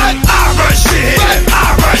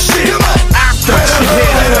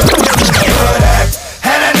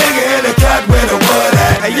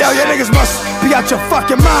 Hey yo, your niggas must be out your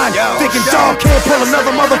fucking mind. Thinking dog can't pull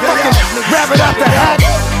another motherfucking rabbit out the hat.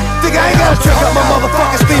 Think I ain't gotta trick up my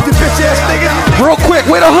motherfucking sleeve, you bitch ass nigga. Real quick,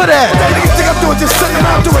 where the hood at? That niggas think I'm doing just sitting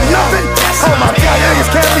around doing nothing. Oh my god, you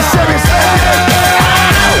niggas can't be serious.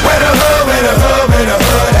 Where the hood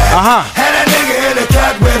at? Had that nigga in the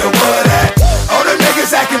cut where the wood at. All them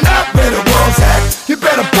niggas acting up where the wolves at. You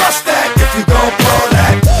better bust that if you gon' pull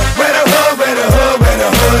that. Where the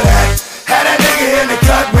hood at? Had that nigga in the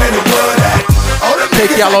cut where the wood at. All them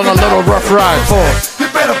take y'all on a little rough ride, pause. You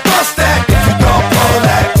better bust that if you gon' pull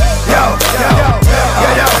that.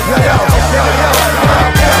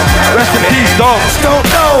 Rest in peace, dog. Don't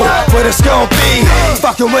know what it's gon' be.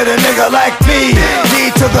 Fucking with a nigga like me.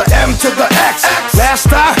 D to the M to the X. Last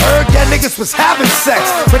I heard, that niggas was having sex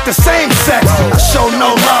with the same sex. I show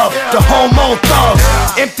no love to homo thugs.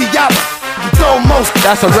 Empty out.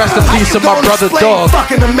 That's a rest in peace to my brother Dog.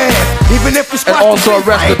 Fucking a man, even if it's and also a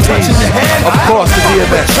rest in peace, of course, to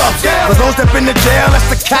DMX. For those that been to jail, that's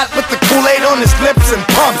the cat with the Kool-Aid on his lips and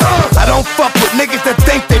pumps. I don't fuck with niggas that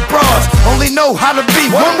think they bras. Only know how to be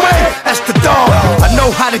one way, that's the dog. I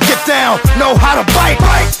know how to get down, know how to bite.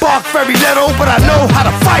 Bark very little, but I know how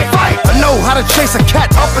to fight. I know how to chase a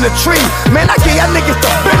cat up in a tree. Man, I give y'all niggas the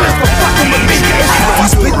business for fucking with me. I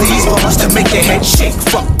split these bars to make your head shake.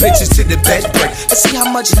 Fuck bitches to the bed break. Let's see how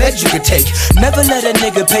much lead you can take. Never let a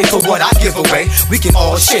nigga pay for what I give away. We can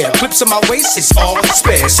all share. Clips on my waist, it's all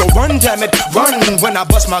spare. So run, damn it, run. When I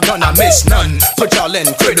bust my gun, I miss none. Put y'all in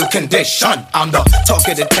critical condition. I'm the talk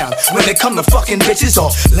of the town. When it come to fucking bitches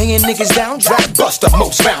or laying niggas down, drag bust the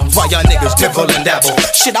most rounds while y'all niggas dibble and dabble.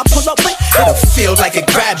 Shit, I pull up with, it'll feel like it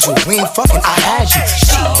grabbed you. We ain't fucking, I had you.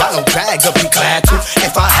 Shit, I don't drag up, be glad to.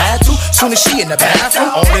 If I had to, soon as she in the bathroom,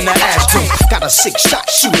 all in the ass too. Got a 6-shot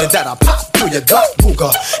shooter that I pop through your Glock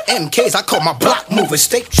Booger. MKs, I call my block movers.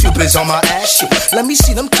 State troopers on my ass shit. Let me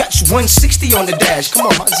see them catch 160 on the dash. Come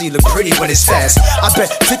on, my Z look pretty when it's fast. I bet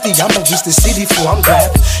 50, I'ma use the city before I'm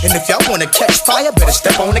grabbed. And if y'all wanna catch fire, better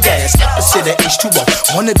step on the gas. Opposite of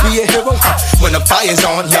H2O, wanna be a hero? When the fire's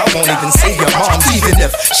on, y'all won't even save your moms. Even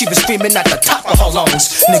if she was screaming at the top of her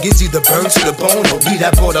lungs. Niggas either burn to the bone or leave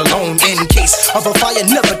that board alone. In case of a fire,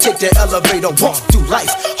 never take the elevator. Walk through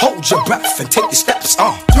life, hold your breath and take the steps.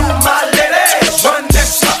 You my ladies, run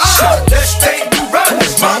this let's stay you run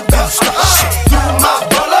this mother. You my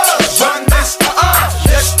bullets, run this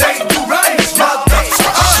let's stay you run this mother.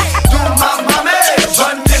 You my mommies,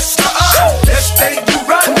 run this let's stay you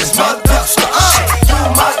run this mother. You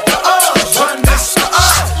my run this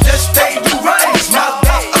let's stay you run this mother.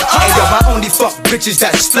 Hey yo, I only fuck bitches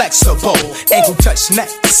that's flexible. Ankle touch, neck,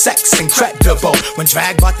 sex, incredible. When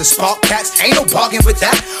drag bought the spark cats, ain't no bargain with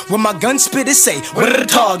that. When my gun spit it say, where the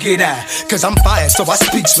target at? Cause I'm fired, so I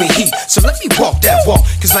speaks with heat. So let me walk that walk.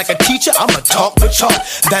 Cause like a teacher, I'ma talk with chalk.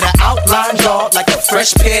 That I outline draw like a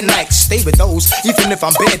fresh pair of Nikes. Stay with those, even if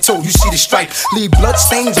I'm bad told. You see the stripe. Leave blood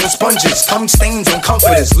stains on sponges, cum stains on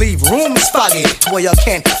comforters. Leave rooms foggy to where y'all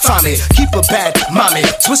can't find me. Keep a bad mommy,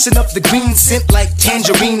 twisting up the green scent like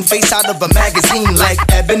tangerine. Face out of a magazine like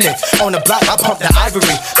ebony. On the block, I pump the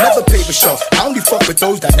ivory. Never pay for show. I only fuck with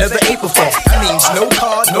those that never ate before. That means no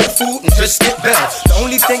car, no food, and just get bell. The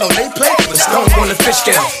only thing on they plate was stone on the fish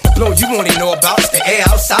scale. The blow you only know about is the air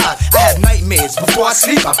outside. I have nightmares. Before I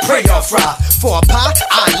sleep, I pray y'all fry. For a pie,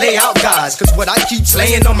 I lay out guys. Cause what I keeps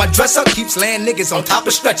laying on my dresser keeps laying niggas on top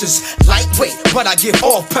of stretchers. Lightweight, but I give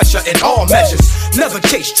all pressure in all measures. Never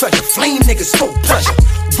chase treasure, flame niggas for pleasure.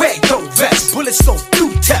 Red coat vest, bullets so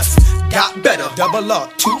through test. Got better, double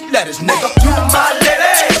up, 2 letters, nigga. You my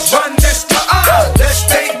ladies, run this let's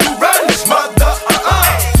stay you run this mother.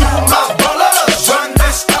 You my bullets, run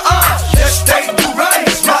this let's stay you run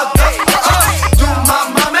this mother. You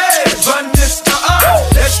my mommies, run this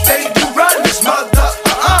let's stay you run this mother.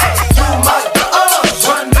 You my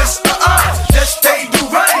run this let's stay you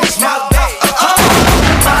run this mother.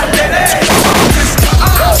 My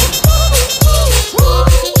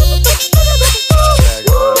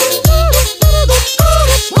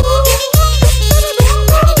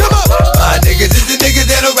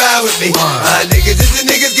the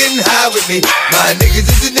niggas getting high with me. My niggas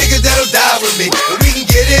is the niggas that'll die with me. And we can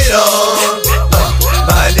get it on.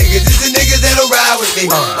 My niggas is the niggas that'll ride with me.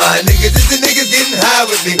 My niggas is the niggas getting high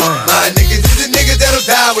with me. My niggas is the niggas that'll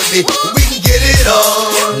die with me. And we can get it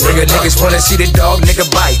on. Niggas wanna see the dog nigga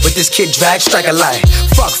bite, but this kid drag strike a light.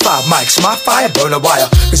 Fuck 5 mics, my fire burn a wire.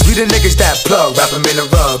 Cause we the niggas that plug, wrap 'em in a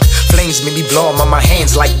rug. Flames make me blow 'em on my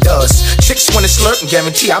hands like dust. Chicks wanna slurp and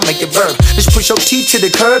guarantee I'll make it burn. Just push your teeth to the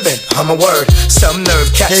curb and hum a word. Some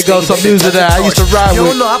nerve catch. Here goes some music that I used to ride you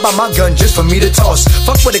with. don't know I buy my gun just for me to toss.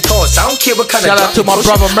 Fuck what it costs, I don't care what kind Shout of out to my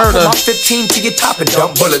brother Murder. My 15 to your top and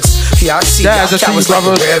dump bullets. Yeah, I see Daz, y'all cowards like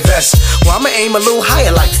a red vest. Well, I'ma aim a little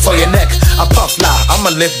higher like for your neck. I puff fly, I'ma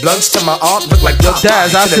lift blunts till my arm look like Yo,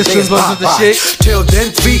 Daz, our sisters listen to shit. Till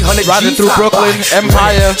then, 300 riding through Brooklyn,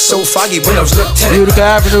 Empire, so foggy windows look tinted. Utica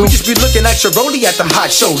Avenue. We just be looking at your rollie at them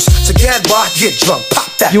hot shows. So get boy, get drunk, pop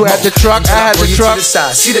that. You had the truck, I had the truck.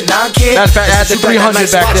 See the 9 kid? Matter of fact, I had the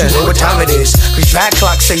 300 back then. You know what time it is? Cause drag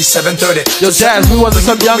clock say 7:30. Yo, Jazz, we wasn't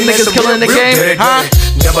some young niggas killing the game, huh?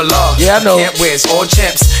 Never lost. Yeah, I know. Can't win, all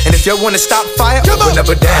champs. And if you wanna stop fire, open up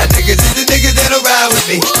a damn. My niggas is the niggas that'll ride with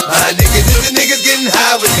me. My niggas is the niggas getting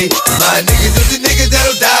high with me. My niggas is the niggas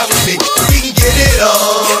that'll die with me. We can get it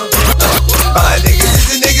on. My niggas is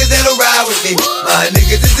the niggas that'll ride with me. My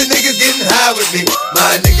niggas is the niggas getting high with me.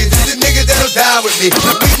 My niggas is the niggas that'll die with me.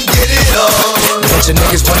 We can get it on. Bunch of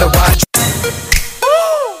niggas wanna watch.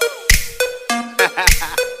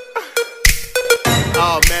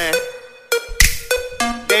 Oh man,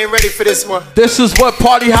 they ain't ready for this one. This is what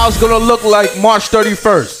Party House gonna look like March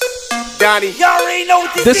 31st. Donnie, y'all already know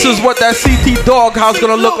what this is what that CT Dog House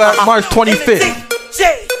gonna look like March 25th.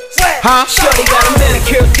 Huh? Shorty got a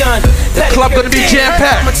manicure done. The club gonna be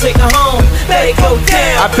jam-packed. I'ma take her home, let it go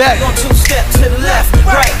down. I bet. Go 2 steps to the left,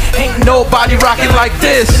 right. Ain't nobody rocking like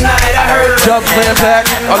this. Tonight I heard. Jump jam-packed,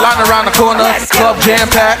 a line around the corner. Club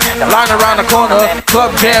jam-packed, line around the corner.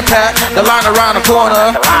 Club jam-packed, the line around the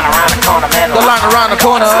corner. The line around the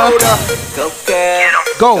corner. Go get 'em.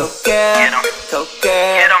 Go. Go get 'em. Go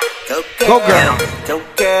get 'em. Go girl.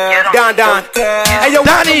 Don. Hey yo,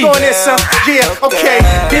 Donnie. I'm doing this, yeah, okay.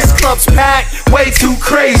 This club's packed, way too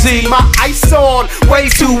crazy. My ice on, way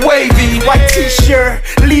too wavy. White t-shirt,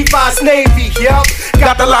 Levi's navy, yup.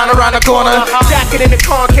 Got the line around the corner. Jacket in the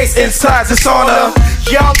car in case inside the sauna.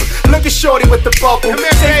 Yup, look at shorty with the bubble.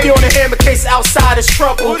 Safety on the hammer case outside is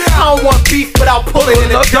trouble. I don't want beef without pulling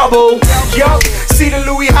in a double. Yup, see the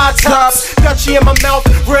Louis hot tops. Dutchie in my mouth,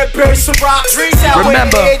 red berry Ciroc.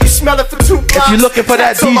 Remember, you smell it for 2 blocks. if you're looking for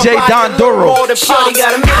that DJ Don Doru, shorty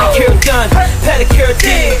got a manicure done, pedicure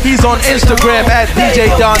did. He's on Instagram at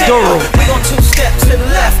DJ Don Doru. We gon' 2 steps to the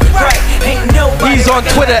left, right. Ain't nobody. He's on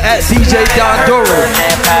Twitter at DJ Don Doru.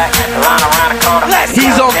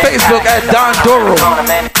 He's on Facebook at Don Doru.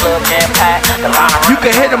 You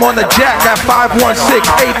can hit him on the jack at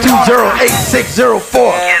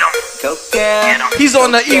 516-820-8604. He's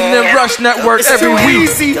on the Evening Rush Network every week.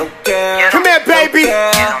 Come here, baby.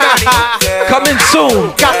 Coming soon.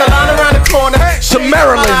 Got the line around the corner. To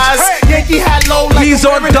Maryland. Yankee hat low like he's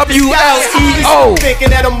on WLEO. Thinking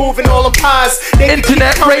that I'm moving all the pies.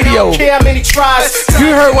 Internet radio. Care how many tries.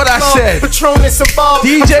 You heard what I said.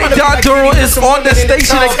 DJ Don Doru is on the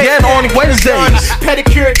station again on Wednesdays.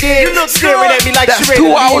 Pedicure did. Staring at me like that's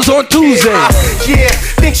 2 hours on Tuesday. Yeah,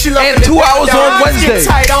 think she and 2 hours on Wednesday.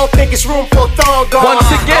 I don't think it's room for thong.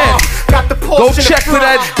 Once again, go check for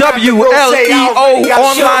that WLEO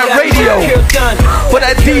online radio for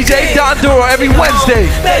that DJ Don Doru every Wednesday.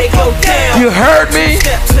 You heard me?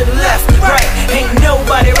 Step to the left, right. Ain't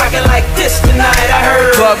nobody rocking like this tonight. I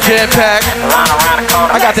heard. Club jam pack.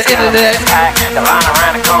 I got the internet.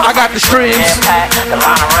 I got the streams.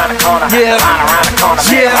 Yeah.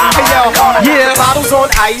 Yeah. Bottles on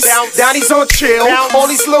ice. Donnie's on chill. All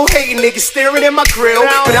these little hating niggas staring in my grill.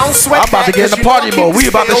 But I don't sweat. I'm about to get in the party mode. We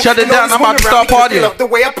about to shut it down. I'm about to start partying. The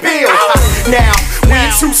way I feel. Now, we in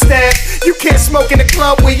 2-step. You can't smoke in the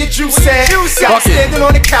club where your juice at. Got standing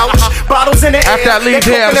on the couch. Bottles in the air. After I leave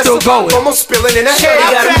here, I'm still going. Almost spilling in the hair.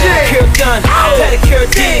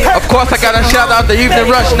 Of course, I gotta shout out the Evening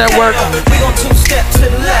Rush Network. We gon' 2 steps to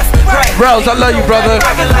the left, right. Bros, I love you, brother.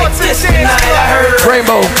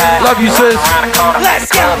 Rainbow, love you, sis.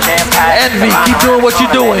 Envy, keep doing what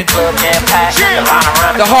you're doing.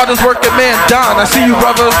 The hardest working man, Don, I see you,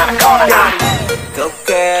 brother.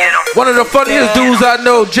 One of the funniest dudes I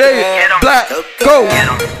know, Jay Black. Go.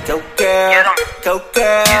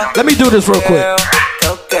 Let me do this real quick.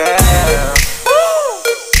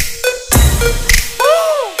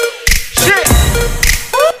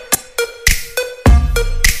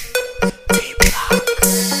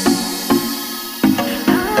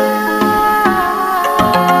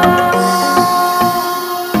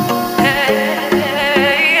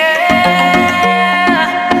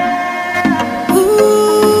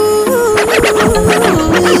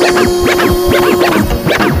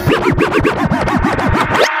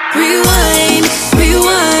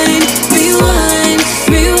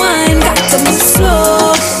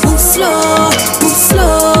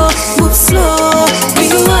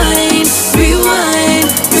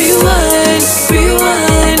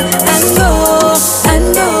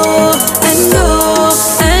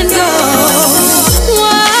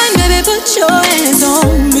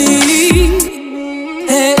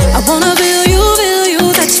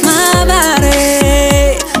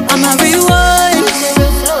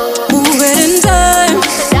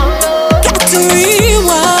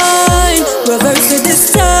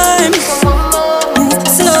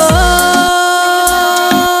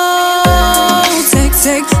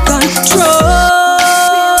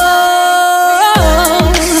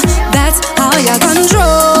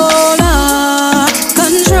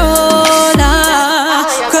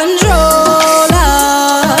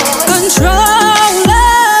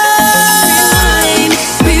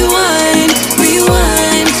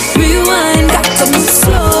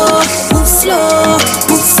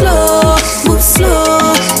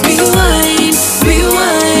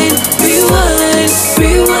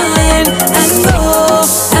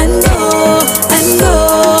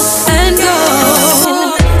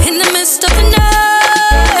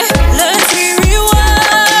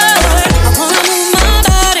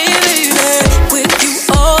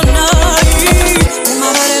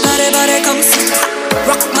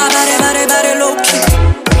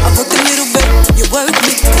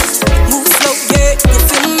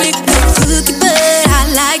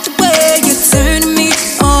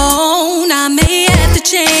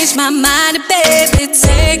 my mind, and baby,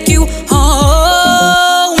 take you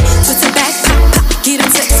home. Twist it back, pop, pop, get a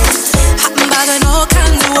text. Hot and bothered all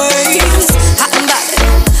kinds of ways. Hot and bothered,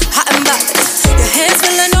 hot and bothered. Your hands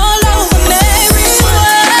feeling all over me.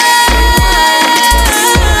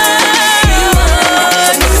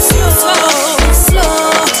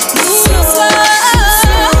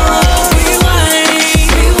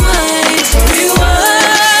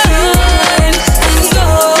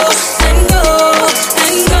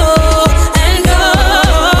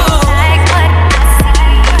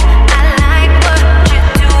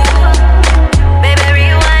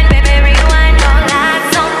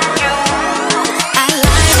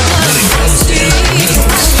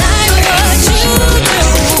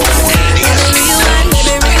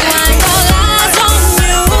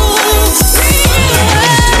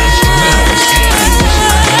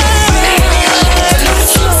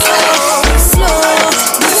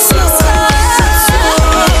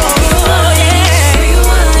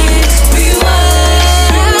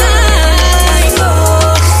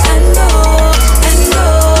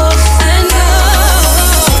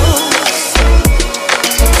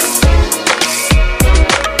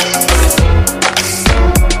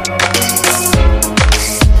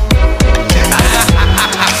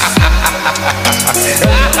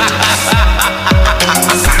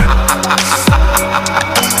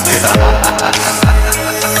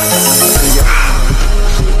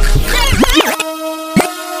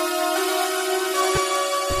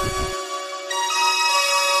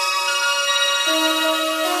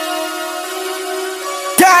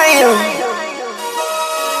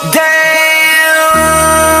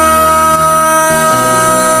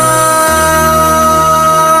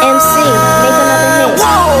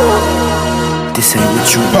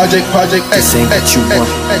 Project, this ain't what you want.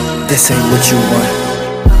 This ain't what you want.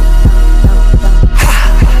 Ha!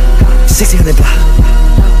 1600 block.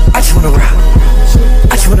 I just wanna rock.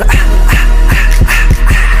 I just wanna.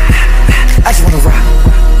 I just wanna rock.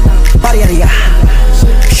 Body out of ya.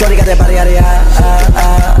 Shorty got that body out of ya.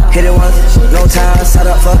 Hit it once, no time. Side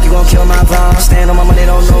up, fuck, you gon' kill my vibe. Stand on my money,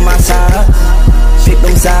 don't know my side. Pick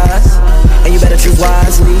them sides, and you better choose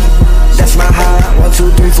wisely. That's my high. 1,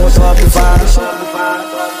 2, 3, 4, throw up your 5.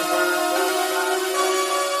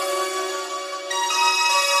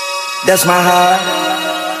 That's my heart.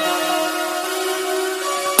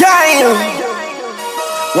 Damn.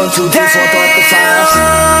 1, 2, 3, 4, throw up the 5.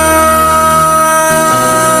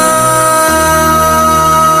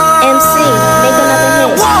 MC, make another hit.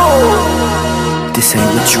 Whoa. This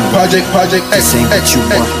ain't what you want. Project, this ain't what you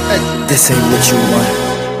want. This ain't what you want.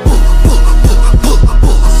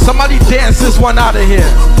 Somebody dance this one out of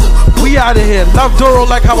here. We out of here. Love Doru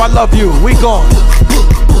like how I love you. We gone.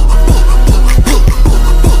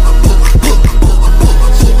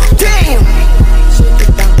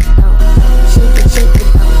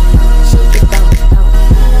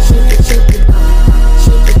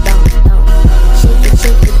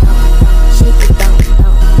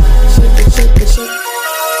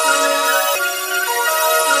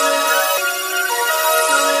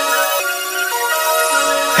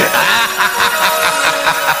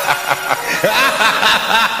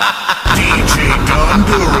 DJ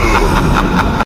Doru.